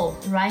it all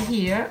right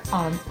here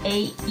on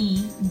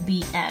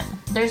AEBN.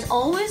 There's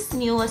always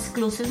new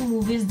exclusive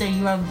movies that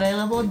you are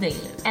available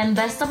daily. And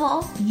best of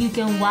all, you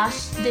can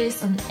watch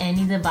this on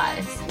any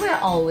device. We're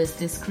always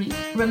discreet.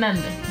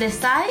 Remember,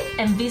 decide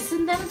and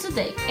visit them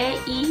today.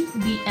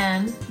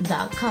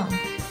 AEBN.com.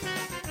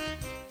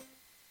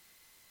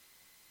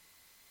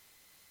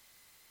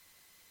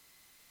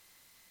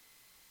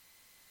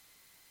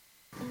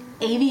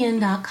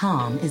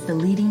 AVN.com is the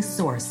leading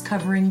source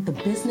covering the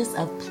business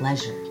of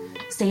pleasure.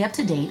 Stay up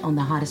to date on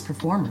the hottest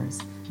performers,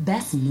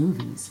 best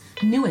movies,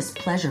 newest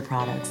pleasure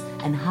products,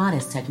 and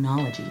hottest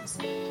technologies.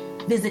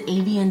 Visit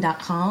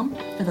AVN.com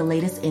for the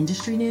latest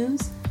industry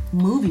news,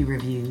 movie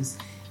reviews,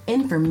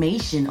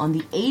 information on the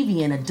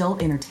AVN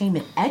Adult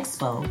Entertainment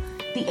Expo,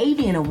 the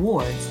AVN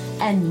Awards,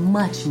 and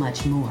much,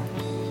 much more.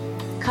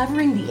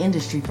 Covering the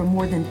industry for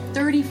more than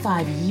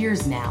 35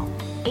 years now,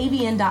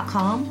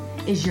 AVN.com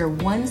is your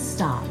one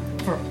stop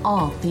for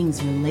all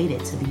things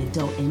related to the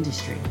adult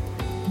industry.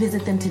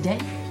 Visit them today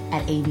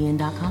at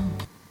avn.com.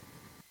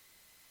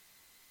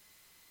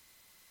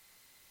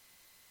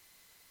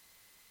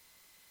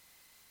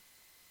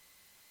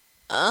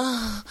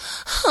 Oh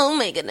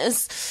my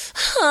goodness.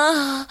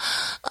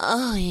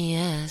 Oh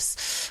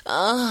yes.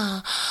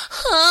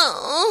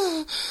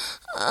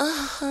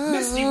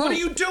 Misty, what are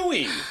you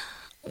doing?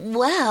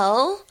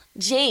 Well,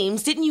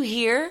 James, didn't you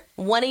hear?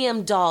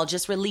 1AM Doll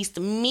just released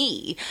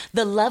me,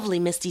 the lovely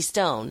Misty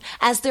Stone,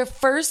 as their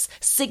first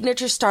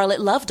signature Starlet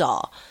Love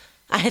doll.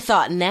 I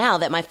thought now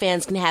that my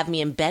fans can have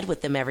me in bed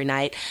with them every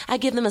night, I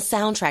give them a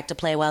soundtrack to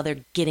play while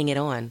they're getting it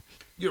on.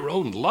 Your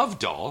own love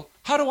doll?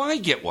 How do I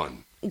get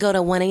one? Go to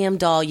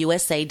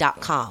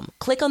 1amdollusa.com.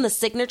 Click on the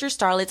signature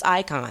Starlet's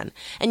icon,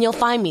 and you'll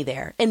find me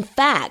there. In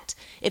fact,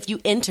 if you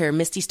enter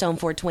Misty Stone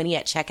 420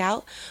 at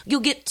checkout,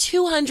 you'll get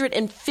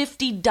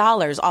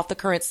 $250 off the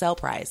current sale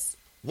price.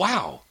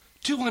 Wow,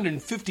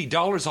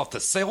 $250 off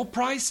the sale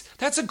price?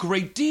 That's a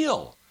great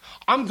deal.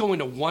 I'm going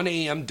to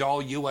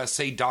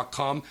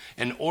 1amdollusa.com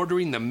and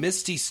ordering the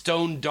Misty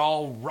Stone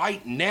doll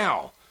right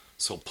now.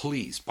 So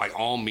please, by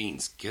all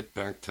means, get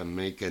back to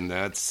making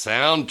that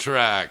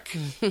soundtrack.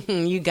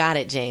 You got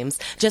it, James.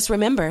 Just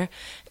remember,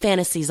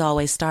 fantasies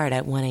always start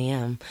at 1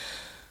 a.m.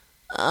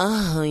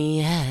 Oh,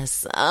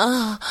 yes.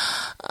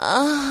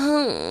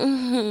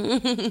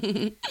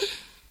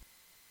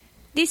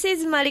 This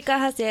is Marika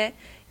Hase.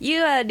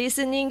 You are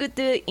listening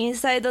to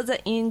Inside the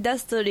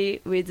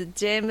Industry with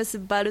James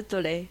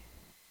Bartolet.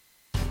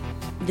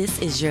 This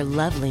is your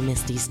lovely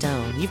Misty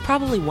Stone. You've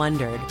probably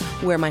wondered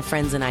where my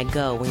friends and I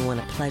go when we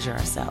want to pleasure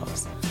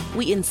ourselves.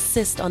 We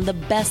insist on the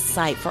best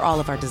site for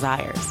all of our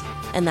desires,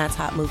 and that's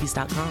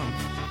HotMovies.com.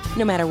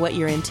 No matter what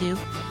you're into,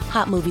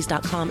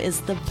 HotMovies.com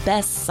is the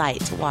best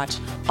site to watch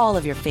all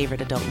of your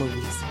favorite adult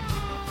movies.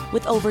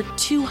 With over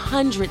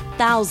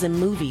 200,000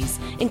 movies,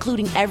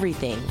 including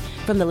everything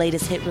from the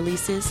latest hit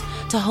releases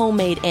to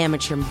homemade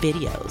amateur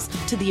videos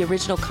to the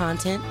original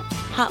content,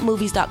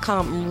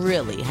 HotMovies.com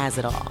really has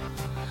it all.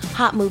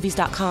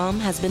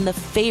 HotMovies.com has been the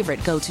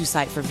favorite go-to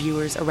site for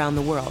viewers around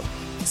the world,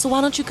 so why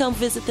don't you come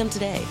visit them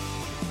today?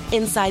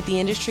 Inside the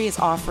Industry is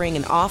offering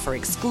an offer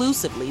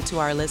exclusively to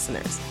our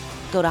listeners.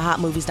 Go to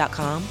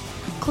HotMovies.com,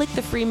 click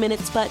the free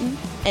minutes button,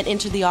 and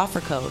enter the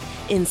offer code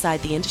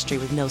Inside the Industry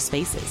with no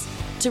spaces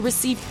to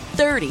receive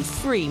 30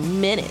 free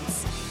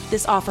minutes.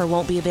 This offer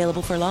won't be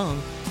available for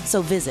long,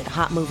 so visit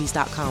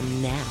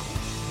HotMovies.com now.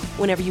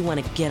 Whenever you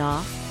want to get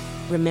off,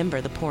 remember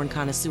the porn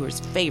connoisseur's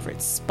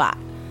favorite spot,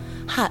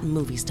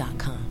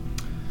 HotMovies.com.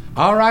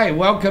 All right,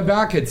 welcome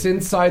back. It's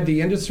Inside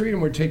the Industry,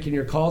 and we're taking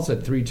your calls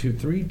at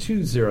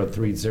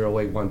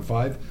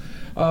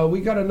 323-203-0815. We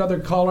got another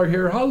caller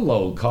here.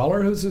 Hello,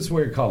 caller. Who's this?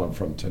 Where you calling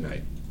from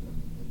tonight?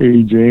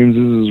 Hey, James.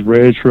 This is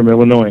Reg from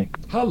Illinois.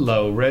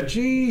 Hello,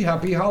 Reggie.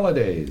 Happy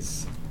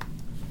holidays.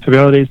 Happy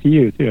holidays to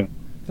you, too.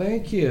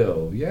 Thank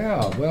you.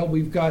 Yeah, well,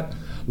 we've got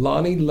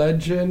Lonnie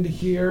Legend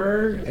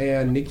here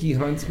and Nikki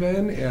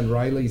Huntsman and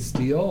Riley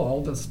Steele,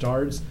 all the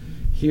stars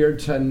here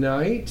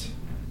tonight.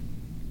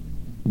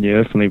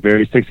 Yeah, definitely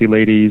very sexy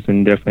ladies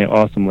and definitely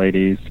awesome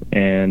ladies.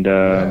 And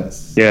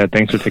yes. Yeah,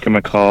 thanks for taking my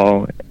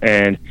call.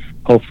 And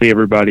hopefully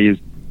everybody is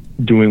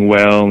doing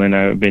well. And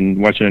I've been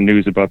watching the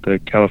news about the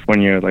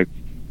California like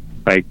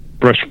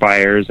brush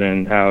fires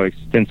and how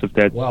extensive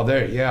that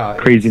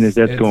craziness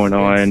that's going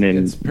on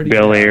in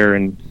Bel Air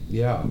and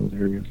those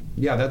areas.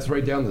 Yeah, that's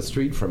right down the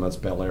street from us,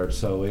 Bel Air.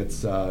 So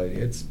it's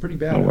pretty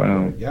bad. Oh,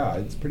 wow. Yeah,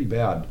 it's pretty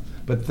bad.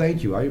 But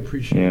thank you. I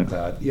appreciate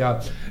that.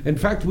 Yeah. In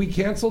fact, we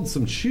canceled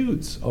some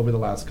shoots over the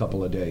last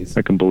couple of days.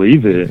 I can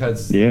believe it.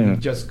 Because we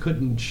just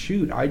couldn't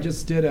shoot. I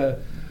just did a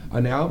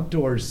an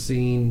outdoor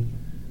scene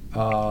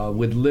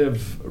with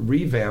Liv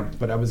revamped,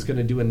 but I was going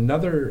to do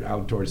another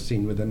outdoor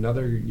scene with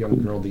another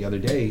young girl the other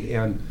day,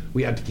 and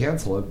we had to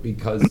cancel it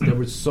because there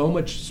was so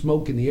much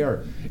smoke in the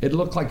air. It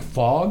looked like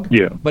fog,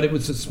 but it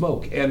was the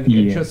smoke, and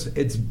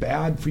it's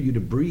bad for you to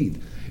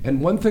breathe.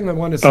 And one thing I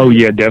want to say... Oh,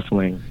 yeah,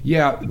 definitely.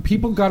 Yeah,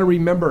 people got to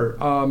remember,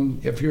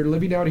 if you're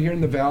living out here in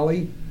the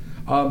valley,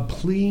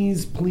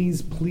 please,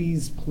 please,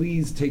 please,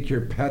 please take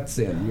your pets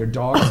in, your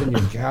dogs and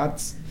your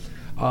cats,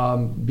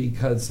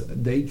 because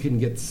they can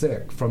get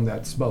sick from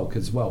that smoke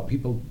as well.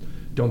 People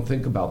don't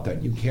think about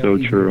that. You can't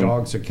leave your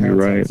dogs or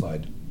cats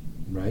outside,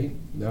 right?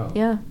 No.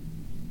 Yeah.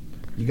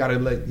 You got to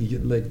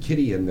let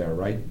Kitty in there,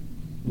 right,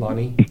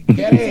 Lonnie? It's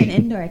an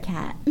indoor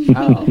cat.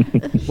 Oh.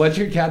 What's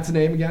your cat's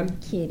name again?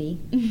 Kitty.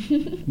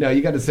 No,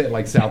 you got to say it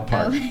like South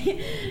Park.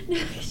 No,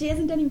 she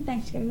hasn't done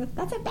anything. She goes,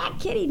 that's a bad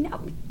kitty.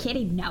 No,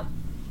 kitty, no.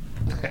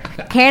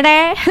 Kitty?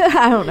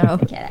 I don't know.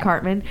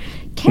 Cartman.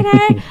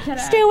 Kitty,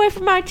 stay away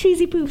from my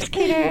cheesy poofs,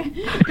 kitty.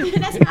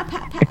 That's my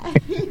papa.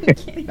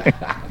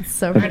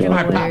 So That's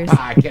my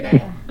papa,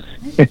 kitty.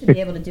 I used to be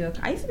able to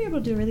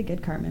do a really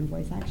good Cartman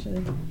voice,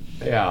 actually.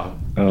 Yeah.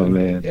 Oh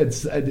man.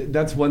 It's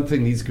that's one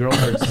thing. These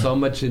girls are so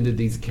much into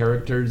these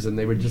characters, and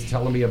they were just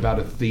telling me about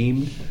a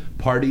themed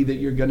party that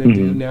you're going to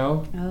do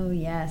now. Oh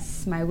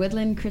yes, my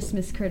Woodland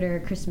Christmas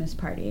Critter Christmas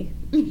party.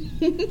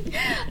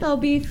 There'll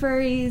be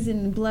furries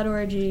and blood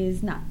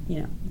orgies. Not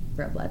real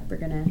blood.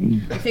 We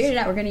figured it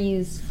out. We're gonna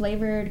use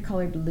flavored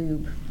colored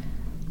lube.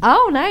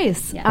 Oh,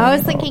 nice. Yeah. I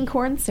was thinking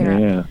corn syrup.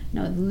 Yeah.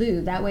 No,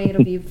 lube. That way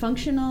it'll be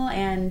functional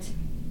and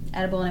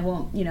edible, and it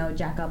won't,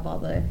 jack up all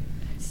the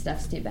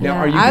stuff's too bad. Now,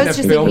 are you I was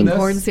just thinking this?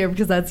 corn syrup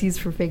because that's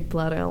used for fake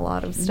blood and a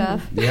lot of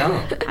stuff.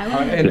 Yeah.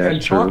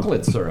 And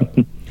chocolate syrup.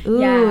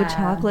 Ooh,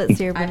 chocolate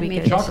syrup would be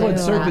good. Chocolate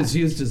syrup is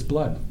used as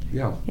blood.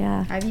 Yeah.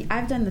 Yeah.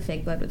 I've done the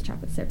fake blood with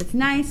chocolate syrup. It's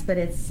nice, but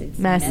it's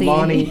messy.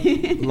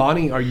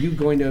 Lonnie, are you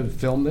going to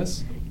film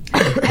this?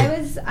 I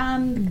was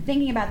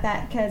thinking about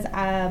that because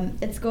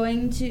it's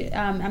going to.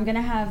 I'm going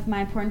to have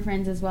my porn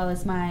friends as well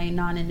as my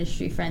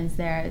non-industry friends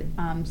there.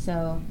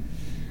 So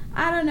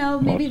I don't know,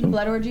 maybe the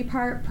blood orgy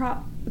part,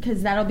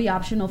 because that'll be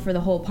optional for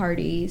the whole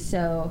party.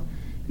 So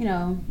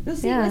we'll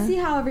see. Yeah. We'll see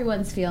how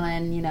everyone's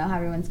feeling. How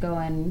everyone's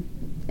going.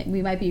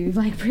 We might be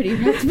pretty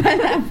wrecked by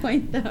that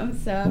point, though.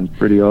 So That's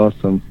pretty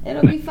awesome.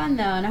 It'll be fun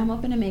though, and I'm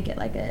hoping to make it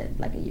like a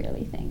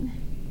yearly thing.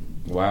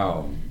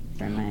 Wow.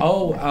 And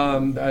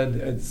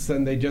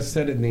they just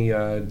said in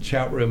the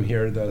chat room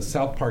here, the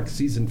South Park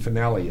season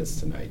finale is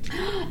tonight.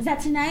 Is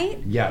that tonight?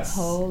 Yes.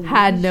 Holy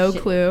Had no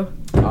shit. clue.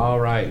 All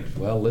right.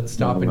 Well, let's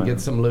stop and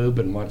get some lube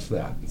and watch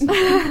that.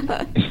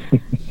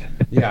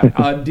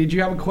 Yeah. Did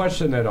you have a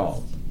question at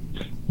all?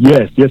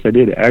 Yes, I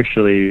did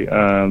actually.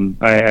 I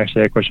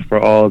actually had a question for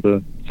all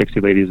the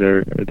sexy ladies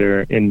that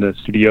are in the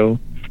studio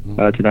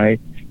tonight.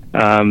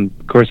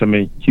 Of course, I'm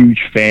a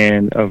huge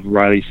fan of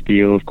Riley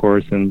Steele, of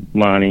course, and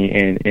Lonnie,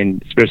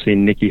 and especially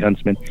Nikki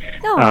Huntsman.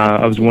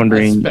 I was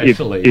wondering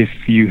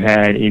if you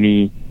had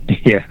any.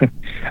 Yeah,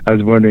 I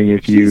was wondering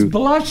if She's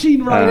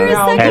blushing right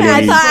now.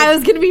 I thought I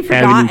was going to be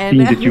forgotten. Had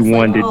any scenes that you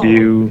wanted to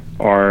do,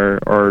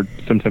 or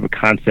some type of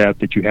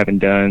concept that you haven't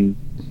done.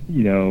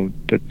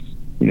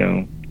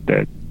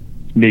 That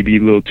maybe a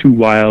little too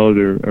wild,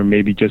 or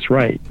maybe just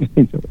right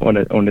on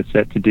a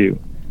set to do.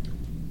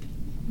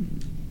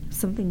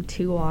 Something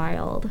too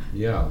wild.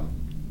 Yeah.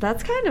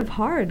 That's kind of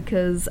hard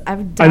because I've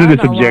I know done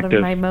it's a lot of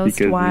subjective my most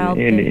because wild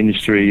in the things.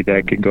 industry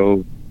that could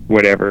go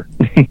whatever,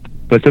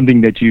 but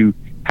something that you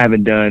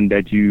haven't done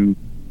that you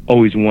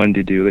always wanted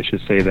to do. Let's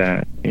just say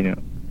that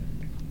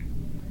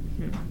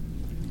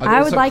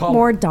I would like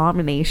more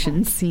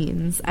domination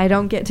scenes. I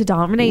don't get to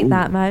dominate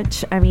that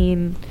much. I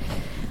mean,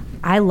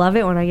 I love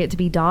it when I get to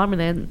be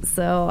dominant,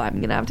 so I'm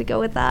going to have to go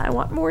with that. I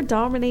want more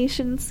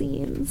domination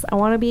scenes. I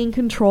want to be in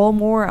control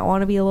more. I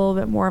want to be a little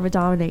bit more of a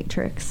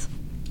dominatrix.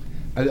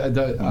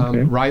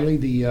 Riley,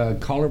 the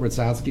caller was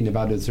asking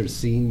about, is there a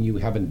scene you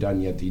haven't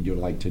done yet that you'd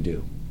like to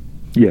do?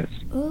 Yes.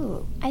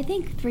 Ooh, I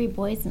think 3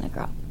 boys and a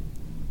girl.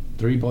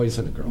 3 boys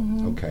and a girl.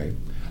 Mm-hmm. Okay.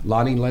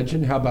 Lonnie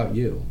Legend, how about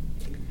you?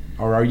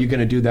 Or are you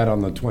going to do that on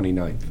the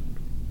 29th?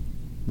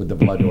 With the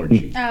blood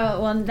orgy.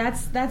 Oh, well,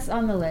 that's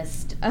on the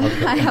list.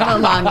 Okay. I have a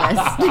long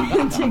list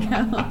to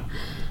go.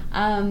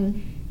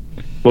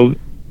 Well,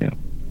 yeah.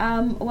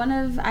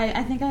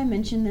 I think I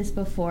mentioned this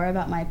before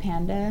about my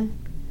panda,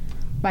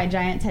 my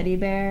giant teddy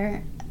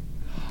bear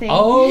thing.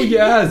 Oh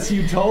yes,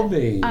 you told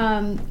me.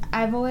 I'm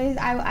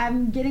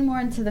getting more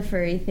into the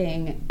furry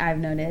thing, I've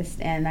noticed,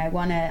 and I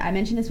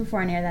mentioned this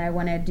before on air that I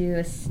want to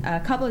do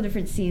a couple of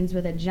different scenes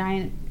with a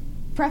giant,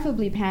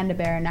 preferably panda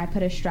bear, and I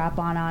put a strap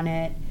on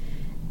it.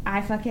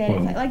 I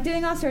like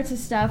doing all sorts of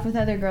stuff with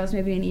other girls,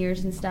 maybe in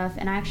ears and stuff,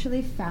 and I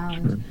actually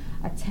found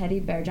a teddy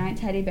bear, giant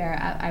teddy bear.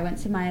 I went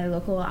to my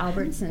local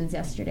Albertsons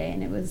yesterday,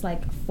 and it was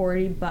like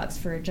 $40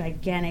 for a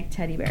gigantic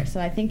teddy bear. So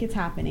I think it's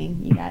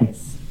happening, you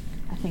guys.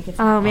 I think it's.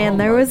 Oh man,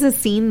 there was a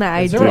scene that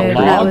I Is did. there a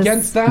law that was,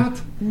 against that?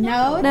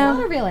 No, it's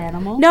not a real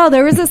animal. No,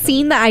 there was a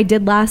scene that I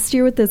did last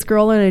year with this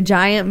girl in a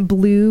giant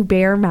blue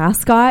bear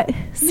mascot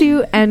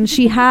suit, and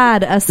she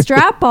had a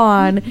strap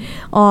on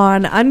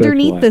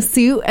underneath the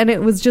suit, and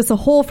it was just a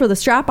hole for the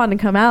strap on to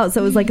come out.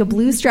 So it was like a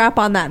blue strap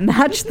on that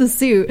matched the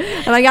suit,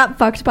 and I got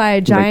fucked by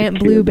a giant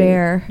blue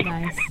bear.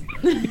 Nice.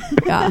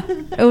 Yeah,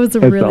 it was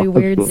a really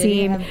weird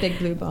scene. Have big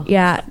blue balls.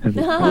 Yeah.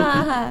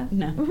 No.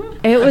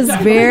 It was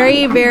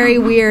very, very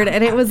weird,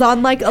 and it was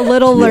on like a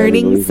little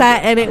learning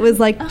set, and it was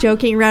like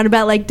joking around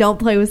about like don't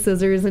play with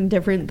scissors and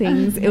different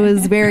things. It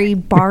was very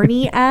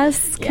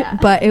Barney-esque,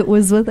 but it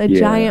was with a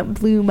giant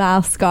blue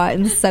mascot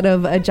instead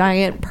of a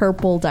giant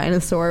purple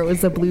dinosaur. It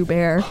was a blue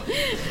bear.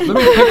 Let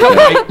me pick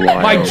up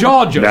my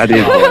jaw just. That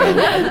is.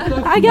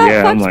 I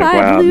got fucked by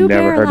a blue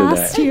bear heard of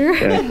last that. year.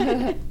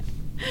 Yeah.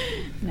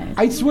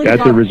 I swear to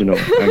That's God, original.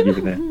 I'll give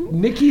you that.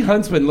 Nikki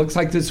Huntsman looks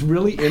like this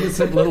really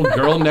innocent little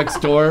girl next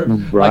door,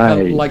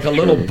 Right. like a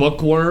little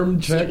bookworm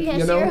chick,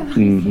 you know?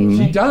 Mhm.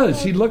 She does.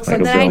 She looks like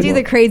And then I do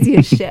the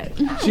craziest shit.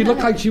 She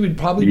looked like she would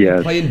probably Yes.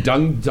 be playing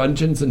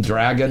Dungeons and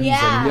Dragons.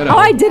 Yeah. And, you know. Oh,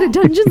 I did a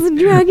Dungeons and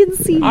Dragons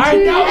scene. I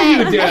too. know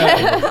you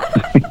did.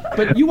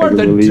 But you are I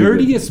the believe it.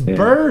 dirtiest Yeah.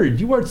 bird.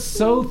 You are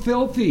so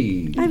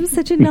filthy. I'm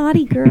such a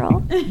naughty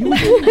girl.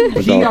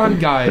 Pee on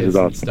guys That is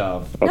and awesome.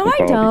 stuff. No,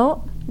 I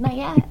don't. Not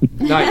yet.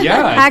 Not yet.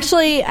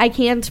 Actually, I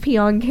can't pee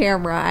on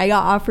camera. I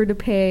got offered to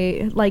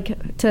pay, like,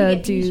 to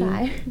get pee do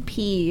shy.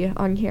 pee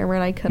on camera,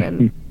 and I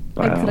couldn't.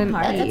 I couldn't.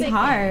 It's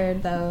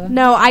hard though.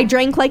 No, I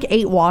drank like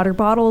 8 water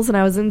bottles, and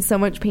I was in so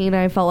much pain.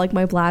 I felt like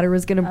my bladder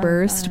was gonna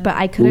burst, but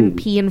I couldn't Ooh,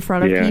 pee in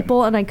front of yeah.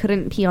 people, and I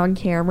couldn't pee on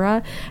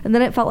camera. And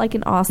then it felt like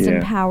an Austin Yeah.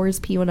 Powers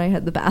pee when I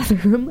hit the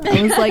bathroom.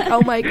 I was like,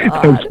 oh my That's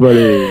god.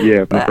 funny.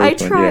 Yeah. But I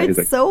tried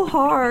tried so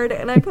hard,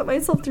 and I put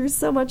myself through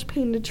so much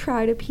pain to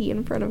try to pee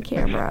in front of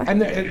camera.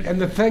 And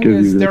the thing 'Cause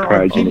is, you there are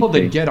tried people that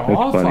anything. get That's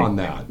off funny. on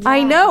that.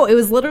 I know. It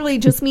was literally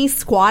just me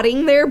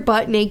squatting there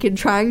butt naked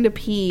trying to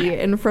pee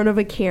in front of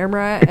a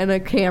camera and a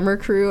camera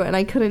crew, and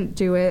I couldn't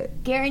do it.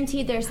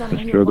 Guaranteed there's someone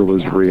who struggle will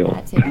was real.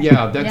 that too.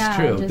 Yeah, that's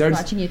true. Just There's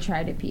watching you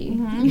try to pee.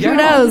 Who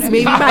knows?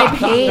 Maybe my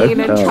pain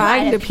That's and tough.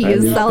 trying to pee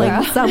is That's selling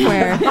tough.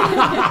 somewhere.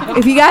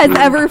 If you guys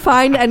ever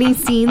find any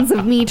scenes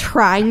of me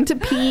trying to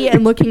pee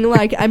and looking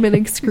like I'm in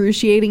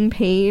excruciating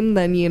pain,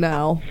 then you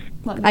know.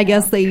 I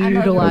guess they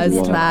utilized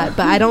Wow. that,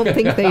 but I don't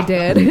think they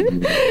did.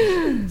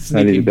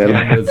 I need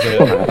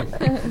that.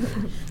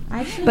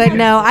 But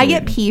no, I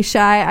get pee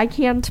shy. I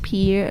can't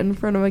pee in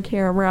front of a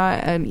camera,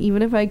 and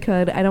even if I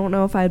could, I don't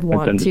know if I'd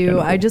want to.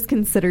 understandable. I just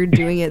considered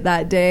doing it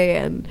that day,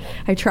 and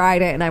I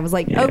tried it, and I was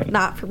like, Yeah. nope,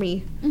 not for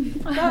me.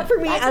 Not for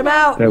me. I'm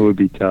out. That would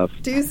be tough.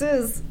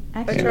 Deuces.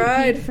 Actually, I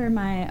tried. peed for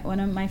one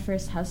of my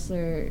first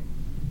Hustler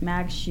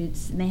mag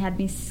shoots, and they had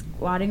me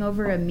squatting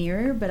over a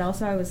mirror, but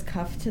also I was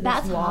cuffed to this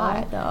That's wall.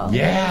 hot, though.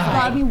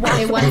 Yeah. Like, They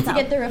wanted to myself.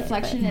 get the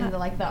reflection in the,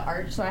 like the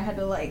arch, so I had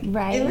to like.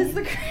 Right. It was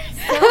the most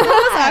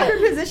awkward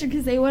position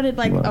because they wanted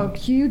like a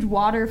huge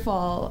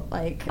waterfall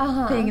like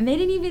Uh-huh. thing, and they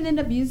didn't even end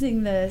up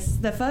using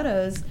the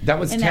photos. That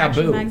was in the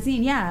actual taboo.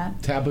 magazine. Yeah,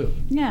 Taboo.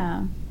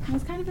 yeah. I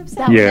was kind of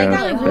upset. Yeah, They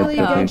got a that's really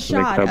the good thing,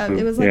 like shot. taboo.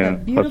 It was like Yeah, a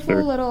beautiful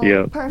Hustler. little.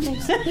 Yeah.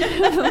 Perfect. I'm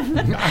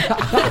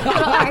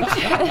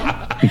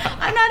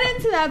not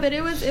into that, but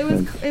it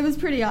was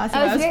pretty awesome.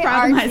 I was I was very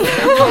proud of artsy.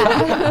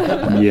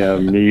 myself. Yeah,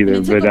 me either.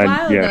 It took but a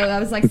while yeah, though. I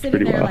was like it's sitting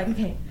pretty there wild.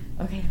 like,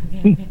 okay.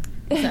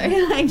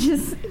 Sorry, I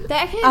just.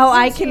 That kind Oh, of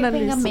I sucks can you're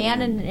being a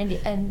understand. man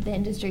in the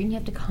industry, and you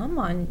have to come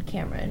on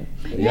camera. And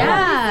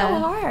Yeah. It's so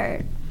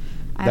hard.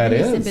 I That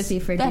have is. sympathy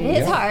for That dudes.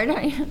 is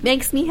hard.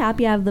 Makes me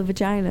happy I have the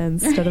vagina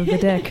instead of the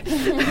dick.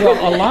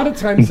 Well, a lot of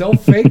times they'll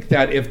fake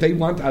that if they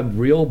want a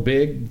real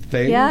big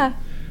thing. Yeah.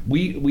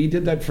 We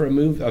did that for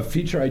a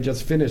feature I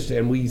just finished,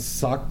 and we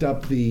socked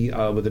up the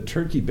with a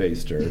turkey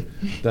baster,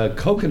 the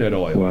coconut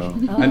oil, Wow.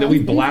 and then we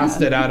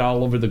blasted out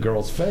all over the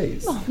girl's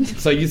face.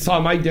 So you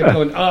saw my dick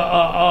going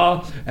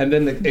and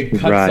then it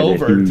cuts Right, a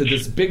over to huge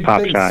this big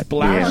pop thing shot,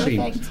 splashing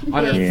Perfect.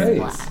 on her Big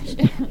face.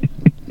 splash.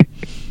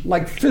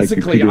 Like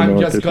physically, Peter I'm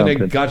North just or going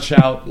to something. gush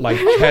out like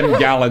 10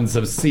 gallons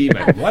of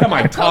semen. What am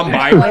I, Tom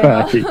Byron?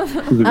 Right. It was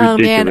Oh man!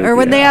 ridiculous, Or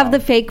when they yeah. have the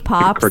fake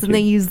pops cartoon. and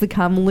they use the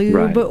cum lube,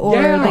 Right. or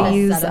Yeah. they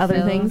use Cetaphil.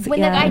 other things. When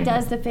yeah. the guy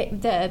does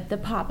the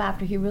pop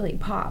after he really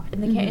popped,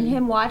 and and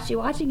him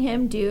watching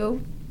him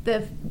do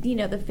the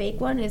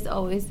fake one is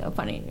always so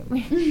funny to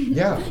me.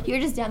 Yeah. You're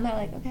just down there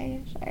like,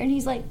 okay, sure. And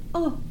he's like,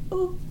 oh.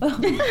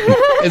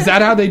 Is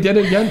that how they did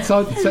it again?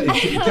 So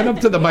get up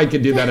to the mic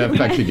and do that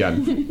effect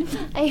again.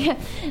 I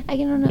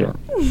don't know.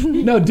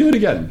 No, do it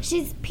again.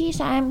 She's pee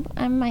shy.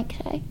 I'm Mike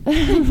shy.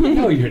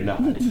 No, you're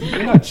not.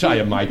 You're not shy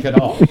of Mike at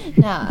all.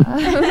 No.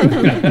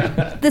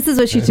 This is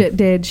what she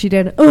did. She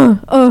did.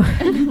 That's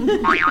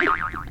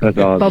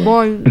awesome.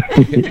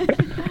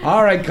 Ba-boing.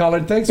 All right,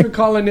 caller. Thanks for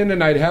calling in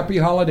tonight. Happy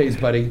holidays,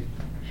 buddy.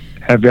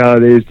 Happy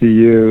holidays to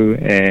you,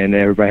 and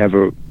everybody have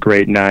a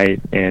great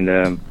night, and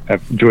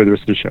enjoy the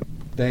rest of the show.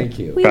 Thank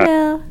you. We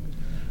will.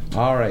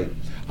 All right.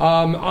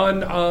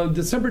 On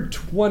December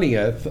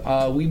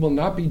 20th, we will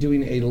not be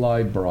doing a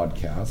live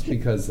broadcast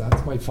because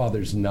that's my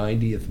father's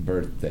 90th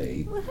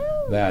birthday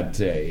that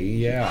day.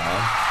 Yeah.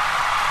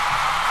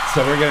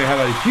 So we're going to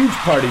have a huge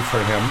party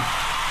for him.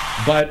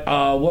 But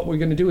what we're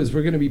going to do is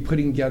we're going to be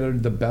putting together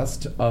the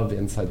best of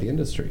Inside the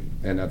Industry.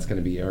 And that's going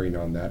to be airing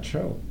on that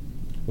show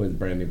with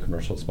brand new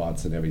commercial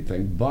spots and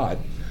everything. But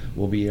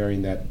we'll be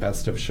airing that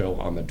best of show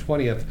on the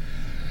 20th.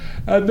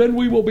 And then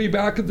we will be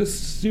back at the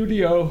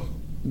studio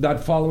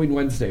that following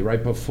Wednesday,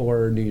 right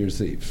before New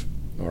Year's Eve,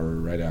 or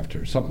right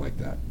after, something like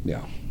that.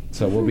 Yeah.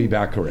 So we'll be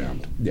back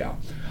around. Yeah.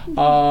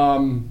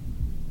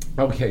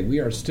 Okay, we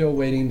are still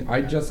waiting.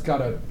 I just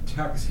got a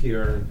text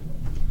here.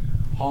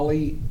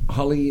 Holly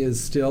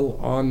is still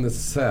on the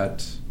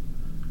set,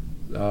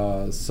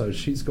 so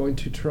she's going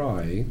to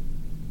try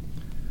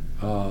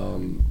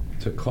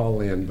to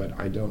call in, but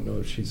I don't know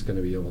if she's going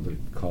to be able to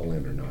call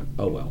in or not.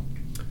 Oh well,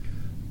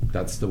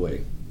 that's the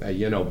way.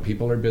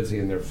 People are busy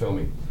and they're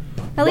filming.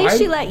 At least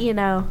she let you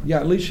know. Yeah,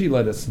 at least she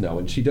let us know.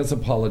 And she does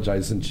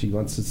apologize, and she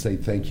wants to say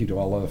thank you to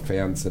all of the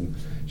fans. And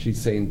she's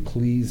saying,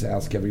 please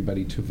ask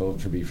everybody to vote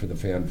for me for the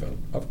fan vote.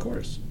 Of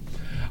course.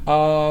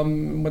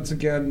 Once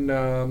again,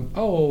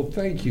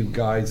 thank you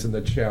guys in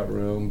the chat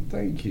room.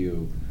 Thank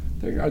you.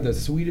 They are the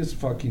sweetest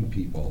fucking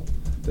people.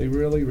 They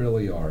really,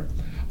 really are.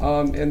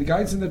 And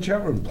guys in the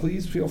chat room,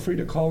 please feel free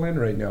to call in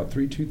right now.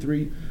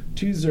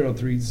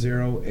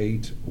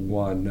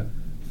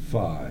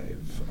 323-203-0815.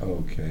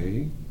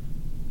 Okay.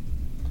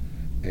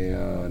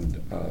 And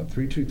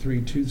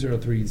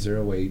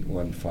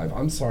 323-203-0815.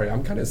 I'm sorry,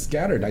 I'm kind of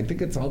scattered. I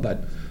think it's all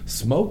that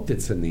smoke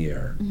that's in the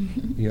air,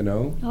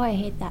 Oh, I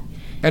hate that.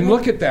 And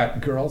look at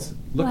that, girls.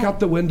 Look out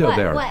the window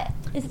there. What?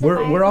 Is it the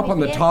We're up fire? on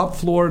the top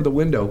floor of the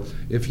window.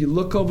 If you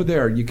look over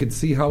there, you can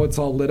see how it's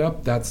all lit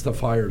up. That's the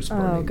fires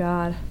burning. Oh,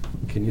 God.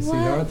 Can you see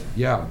that?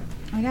 Yeah.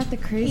 I got the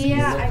crazy.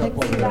 Yeah, I can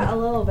see that a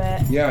little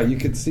bit. Yeah, you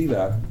can see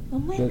that. Oh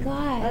my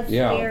God. That's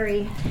Yeah.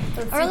 scary.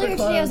 That's Earlier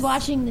super today, I was close.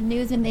 watching the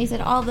news and they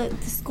said all the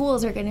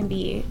schools are going to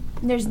be,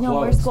 there's no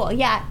more Closed. school.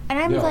 Yeah. And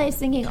I'm Yeah. like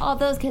thinking, all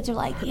those kids are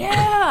like,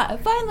 yeah,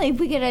 finally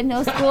we get a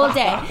no school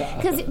day.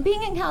 Because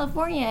being in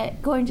California,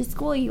 going to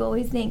school, you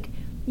always think,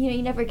 you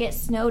never get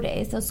snow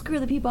days. So screw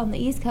the people on the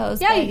East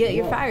Coast. Yeah, you get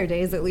your fire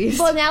days at least.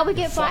 Well, now we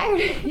get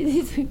fired.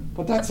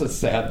 But that's a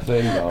sad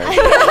thing, though.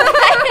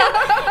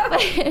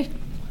 But-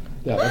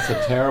 Yeah, that's a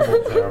terrible,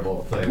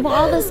 terrible thing. Well,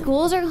 all the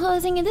schools are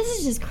closing, and this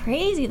is just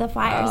crazy, the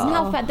fires. And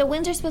how Oh. the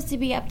winds are supposed to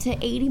be up to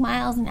 80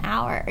 miles an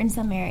hour in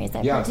some areas I've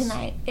heard Yes.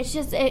 tonight. It's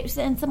just,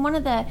 and one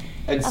of the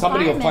And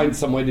somebody will firemen- find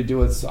some way to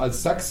do a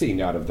sex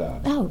scene out of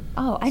that. Oh,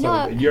 I So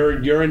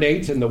know.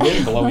 urinate in the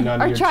wind blowing on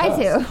Or your try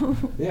chest. to.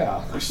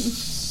 Yeah.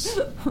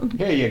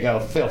 Here you go,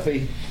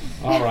 filthy.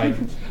 All right.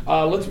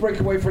 Let's break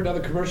away for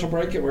another commercial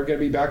break, and we're going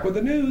to be back with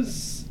the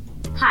news.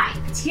 Hi,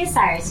 Tia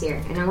Cyrus here,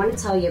 and I want to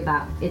tell you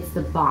about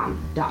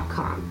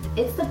It'sTheBomb.com.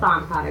 It's the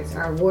Bomb products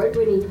are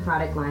award-winning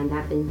product line that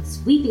have been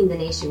sweeping the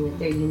nation with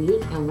their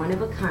unique and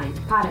one-of-a-kind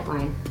product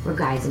line for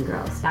guys and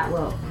girls that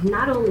will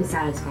not only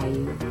satisfy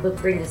you, but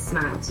bring a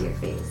smile to your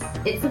face.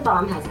 It's the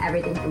Bomb has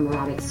everything from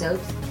erotic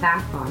soaps,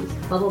 bath bombs,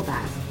 bubble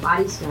baths,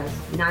 body scrubs,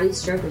 naughty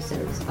stroker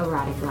soaps,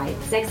 erotic light,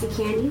 sexy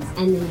candies,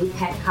 and the new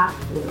Pet Cop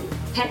Willy.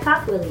 Pet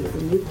Cop Willy is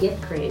a new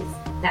gift craze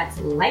that's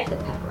like the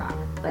Pet Rock,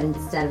 but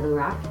instead of a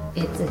rock,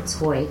 it's a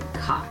toy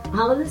cock.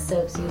 All of the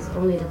soaps use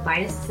only the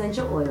finest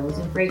essential oils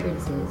and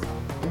fragrances,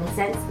 and the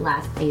scents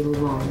last a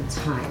long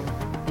time.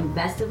 And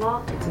best of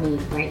all, it's made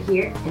right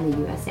here in the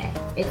USA.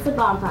 It's the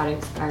Bomb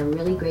products are a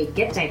really great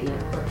gift idea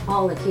for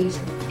all occasions.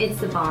 It's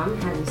the Bomb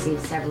has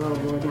received several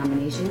award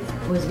nominations,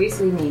 was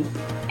recently named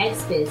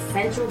XBiz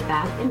Central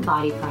Bath and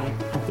Body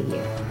Product of the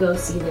Year. Go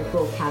see their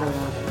full catalog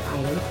of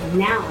items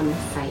now on the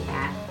site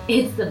at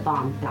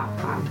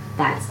It'sTheBomb.com.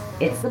 That's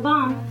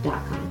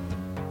It'sTheBomb.com.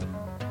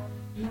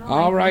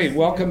 All right,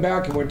 welcome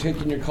back, and we're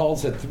taking your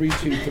calls at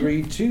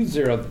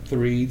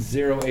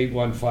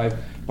 323-203-0815.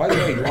 By the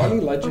way, Lonnie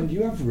Legend,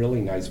 you have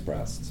really nice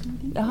breasts.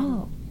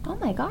 Oh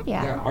my God,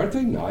 yeah. Yeah, aren't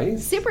they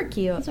nice? Super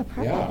cute. Those are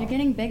perfect. Yeah. They're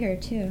getting bigger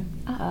too.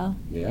 Uh-oh.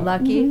 Yeah.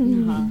 Lucky.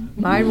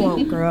 Mine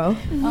won't grow.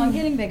 Oh, I'm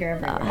getting bigger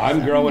every year.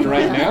 I'm growing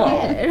right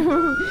now.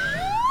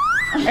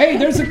 Hey,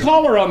 there's a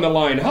caller on the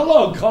line.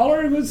 Hello,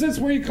 caller. Who's this?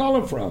 Where are you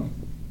calling from?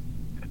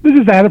 This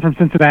is Adam from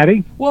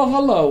Cincinnati. Well,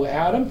 hello,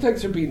 Adam.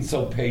 Thanks for being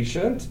so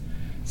patient.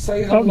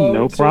 Say hello.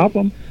 No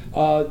problem.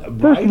 Riley.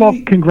 First of all,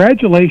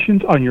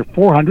 congratulations on your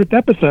 400th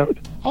episode.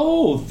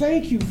 Oh,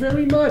 thank you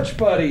very much,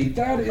 buddy.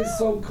 That is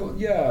so cool.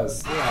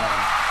 Yes.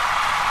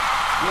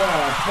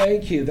 Yeah,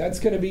 thank you. That's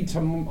going to be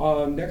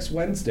next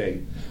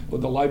Wednesday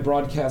with the live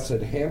broadcast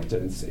at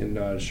Hamptons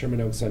in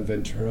Sherman Oaks and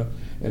Ventura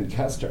and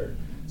Kester.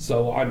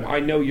 So I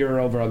know you're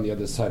over on the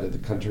other side of the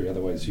country.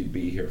 Otherwise, you'd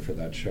be here for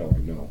that show. I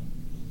know.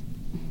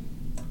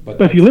 But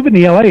if you live in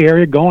the LA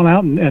area, go on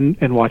out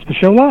and watch the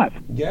show live.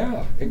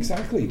 Yeah,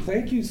 exactly.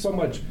 Thank you so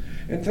much.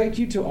 And thank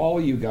you to all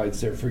of you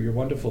guys there for your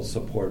wonderful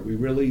support. We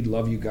really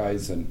love you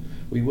guys, and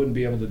we wouldn't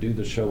be able to do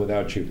the show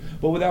without you.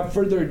 But without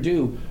further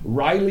ado,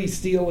 Riley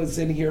Steele is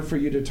in here for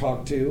you to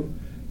talk to,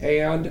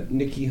 and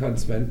Nikki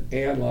Huntsman,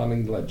 and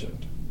Lonnie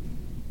Legend.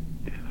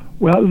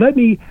 Well,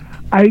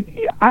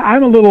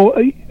 I'm a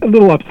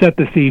little upset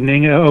this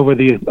evening over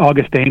the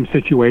August Ames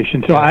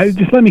situation. So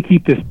let me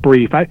keep this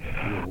brief.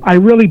 I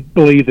really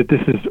believe that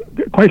this is,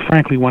 quite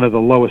frankly, one of the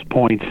lowest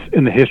points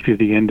in the history of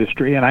the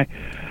industry. And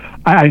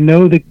I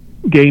know that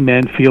gay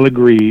men feel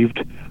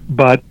aggrieved,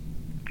 but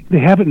they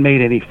haven't made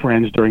any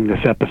friends during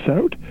this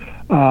episode.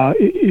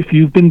 If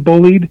you've been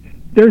bullied,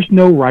 there's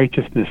no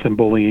righteousness in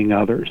bullying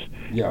others.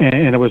 Yeah.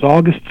 And it was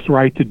August's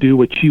right to do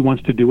what she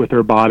wants to do with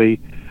her body.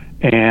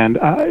 And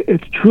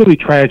it's truly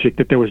tragic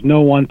that there was no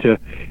one to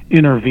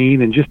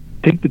intervene and just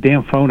take the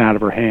damn phone out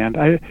of her hand.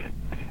 It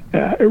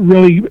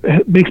really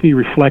makes me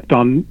reflect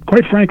on,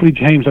 quite frankly,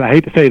 James, and I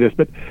hate to say this,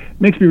 but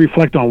it makes me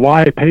reflect on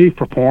why I pay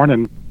for porn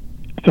and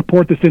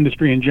support this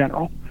industry in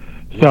general.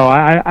 So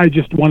I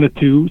just wanted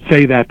to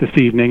say that this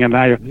evening, and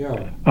I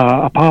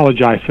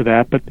apologize for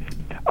that, but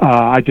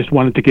I just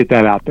wanted to get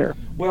that out there.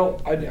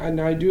 Well,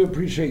 I do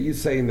appreciate you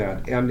saying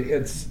that, and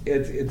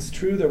it's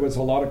true. There was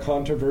a lot of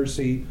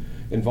controversy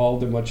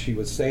involved in what she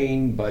was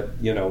saying, but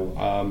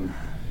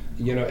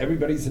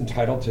everybody's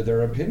entitled to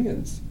their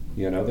opinions.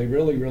 They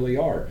really, really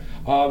are.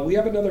 We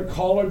have another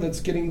caller that's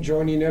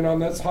joining in on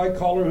this. Hi,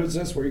 caller. Who's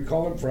this? Where are you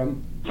calling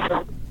from?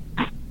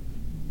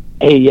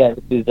 Hey, this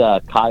is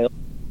Kyle,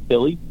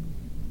 Philly.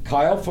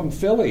 Kyle from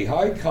Philly.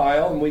 Hi,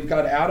 Kyle. And we've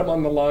got Adam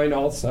on the line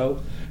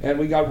also. And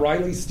we got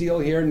Riley Steele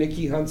here,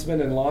 Nikki Huntsman,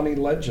 and Lonnie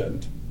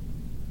Legend.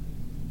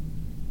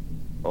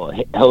 Well,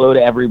 hello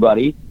to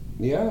everybody.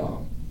 Yeah.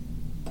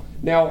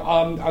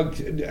 Now,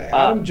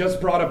 Adam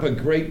just brought up a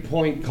great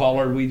point,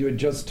 caller. We were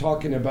just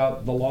talking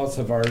about the loss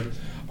of our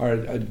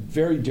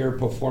very dear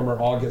performer,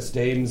 August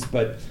Ames,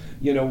 but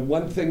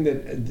one thing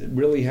that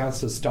really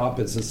has to stop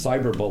is the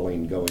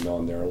cyberbullying going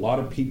on there. A lot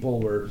of people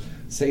were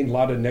saying a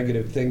lot of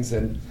negative things,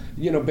 and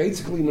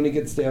basically when it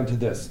gets down to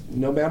this,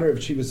 no matter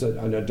if she was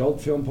an adult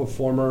film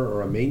performer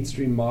or a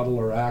mainstream model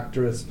or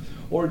actress,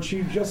 or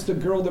she just a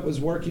girl that was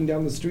working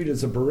down the street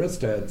as a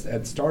barista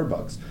at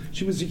Starbucks,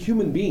 she was a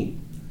human being.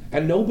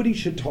 And nobody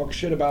should talk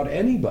shit about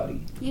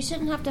anybody. You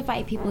shouldn't have to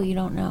fight people you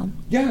don't know.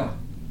 Yeah.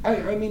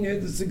 I mean,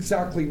 it's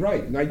exactly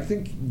right. And I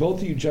think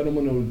both of you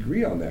gentlemen will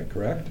agree on that,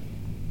 correct?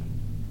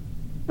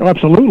 Oh,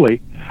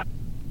 absolutely.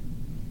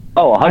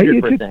 Oh,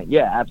 100%.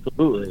 Yeah,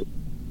 absolutely.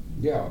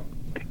 Yeah.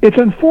 It's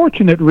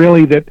unfortunate,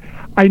 really, that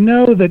I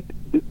know that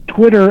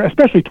Twitter,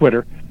 especially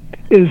Twitter,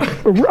 is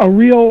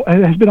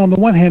has been on the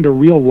one hand a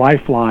real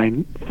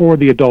lifeline for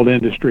the adult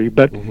industry,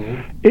 but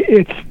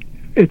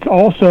it's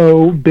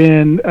also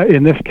been,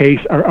 in this case,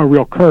 a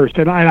real curse.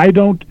 And I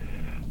don't,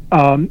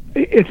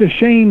 it's a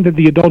shame that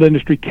the adult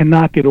industry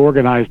cannot get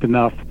organized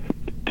enough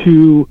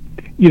to,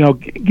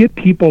 get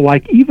people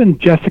like even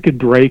Jessica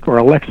Drake or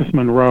Alexis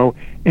Monroe,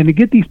 and to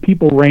get these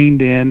people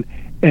reined in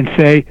and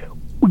say,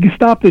 we can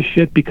stop this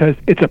shit because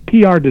it's a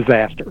PR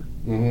disaster.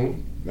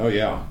 Mm-hmm. Oh,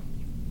 yeah.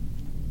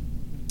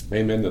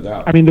 Amen to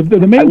that. I mean,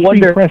 the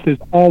mainstream press is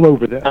all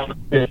over this.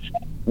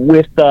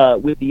 With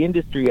the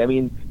industry, I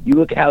mean, you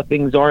look at how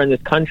things are in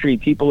this country.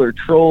 People are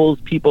trolls.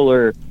 People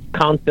are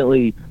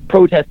constantly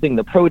protesting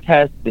the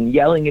protests and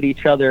yelling at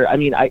each other. I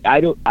mean,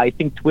 I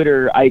think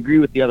Twitter. I agree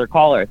with the other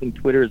caller. I think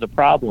Twitter is a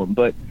problem,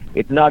 but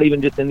it's not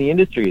even just in the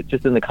industry. It's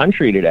just in the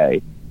country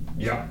today.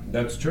 Yeah,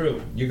 that's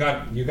true. You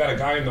got a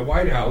guy in the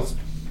White House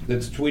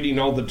that's tweeting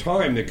all the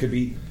time that could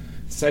be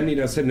sending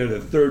us into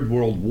the Third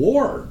World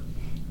War.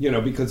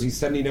 Because he's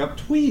sending out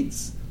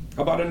tweets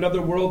about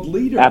another world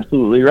leader.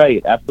 Absolutely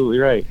right. Absolutely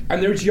right.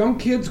 And there's young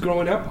kids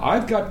growing up.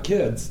 I've got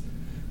kids,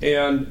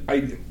 and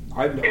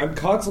I'm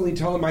constantly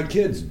telling my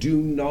kids, do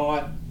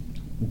not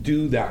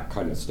do that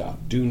kind of stuff.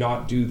 Do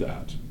not do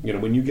that.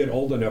 When you get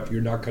old enough,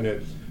 you're not going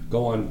to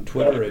go on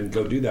Twitter and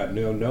go do that.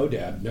 No,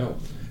 Dad, no.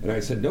 And I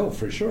said, no,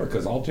 for sure,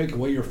 because I'll take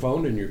away your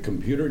phone and your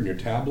computer and your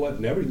tablet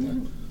and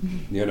everything.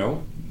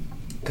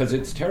 Because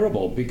it's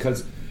terrible,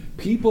 because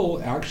people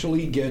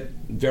actually get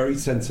very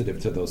sensitive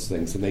to those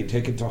things, and they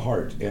take it to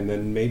heart, and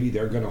then maybe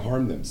they're going to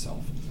harm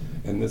themselves.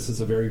 And this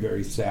is a very,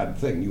 very sad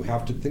thing. You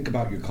have to think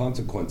about your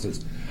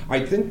consequences.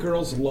 I think,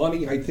 girls,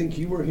 Lonnie, I think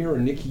you were here, or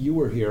Nikki, you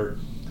were here.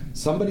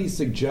 Somebody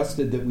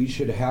suggested that we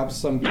should have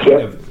some kind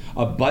of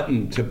a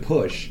button to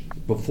push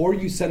before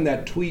you send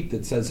that tweet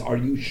that says, are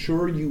you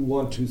sure you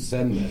want to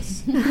send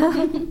this?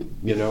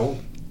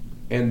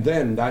 And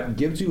then that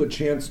gives you a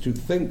chance to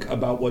think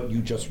about what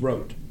you just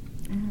wrote.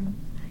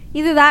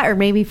 Either that, or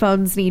maybe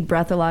phones need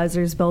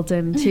breathalyzers built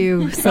in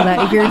too, so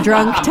that if you're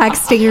drunk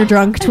texting, you're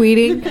drunk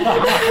tweeting.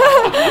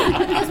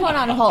 Put this one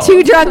on hold.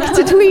 Too drunk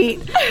to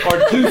tweet,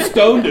 or too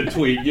stoned to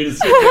tweet. You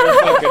just sit there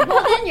fucking.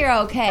 Well, then you're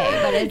okay,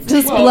 but it's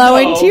just blow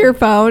into your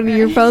phone. And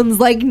your phone's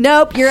like,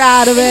 nope, you're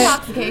out of it.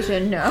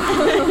 Intoxication,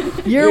 no.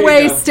 You're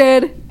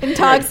wasted.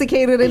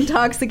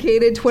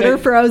 Intoxicated. Twitter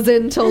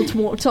frozen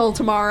till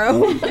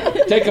tomorrow.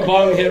 Take a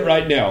bong hit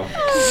right now.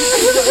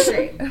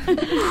 Great.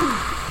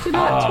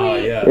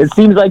 Yes. It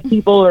seems like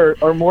people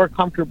are more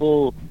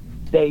comfortable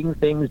saying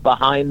things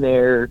behind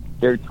their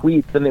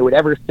tweets than they would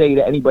ever say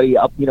to anybody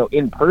up,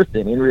 in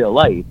person, in real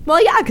life.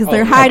 Well, yeah, because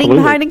they're hiding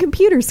behind a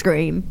computer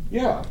screen.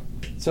 Yeah.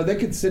 So they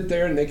could sit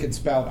there and they could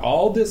spout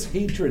all this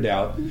hatred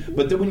out,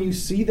 but then when you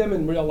see them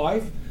in real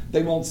life,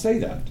 they won't say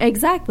that.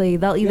 Exactly.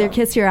 They'll either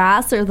kiss your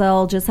ass or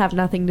they'll just have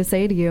nothing to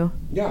say to you.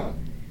 Yeah.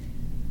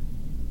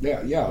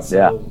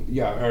 So,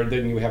 or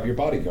then you have your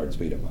bodyguards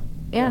beat them up.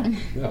 Yeah.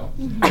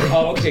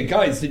 Okay,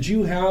 guys, did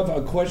you have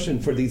a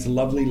question for these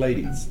lovely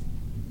ladies?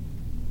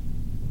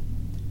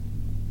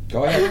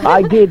 Go ahead.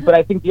 I did, but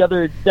I think the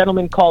other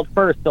gentleman called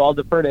first, so I'll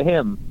defer to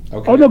him.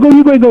 Okay. Oh no,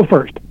 you go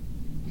first.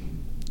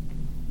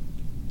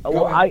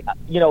 Well,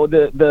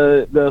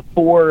 the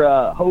four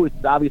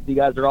hosts, obviously, you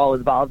guys are all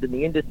involved in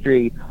the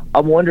industry.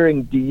 I'm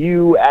wondering, do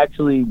you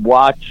actually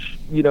watch,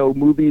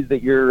 movies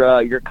that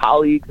your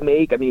colleagues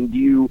make? I mean, do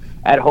you,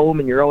 at home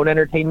in your own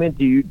entertainment,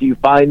 do you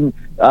find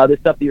the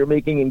stuff that you're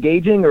making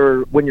engaging,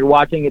 or when you're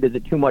watching it, is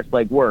it too much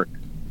like work?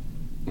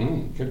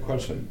 Good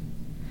question.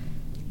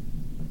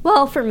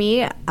 Well, for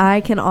me,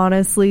 I can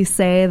honestly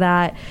say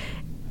that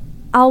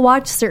I'll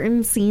watch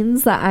certain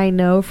scenes that I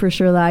know for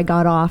sure that I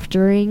got off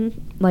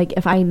during. Like,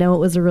 if I know it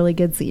was a really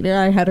good scene and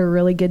I had a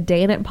really good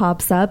day and it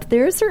pops up,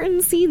 there are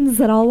certain scenes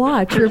that I'll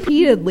watch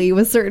repeatedly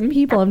with certain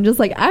people. I'm just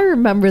like, I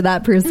remember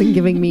that person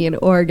giving me an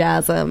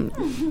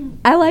orgasm.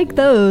 I like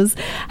those.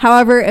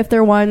 However, if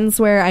they're ones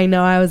where I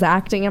know I was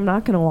acting, I'm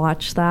not going to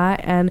watch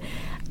that. And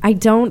I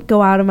don't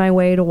go out of my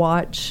way to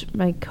watch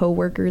my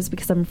coworkers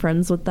because I'm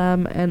friends with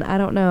them, and I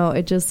don't know,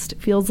 it just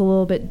feels a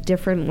little bit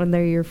different when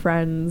they're your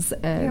friends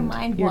and your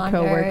mind your wanders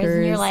coworkers.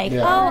 and you're like,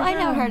 oh, I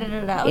know her.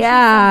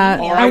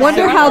 I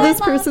wonder how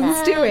this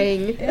person's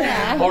doing.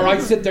 Yeah. Or I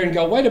sit there and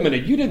go, wait a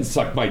minute, you didn't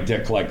suck my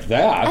dick like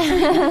that.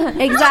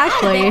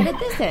 Exactly.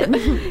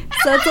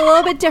 So it's a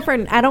little bit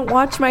different. I don't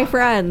watch my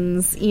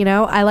friends,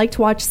 I like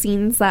to watch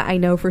scenes that I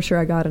know for sure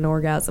I got an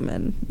orgasm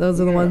in.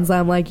 Those are the ones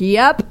I'm like,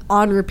 yep,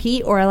 on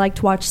repeat. Or I like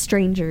to watch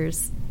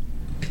strangers.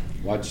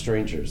 Watch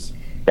strangers.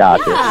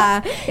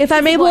 Yeah. If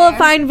I'm able to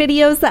find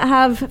videos that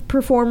have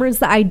performers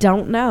that I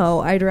don't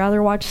know, I'd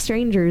rather watch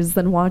strangers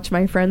than watch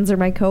my friends or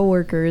my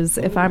coworkers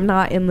if I'm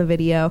not in the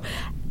video.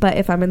 But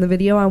if I'm in the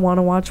video, I want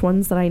to watch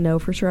ones that I know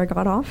for sure I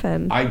got off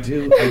in. I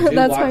do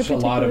That's watch my a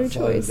lot of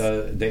choice.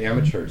 the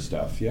amateur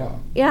stuff, yeah.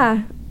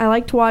 Yeah, I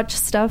like to watch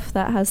stuff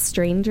that has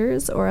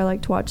strangers, or I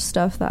like to watch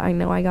stuff that I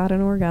know I got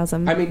an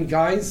orgasm. I mean,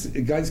 guys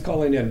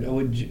calling in,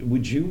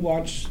 would you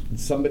watch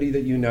somebody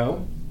that you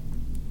know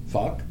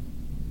fuck?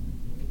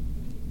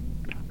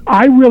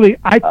 I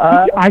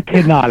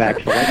cannot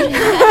actually.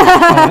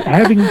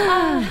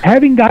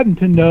 Having gotten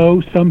to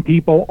know some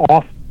people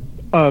off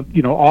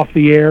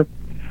the air,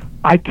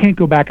 I can't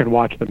go back and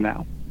watch them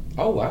now.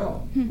 Oh,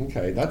 wow.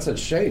 Okay, that's a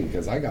shame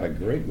because I got a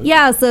great movie.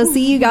 Yeah, so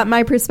see, you got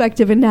my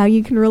perspective and now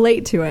you can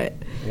relate to it.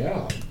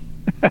 Yeah.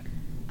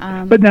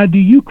 But now, do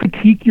you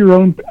critique your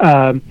own?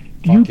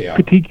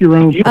 Critique your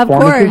own Of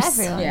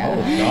performances? course.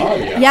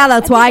 Yeah. Yeah,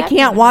 that's why I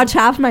can't watch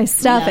half my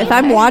stuff. If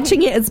I'm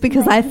watching it, it's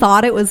because I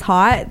thought it was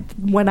hot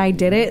when I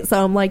did it.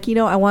 So I'm like,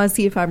 I want to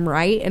see if I'm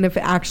right and if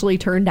it actually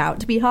turned out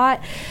to be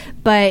hot.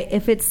 But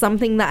if it's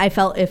something that I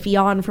felt iffy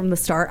on from the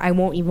start, I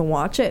won't even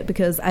watch it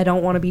because I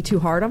don't want to be too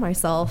hard on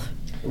myself.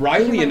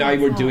 Riley and I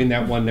were doing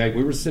that one night.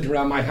 We were sitting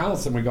around my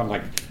house and we're going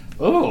like,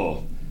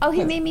 oh. Oh,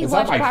 he made me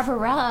watch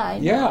Barbarella.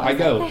 Yeah, I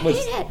go,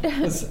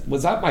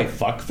 was that my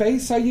fuck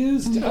face I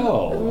used?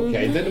 Oh,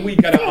 okay. Then we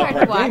got to up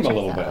our game a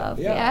little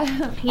bit. Yeah.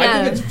 I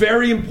think it's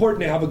very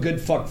important to have a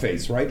good fuck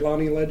face, right,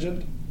 Lonnie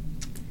Legend?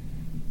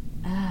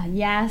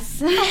 Yes.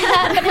 But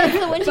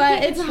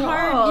it's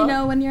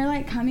hard, when you're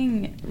like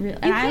coming. You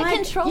can't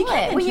control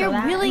it. When you're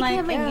really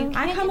coming,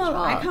 I come a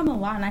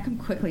lot and I come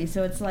quickly,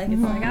 so it's like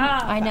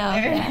I know.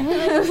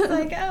 It's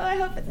like, I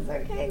hope this is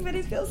okay, but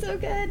it feels so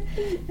good,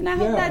 and I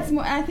hope that's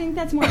more. I think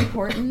that's more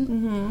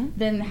important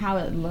than how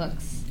it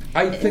looks.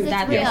 I think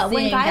that's real.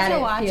 When guys are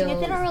watching it,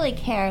 they don't really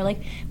care. Like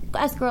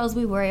us girls,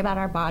 we worry about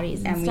our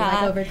bodies and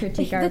stuff. We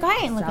over-critique the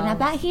guy ain't looking at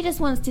that. He just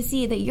wants to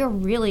see that you're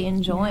really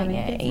enjoying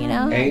it.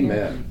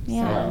 Amen.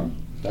 Yeah.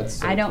 That's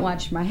so I don't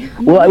watch my.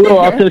 Well, I will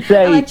also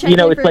say, it's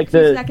like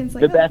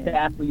the best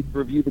athletes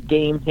review the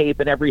game tape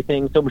and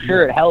everything. So I'm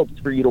sure it helps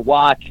for you to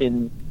watch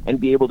and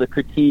be able to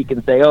critique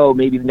and say, oh,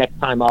 maybe next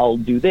time I'll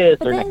do this,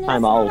 or next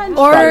time I'll.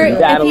 Or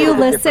if you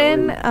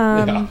listen.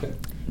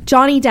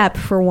 Johnny Depp,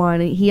 for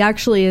one, he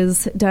actually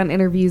has done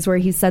interviews where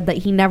he said that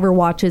he never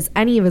watches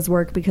any of his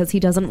work because he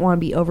doesn't want to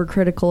be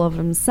overcritical of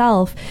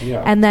himself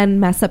and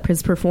then mess up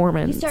his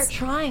performance. You start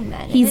trying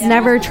then. He's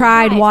never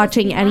tried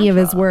watching any of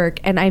his work,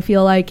 and I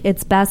feel like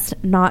it's best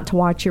not to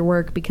watch your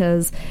work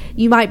because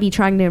you might be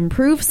trying to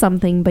improve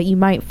something, but you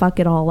might fuck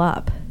it all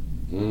up.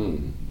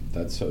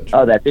 That's so true.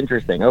 Oh, that's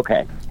interesting.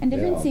 Okay. And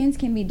different scenes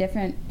can be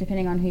different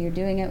depending on who you're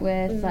doing it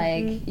with.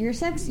 Like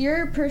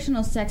your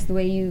personal sex, the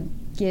way you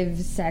give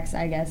sex,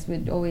 I guess,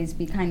 would always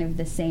be kind of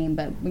the same.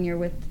 But when you're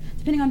with,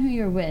 depending on who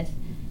you're with,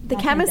 the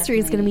chemistry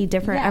is going to be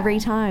different every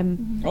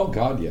time. Oh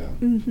God, yeah.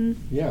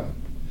 Yeah.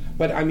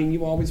 But I mean,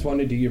 you always want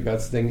to do your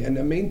best thing, and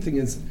the main thing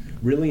is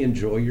really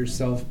enjoy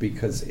yourself,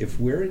 because if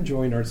we're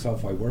enjoying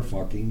ourselves while we're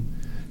fucking,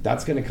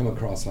 that's going to come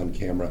across on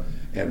camera,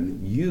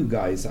 and you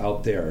guys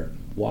out there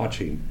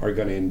watching are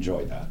going to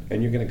enjoy that,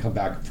 and you're going to come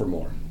back for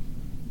more.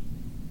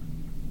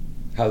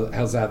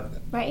 How's that?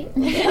 Right?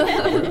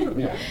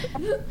 Yeah.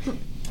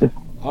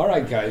 All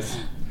right, guys.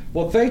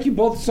 Well, thank you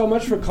both so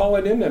much for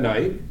calling in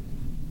tonight.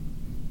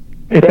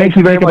 Hey, thank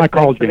you very much for my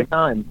call, Jay.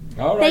 All right,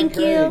 Thank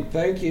great. you.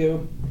 Thank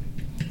you.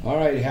 All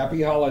right,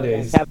 happy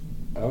holidays.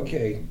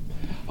 Okay.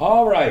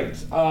 All right.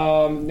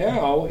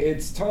 Now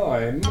it's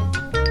time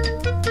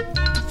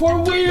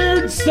for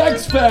Weird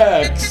Sex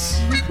Facts.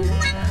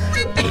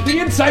 The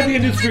Inside the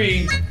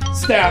Industry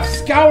staff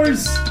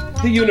scours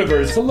the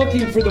universe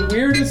looking for the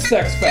weirdest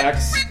sex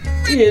facts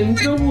in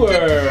the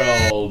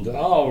world.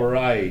 All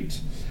right.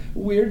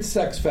 Weird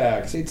sex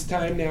facts. It's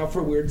time now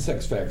for weird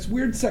sex facts.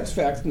 Weird sex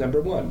facts number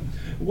 1.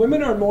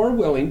 Women are more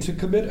willing to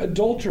commit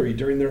adultery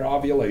during their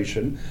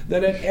ovulation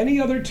than at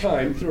any other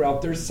time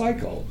throughout their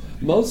cycle,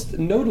 most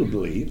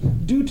notably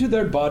due to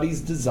their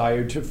body's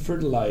desire to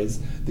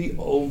fertilize the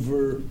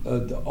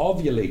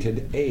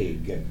ovulated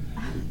egg.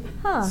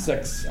 Huh.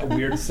 A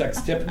weird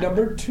sex tip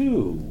number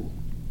 2.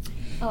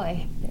 Oh, I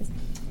hate this.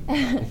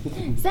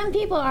 Some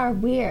people are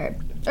weird.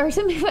 Or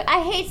some people,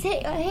 I hate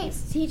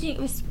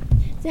teaching.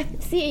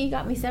 See, you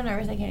got me so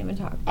nervous I can't even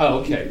talk. Oh,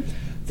 okay.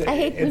 I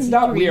hate It's when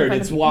not you read in weird,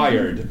 front it's of me.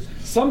 wired.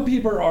 Some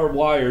people are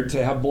wired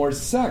to have more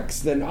sex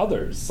than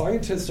others.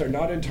 Scientists are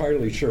not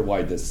entirely sure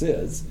why this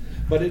is,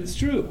 but it's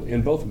true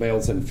in both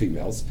males and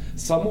females.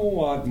 Some will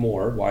want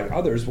more, while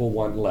others will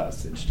want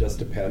less. It just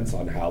depends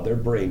on how their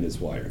brain is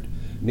wired.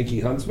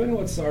 Nikki Huntsman,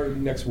 what's our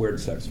next weird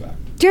sex fact?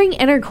 During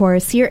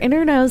intercourse, your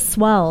inner nose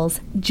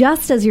swells,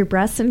 just as your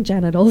breasts and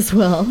genitals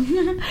will.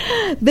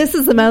 This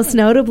is the most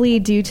notably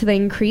due to the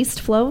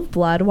increased flow of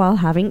blood while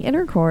having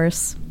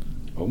intercourse.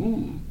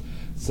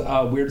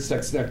 So, weird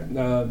sex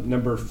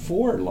number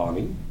 4,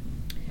 Lonnie.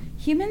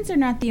 Humans are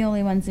not the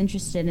only ones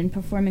interested in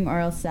performing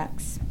oral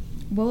sex.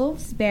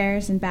 Wolves,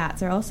 bears, and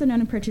bats are also known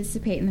to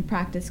participate in the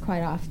practice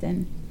quite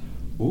often.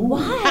 Ooh.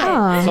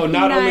 What? So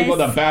not only will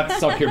the Nice. bat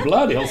suck your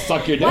blood, he'll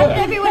suck your Why does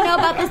dick. everyone know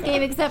about this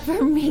game except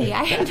for me?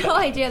 I had no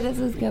idea this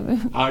was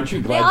coming. Aren't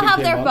you They glad all you have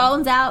came their on?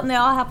 phones out and they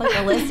all have like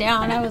a list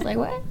down. I was like,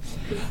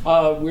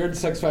 what? Weird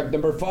sex fact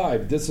number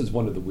 5. This is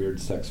one of the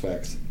weird sex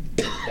facts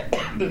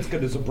that's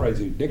going to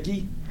surprise you.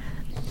 Nikki?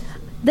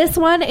 This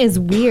one is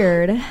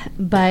weird,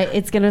 but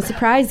it's going to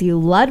surprise you.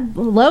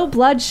 Low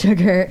blood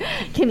sugar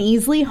can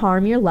easily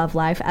harm your love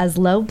life, as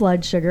low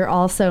blood sugar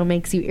also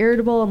makes you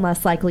irritable and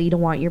less likely to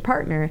want your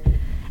partner.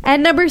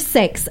 And number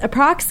 6,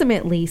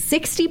 approximately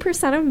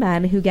 60% of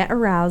men who get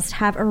aroused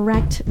have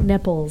erect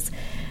nipples.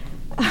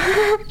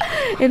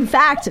 In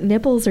fact,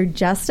 nipples are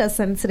just as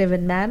sensitive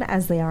in men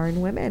as they are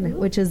in women,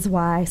 which is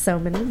why so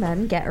many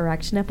men get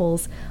erect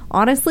nipples.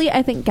 Honestly,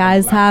 I think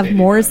guys have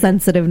more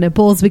sensitive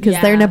nipples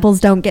because their nipples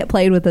don't get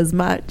played with as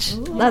much.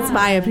 That's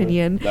my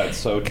opinion. That's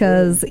so true.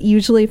 Because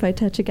usually if I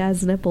touch a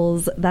guy's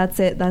nipples, that's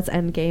it. That's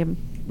end game.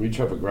 Reach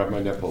over, grab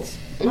my nipples.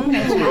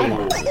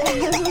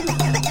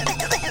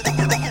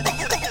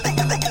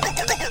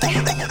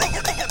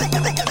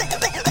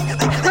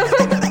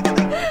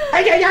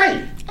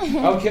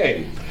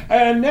 Okay,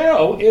 and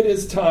now it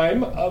is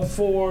time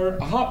for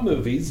Hot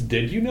Movies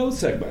Did You Know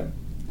segment.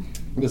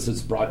 This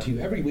is brought to you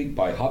every week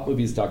by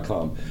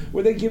HotMovies.com,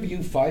 where they give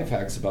you 5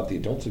 facts about the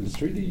adult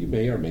industry that you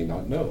may or may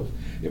not know.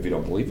 If you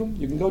don't believe them,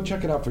 you can go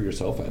check it out for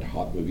yourself at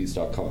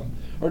HotMovies.com,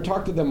 or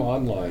talk to them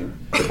online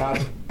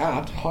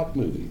at Hot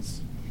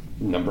Movies.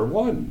 Number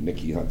 1,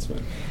 Nikki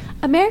Huntsman.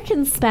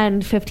 Americans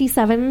spend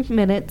 57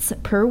 minutes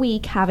per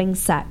week having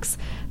sex.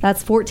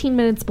 That's 14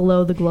 minutes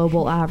below the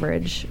global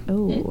average.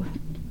 Oh.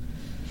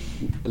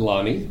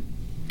 Lonnie.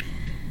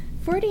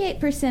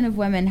 48% of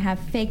women have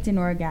faked an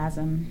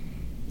orgasm.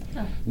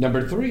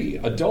 Number 3,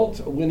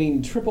 adult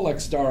winning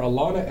XXX star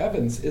Alana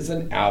Evans is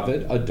an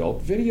avid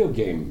adult video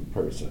game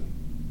person.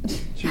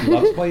 She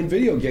loves playing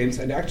video games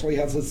and actually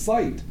has a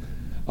site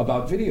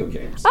about video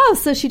games. Oh,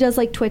 so she does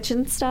like Twitch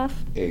and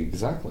stuff?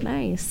 Exactly.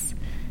 Nice.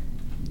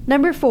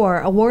 Number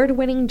 4,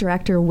 award-winning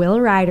director Will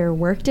Ryder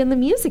worked in the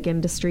music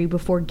industry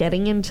before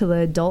getting into the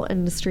adult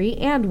industry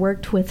and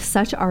worked with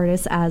such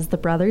artists as the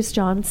Brothers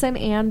Johnson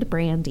and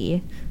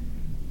Brandy.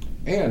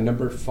 And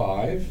number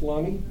 5,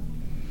 Lonnie?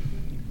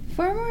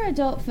 Former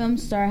adult film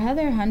star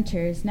Heather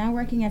Hunter is now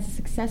working as a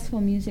successful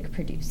music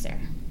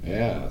producer.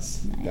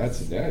 Yes,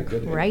 that's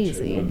good.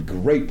 Crazy. A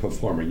great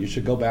performer. You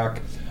should go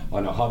back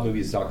on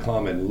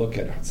HotMovies.com and look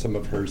at some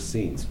of her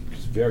scenes.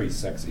 She's a very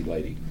sexy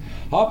lady.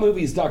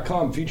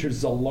 HotMovies.com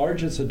features the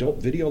largest adult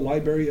video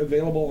library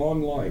available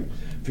online,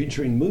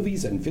 featuring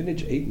movies and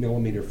vintage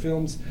 8mm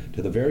films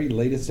to the very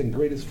latest and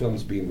greatest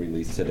films being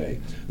released today.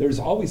 There's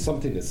always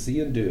something to see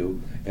and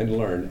do and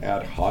learn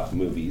at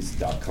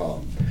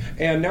HotMovies.com.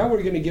 And now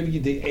we're going to give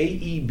you the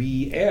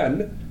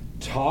AEBN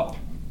top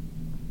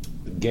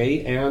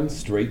gay and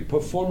straight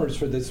performers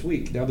for this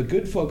week. Now, the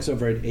good folks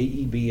over at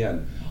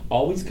AEBN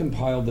always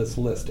compile this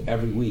list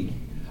every week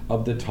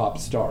of the top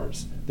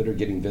stars that are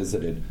getting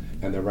visited,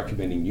 and they're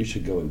recommending you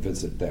should go and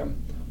visit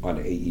them on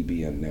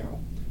AEBN now.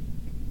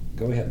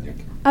 Go ahead, Nick.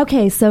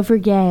 Okay, so for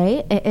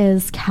gay, it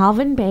is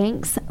Calvin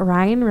Banks,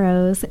 Ryan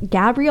Rose,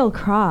 Gabrielle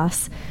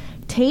Cross,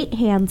 Tate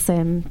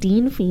Hansen,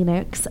 Dean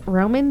Phoenix,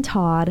 Roman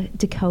Todd,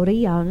 Dakota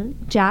Young,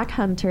 Jack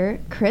Hunter,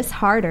 Chris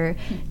Harder,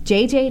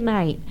 JJ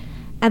Knight.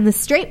 And the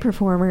straight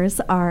performers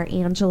are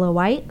Angela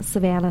White,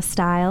 Savannah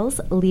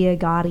Stiles, Leah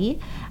Gotti,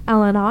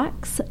 Ellen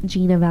Ox,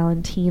 Gina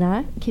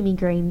Valentina, Kimmy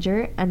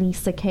Granger,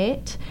 Anissa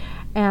Kate,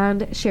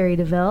 and Sherry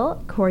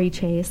DeVille, Corey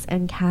Chase,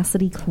 and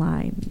Cassidy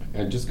Klein.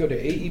 And just go to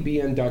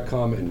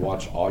aebn.com and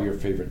watch all your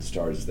favorite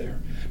stars there.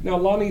 Now,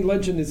 Lonnie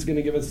Legend is going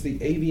to give us the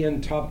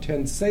AVN Top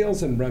 10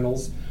 Sales and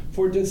Rentals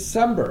for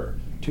December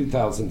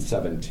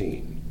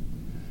 2017.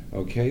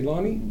 Okay,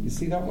 Lonnie, you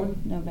see that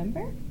one?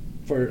 November?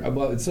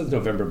 Well, it says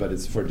November, but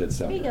it's for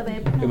December. Here you go,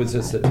 babe. It was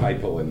just a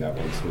typo in that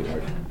one,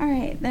 sweetheart. All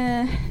right,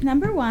 the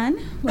number one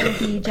will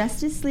be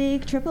Justice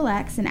League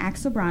XXX and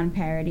Axel Braun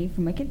parody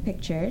from Wicked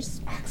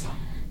Pictures.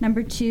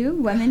 Number 2,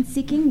 Women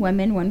Seeking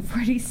Women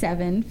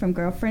 147 from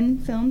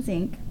Girlfriend Films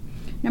Inc.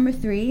 Number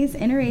 3 is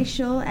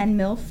Interracial and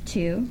MILF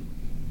 2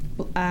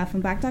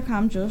 from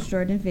Black.com Jules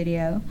Jordan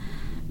Video.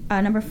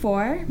 Number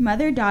 4,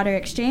 Mother-Daughter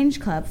Exchange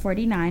Club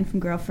 49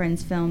 from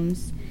Girlfriends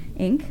Films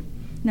Inc.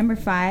 Number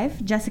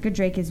 5, Jessica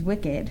Drake is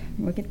Wicked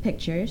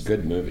Pictures.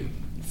 Good movie.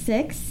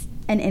 6,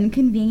 An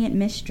Inconvenient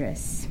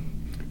Mistress.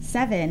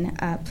 7,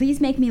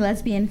 Please Make Me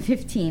Lesbian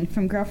 15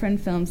 from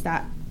Girlfriend Films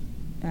Inc.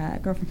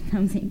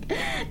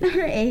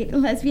 Number 8,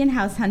 Lesbian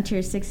House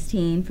Hunters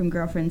 16 from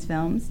Girlfriends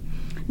Films.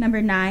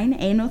 Number 9,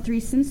 Anal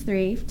Threesomes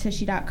 3,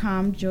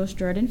 Tushy.com, Jules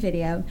Jordan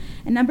Video.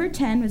 And number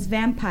 10 was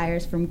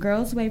Vampires from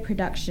Girls Way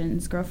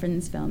Productions,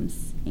 Girlfriends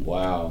Films Inc.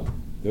 Wow.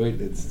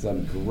 It's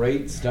some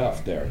great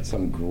stuff there.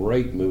 Some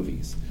great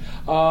movies.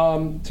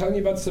 Telling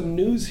you about some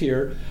news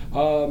here.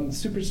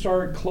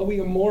 Superstar Chloe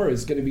Amore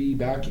is going to be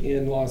back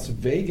in Las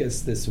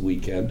Vegas this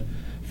weekend,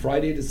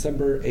 Friday,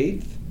 December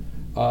 8th.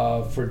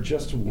 For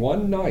just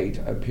one night,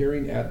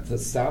 appearing at the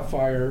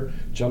Sapphire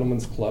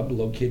Gentlemen's Club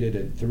located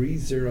at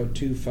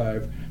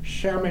 3025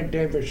 Sammy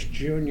Davis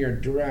Jr.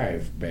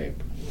 Drive, babe,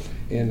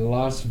 in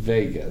Las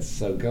Vegas.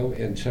 So go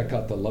and check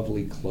out the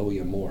lovely Chloe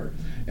Amore.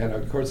 And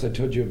of course, I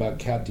told you about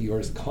Kat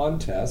Dior's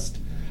contest.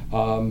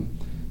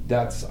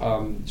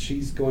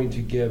 She's going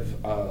to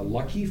give a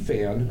lucky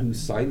fan who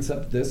signs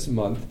up this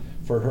month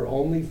for her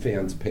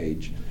OnlyFans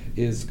page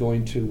is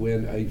going to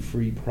win a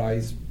free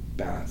prize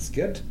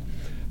basket.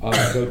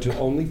 Go to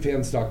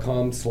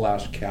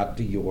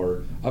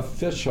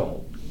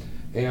onlyfans.com/CatDiorOfficial.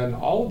 And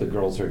all of the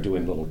girls are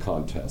doing little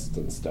contests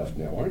and stuff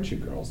now, aren't you,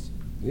 girls?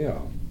 Yeah.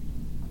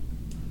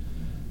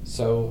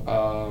 So,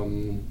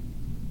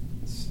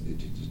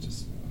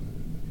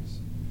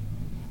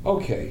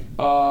 okay.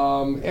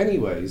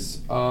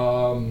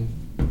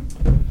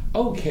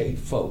 Okay,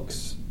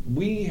 folks.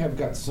 We have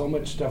got so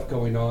much stuff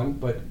going on,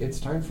 but it's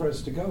time for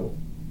us to go.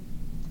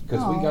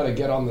 Because we got to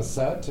get on the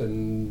set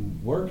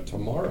and work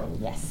tomorrow.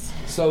 Yes.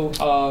 So,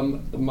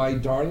 my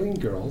darling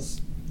girls,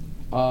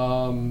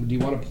 do you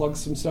want to plug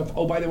some stuff?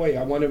 Oh, by the way,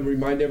 I want to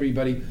remind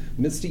everybody,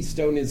 Misty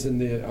Stone is in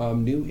the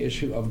new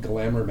issue of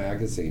Glamour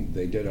magazine.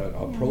 They did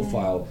a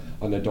profile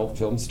on adult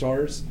film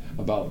stars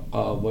about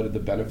what are the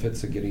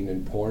benefits of getting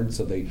in porn.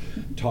 So they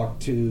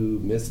talked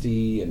to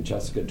Misty and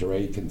Jessica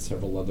Drake and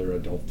several other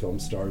adult film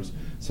stars.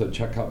 So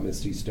check out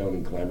Misty Stone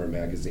and Glamour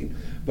magazine.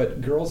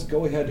 But girls,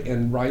 go ahead,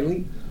 and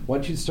Riley, why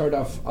don't you start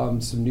off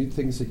some new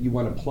things that you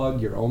want to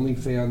plug, your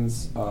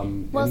OnlyFans.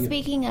 Well,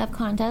 speaking of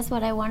contests,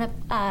 what I want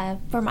to,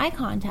 for my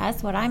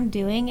contest, what I'm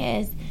doing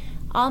is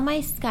all my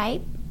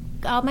Skype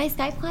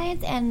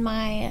clients and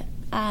my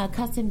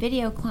custom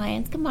video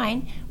clients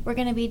combined, we're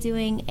going to be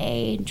doing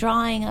a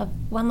drawing of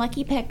one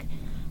lucky pick,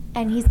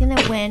 and he's going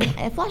to win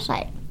a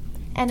flashlight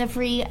and a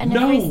free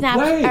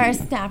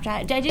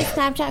Snapchat. I do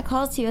Snapchat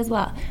calls too as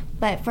well.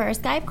 But for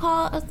Skype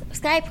calls,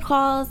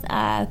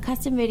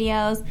 custom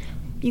videos,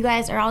 you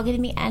guys are all going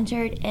to be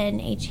entered in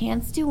a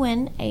chance to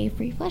win a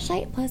free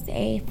flashlight plus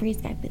a free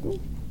Skype with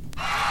me.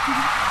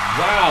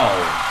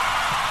 Wow.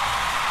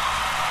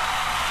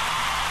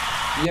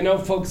 You know,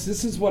 folks,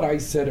 this is what I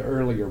said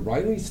earlier.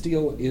 Riley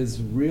Steele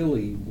is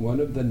really one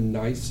of the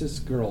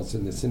nicest girls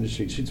in this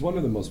industry. She's one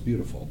of the most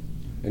beautiful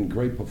and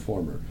great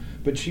performer.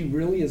 But she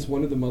really is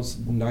one of the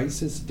most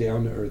nicest,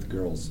 down-to-earth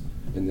girls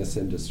in this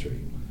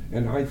industry.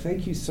 And I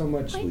thank you so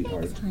much,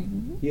 sweetheart.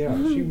 Yeah,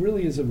 she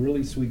really is a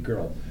really sweet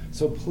girl.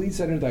 So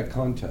please enter that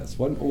contest.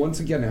 Once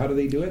again, how do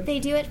they do it? They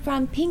do it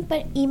from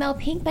email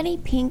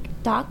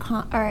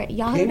pinkbunnypink.com or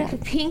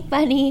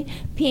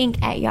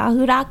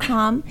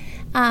pinkbunnypink@yahoo.com.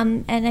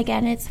 And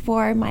again, it's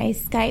for my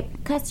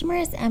Skype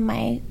customers and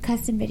my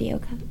custom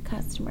video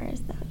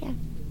customers. So yeah.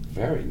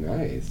 Very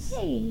nice.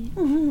 Hey.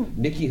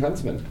 Nikki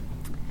Huntsman.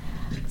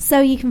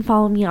 So you can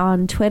follow me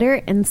on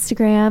Twitter,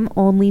 Instagram,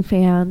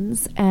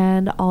 OnlyFans,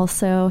 and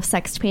also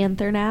Sext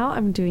Panther now.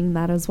 I'm doing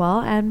that as well.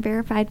 And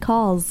Verified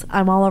Calls.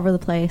 I'm all over the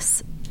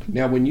place.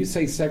 Now, when you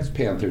say Sex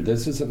Panther,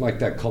 this isn't like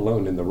that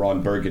cologne in the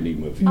Ron Burgundy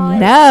movie.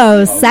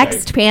 No,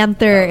 Sext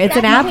Panther. It's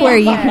an app where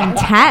you can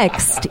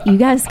text. You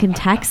guys can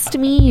text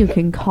me. You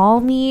can call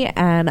me,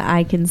 and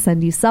I can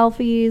send you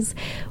selfies.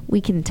 We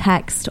can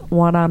text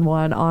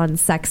one-on-one on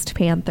Sext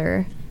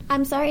Panther.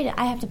 I'm sorry,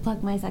 I have to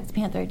plug my Sex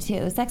Panther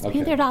too.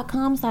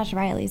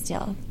 Sextpanther.com/Riley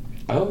Steele.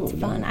 Oh, It's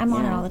fun. nice. I'm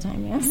on it all the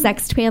time, yeah.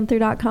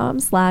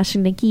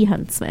 Sextpanther.com/Nikki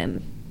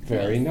Huntsman.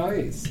 Very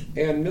nice.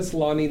 And Miss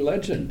Lonnie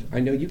Legend, I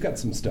know you got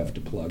some stuff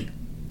to plug.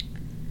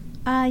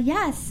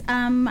 Yes.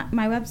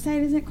 My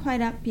website isn't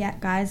quite up yet,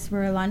 guys.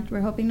 We're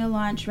hoping to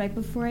launch right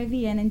before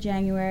IVN in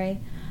January,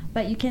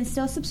 but you can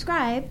still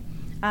subscribe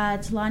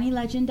to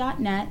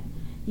LonnieLegend.net.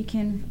 You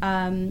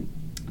can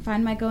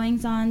find my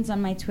goings-ons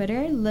on my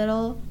Twitter,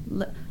 Lil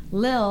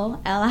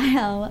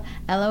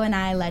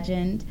LILLONI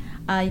Legend.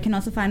 You can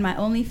also find my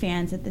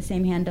OnlyFans at the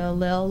same handle,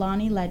 Lil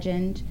Lonnie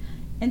Legend.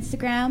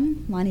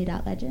 Instagram,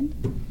 Lonnie.legend.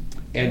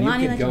 And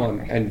Lonnie you could go on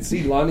Legend and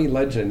see Lonnie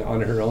Legend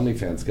on her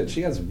OnlyFans because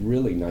she has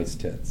really nice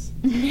tits.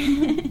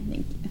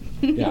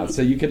 Yeah,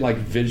 so you could like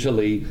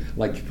visually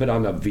like put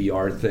on a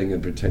VR thing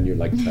and pretend you're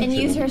like touching And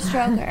use them. her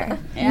stroker.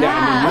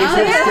 Use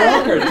her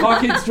stroker,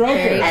 talking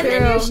stroker. And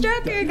then your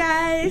stroker,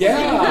 guys.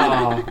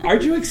 Yeah.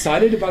 Aren't you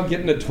excited about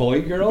getting a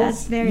toy, girls?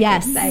 That's very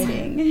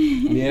exciting.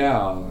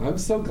 Yeah, I'm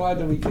so glad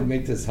that we can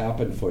make this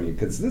happen for you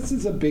because this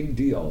is a big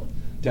deal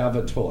to have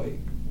a toy.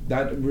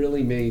 That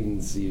really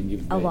means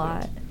you've made A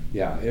lot. it.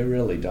 Yeah, it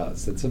really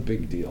does. It's a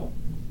big deal.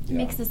 It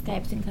makes the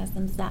Skypes and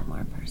customs that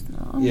more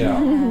personal.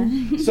 Yeah.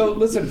 So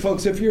listen,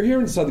 folks, if you're here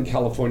in Southern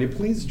California,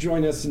 please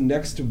join us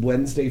next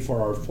Wednesday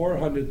for our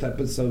 400th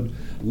episode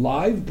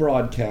live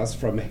broadcast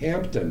from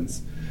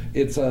Hamptons.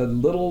 It's a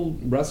little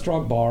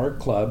restaurant bar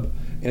club,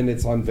 and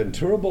it's on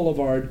Ventura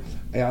Boulevard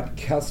at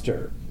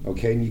Kester.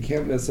 Okay, and you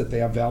can't miss it. They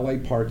have valet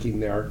parking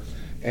there.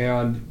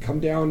 And come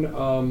down,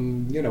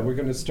 we're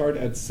going to start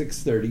at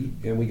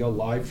 6:30, and we go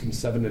live from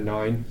 7 to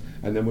 9,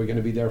 and then we're going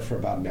to be there for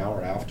about an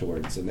hour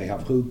afterwards. And they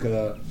have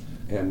hookah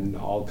and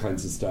all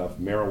kinds of stuff,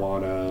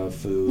 marijuana,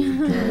 food,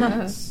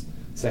 drinks,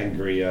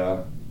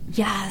 sangria.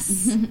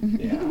 Yes.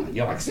 Yeah,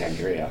 you like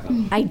sangria, huh?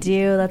 I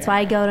do. That's why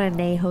I go to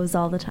Nejo's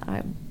all the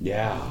time.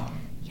 Yeah.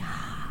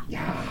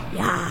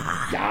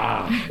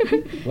 Yeah.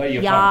 Where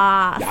you Yes.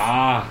 from?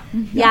 Yeah.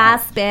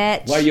 Yes,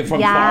 bitch. Where you from,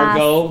 Yes.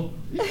 Fargo?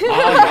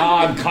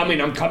 I'm coming.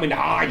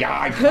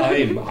 I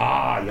came.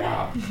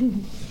 Yeah.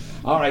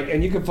 All right,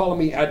 and you can follow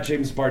me at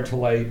James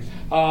Bartolet.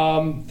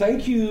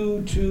 Thank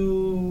you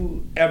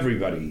to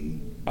everybody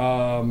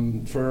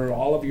for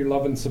all of your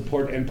love and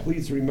support, and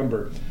please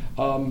remember,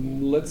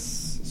 let's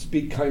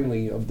speak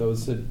kindly of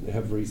those that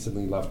have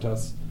recently left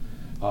us.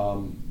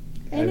 And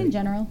in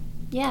general.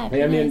 Yeah.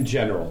 And in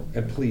general,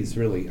 and please,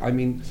 really, I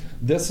mean,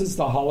 this is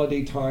the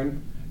holiday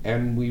time,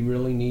 and we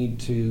really need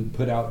to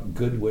put out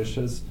good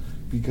wishes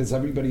because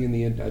everybody in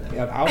the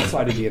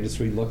outside of the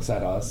industry looks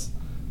at us.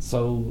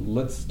 So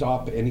let's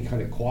stop any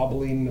kind of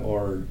squabbling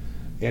or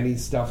any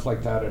stuff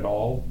like that at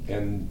all,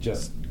 and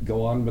just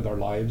go on with our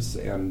lives.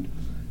 And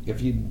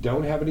if you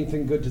don't have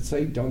anything good to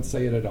say, don't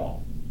say it at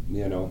all.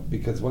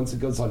 Because once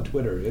it goes on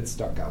Twitter, it's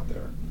stuck out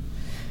there.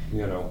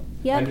 Yep.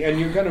 And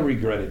you're going to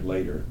regret it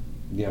later.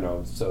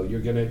 So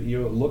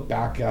you'll look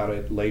back at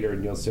it later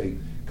and you'll say,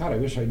 God, I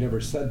wish I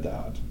never said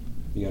that,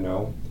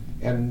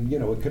 and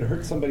it could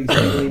hurt somebody's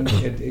feeling.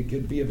 It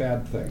could be a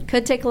bad thing.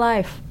 Could take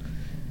life.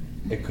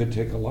 It could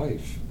take a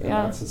life, and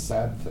Yeah. that's a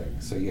sad thing.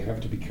 So you have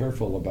to be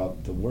careful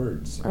about the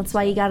words. That's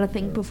why you got to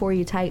think before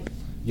you type.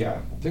 Yeah,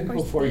 think Or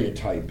before you speak.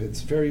 type.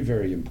 It's very,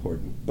 very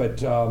important.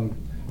 But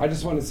I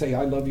just want to say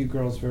I love you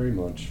girls very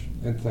much,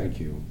 and thank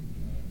you.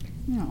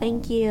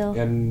 Thank you.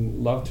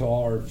 And love to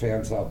all our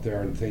fans out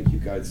there, and thank you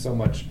guys so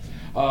much.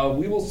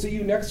 We will see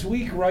you next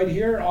week right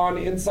here on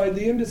Inside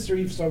the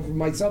Industry. So for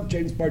myself,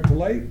 James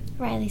Bartolet.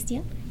 Riley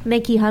Steele.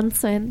 Nikki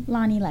Huntsman.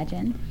 Lonnie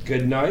Legend.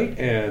 Good night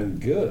and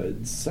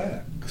good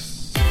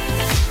sex.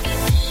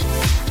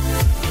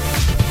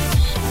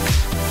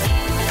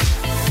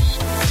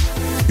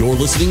 You're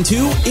listening to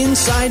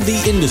Inside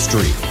the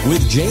Industry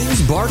with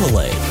James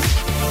Bartolet,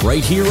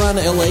 right here on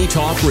LA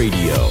Talk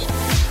Radio.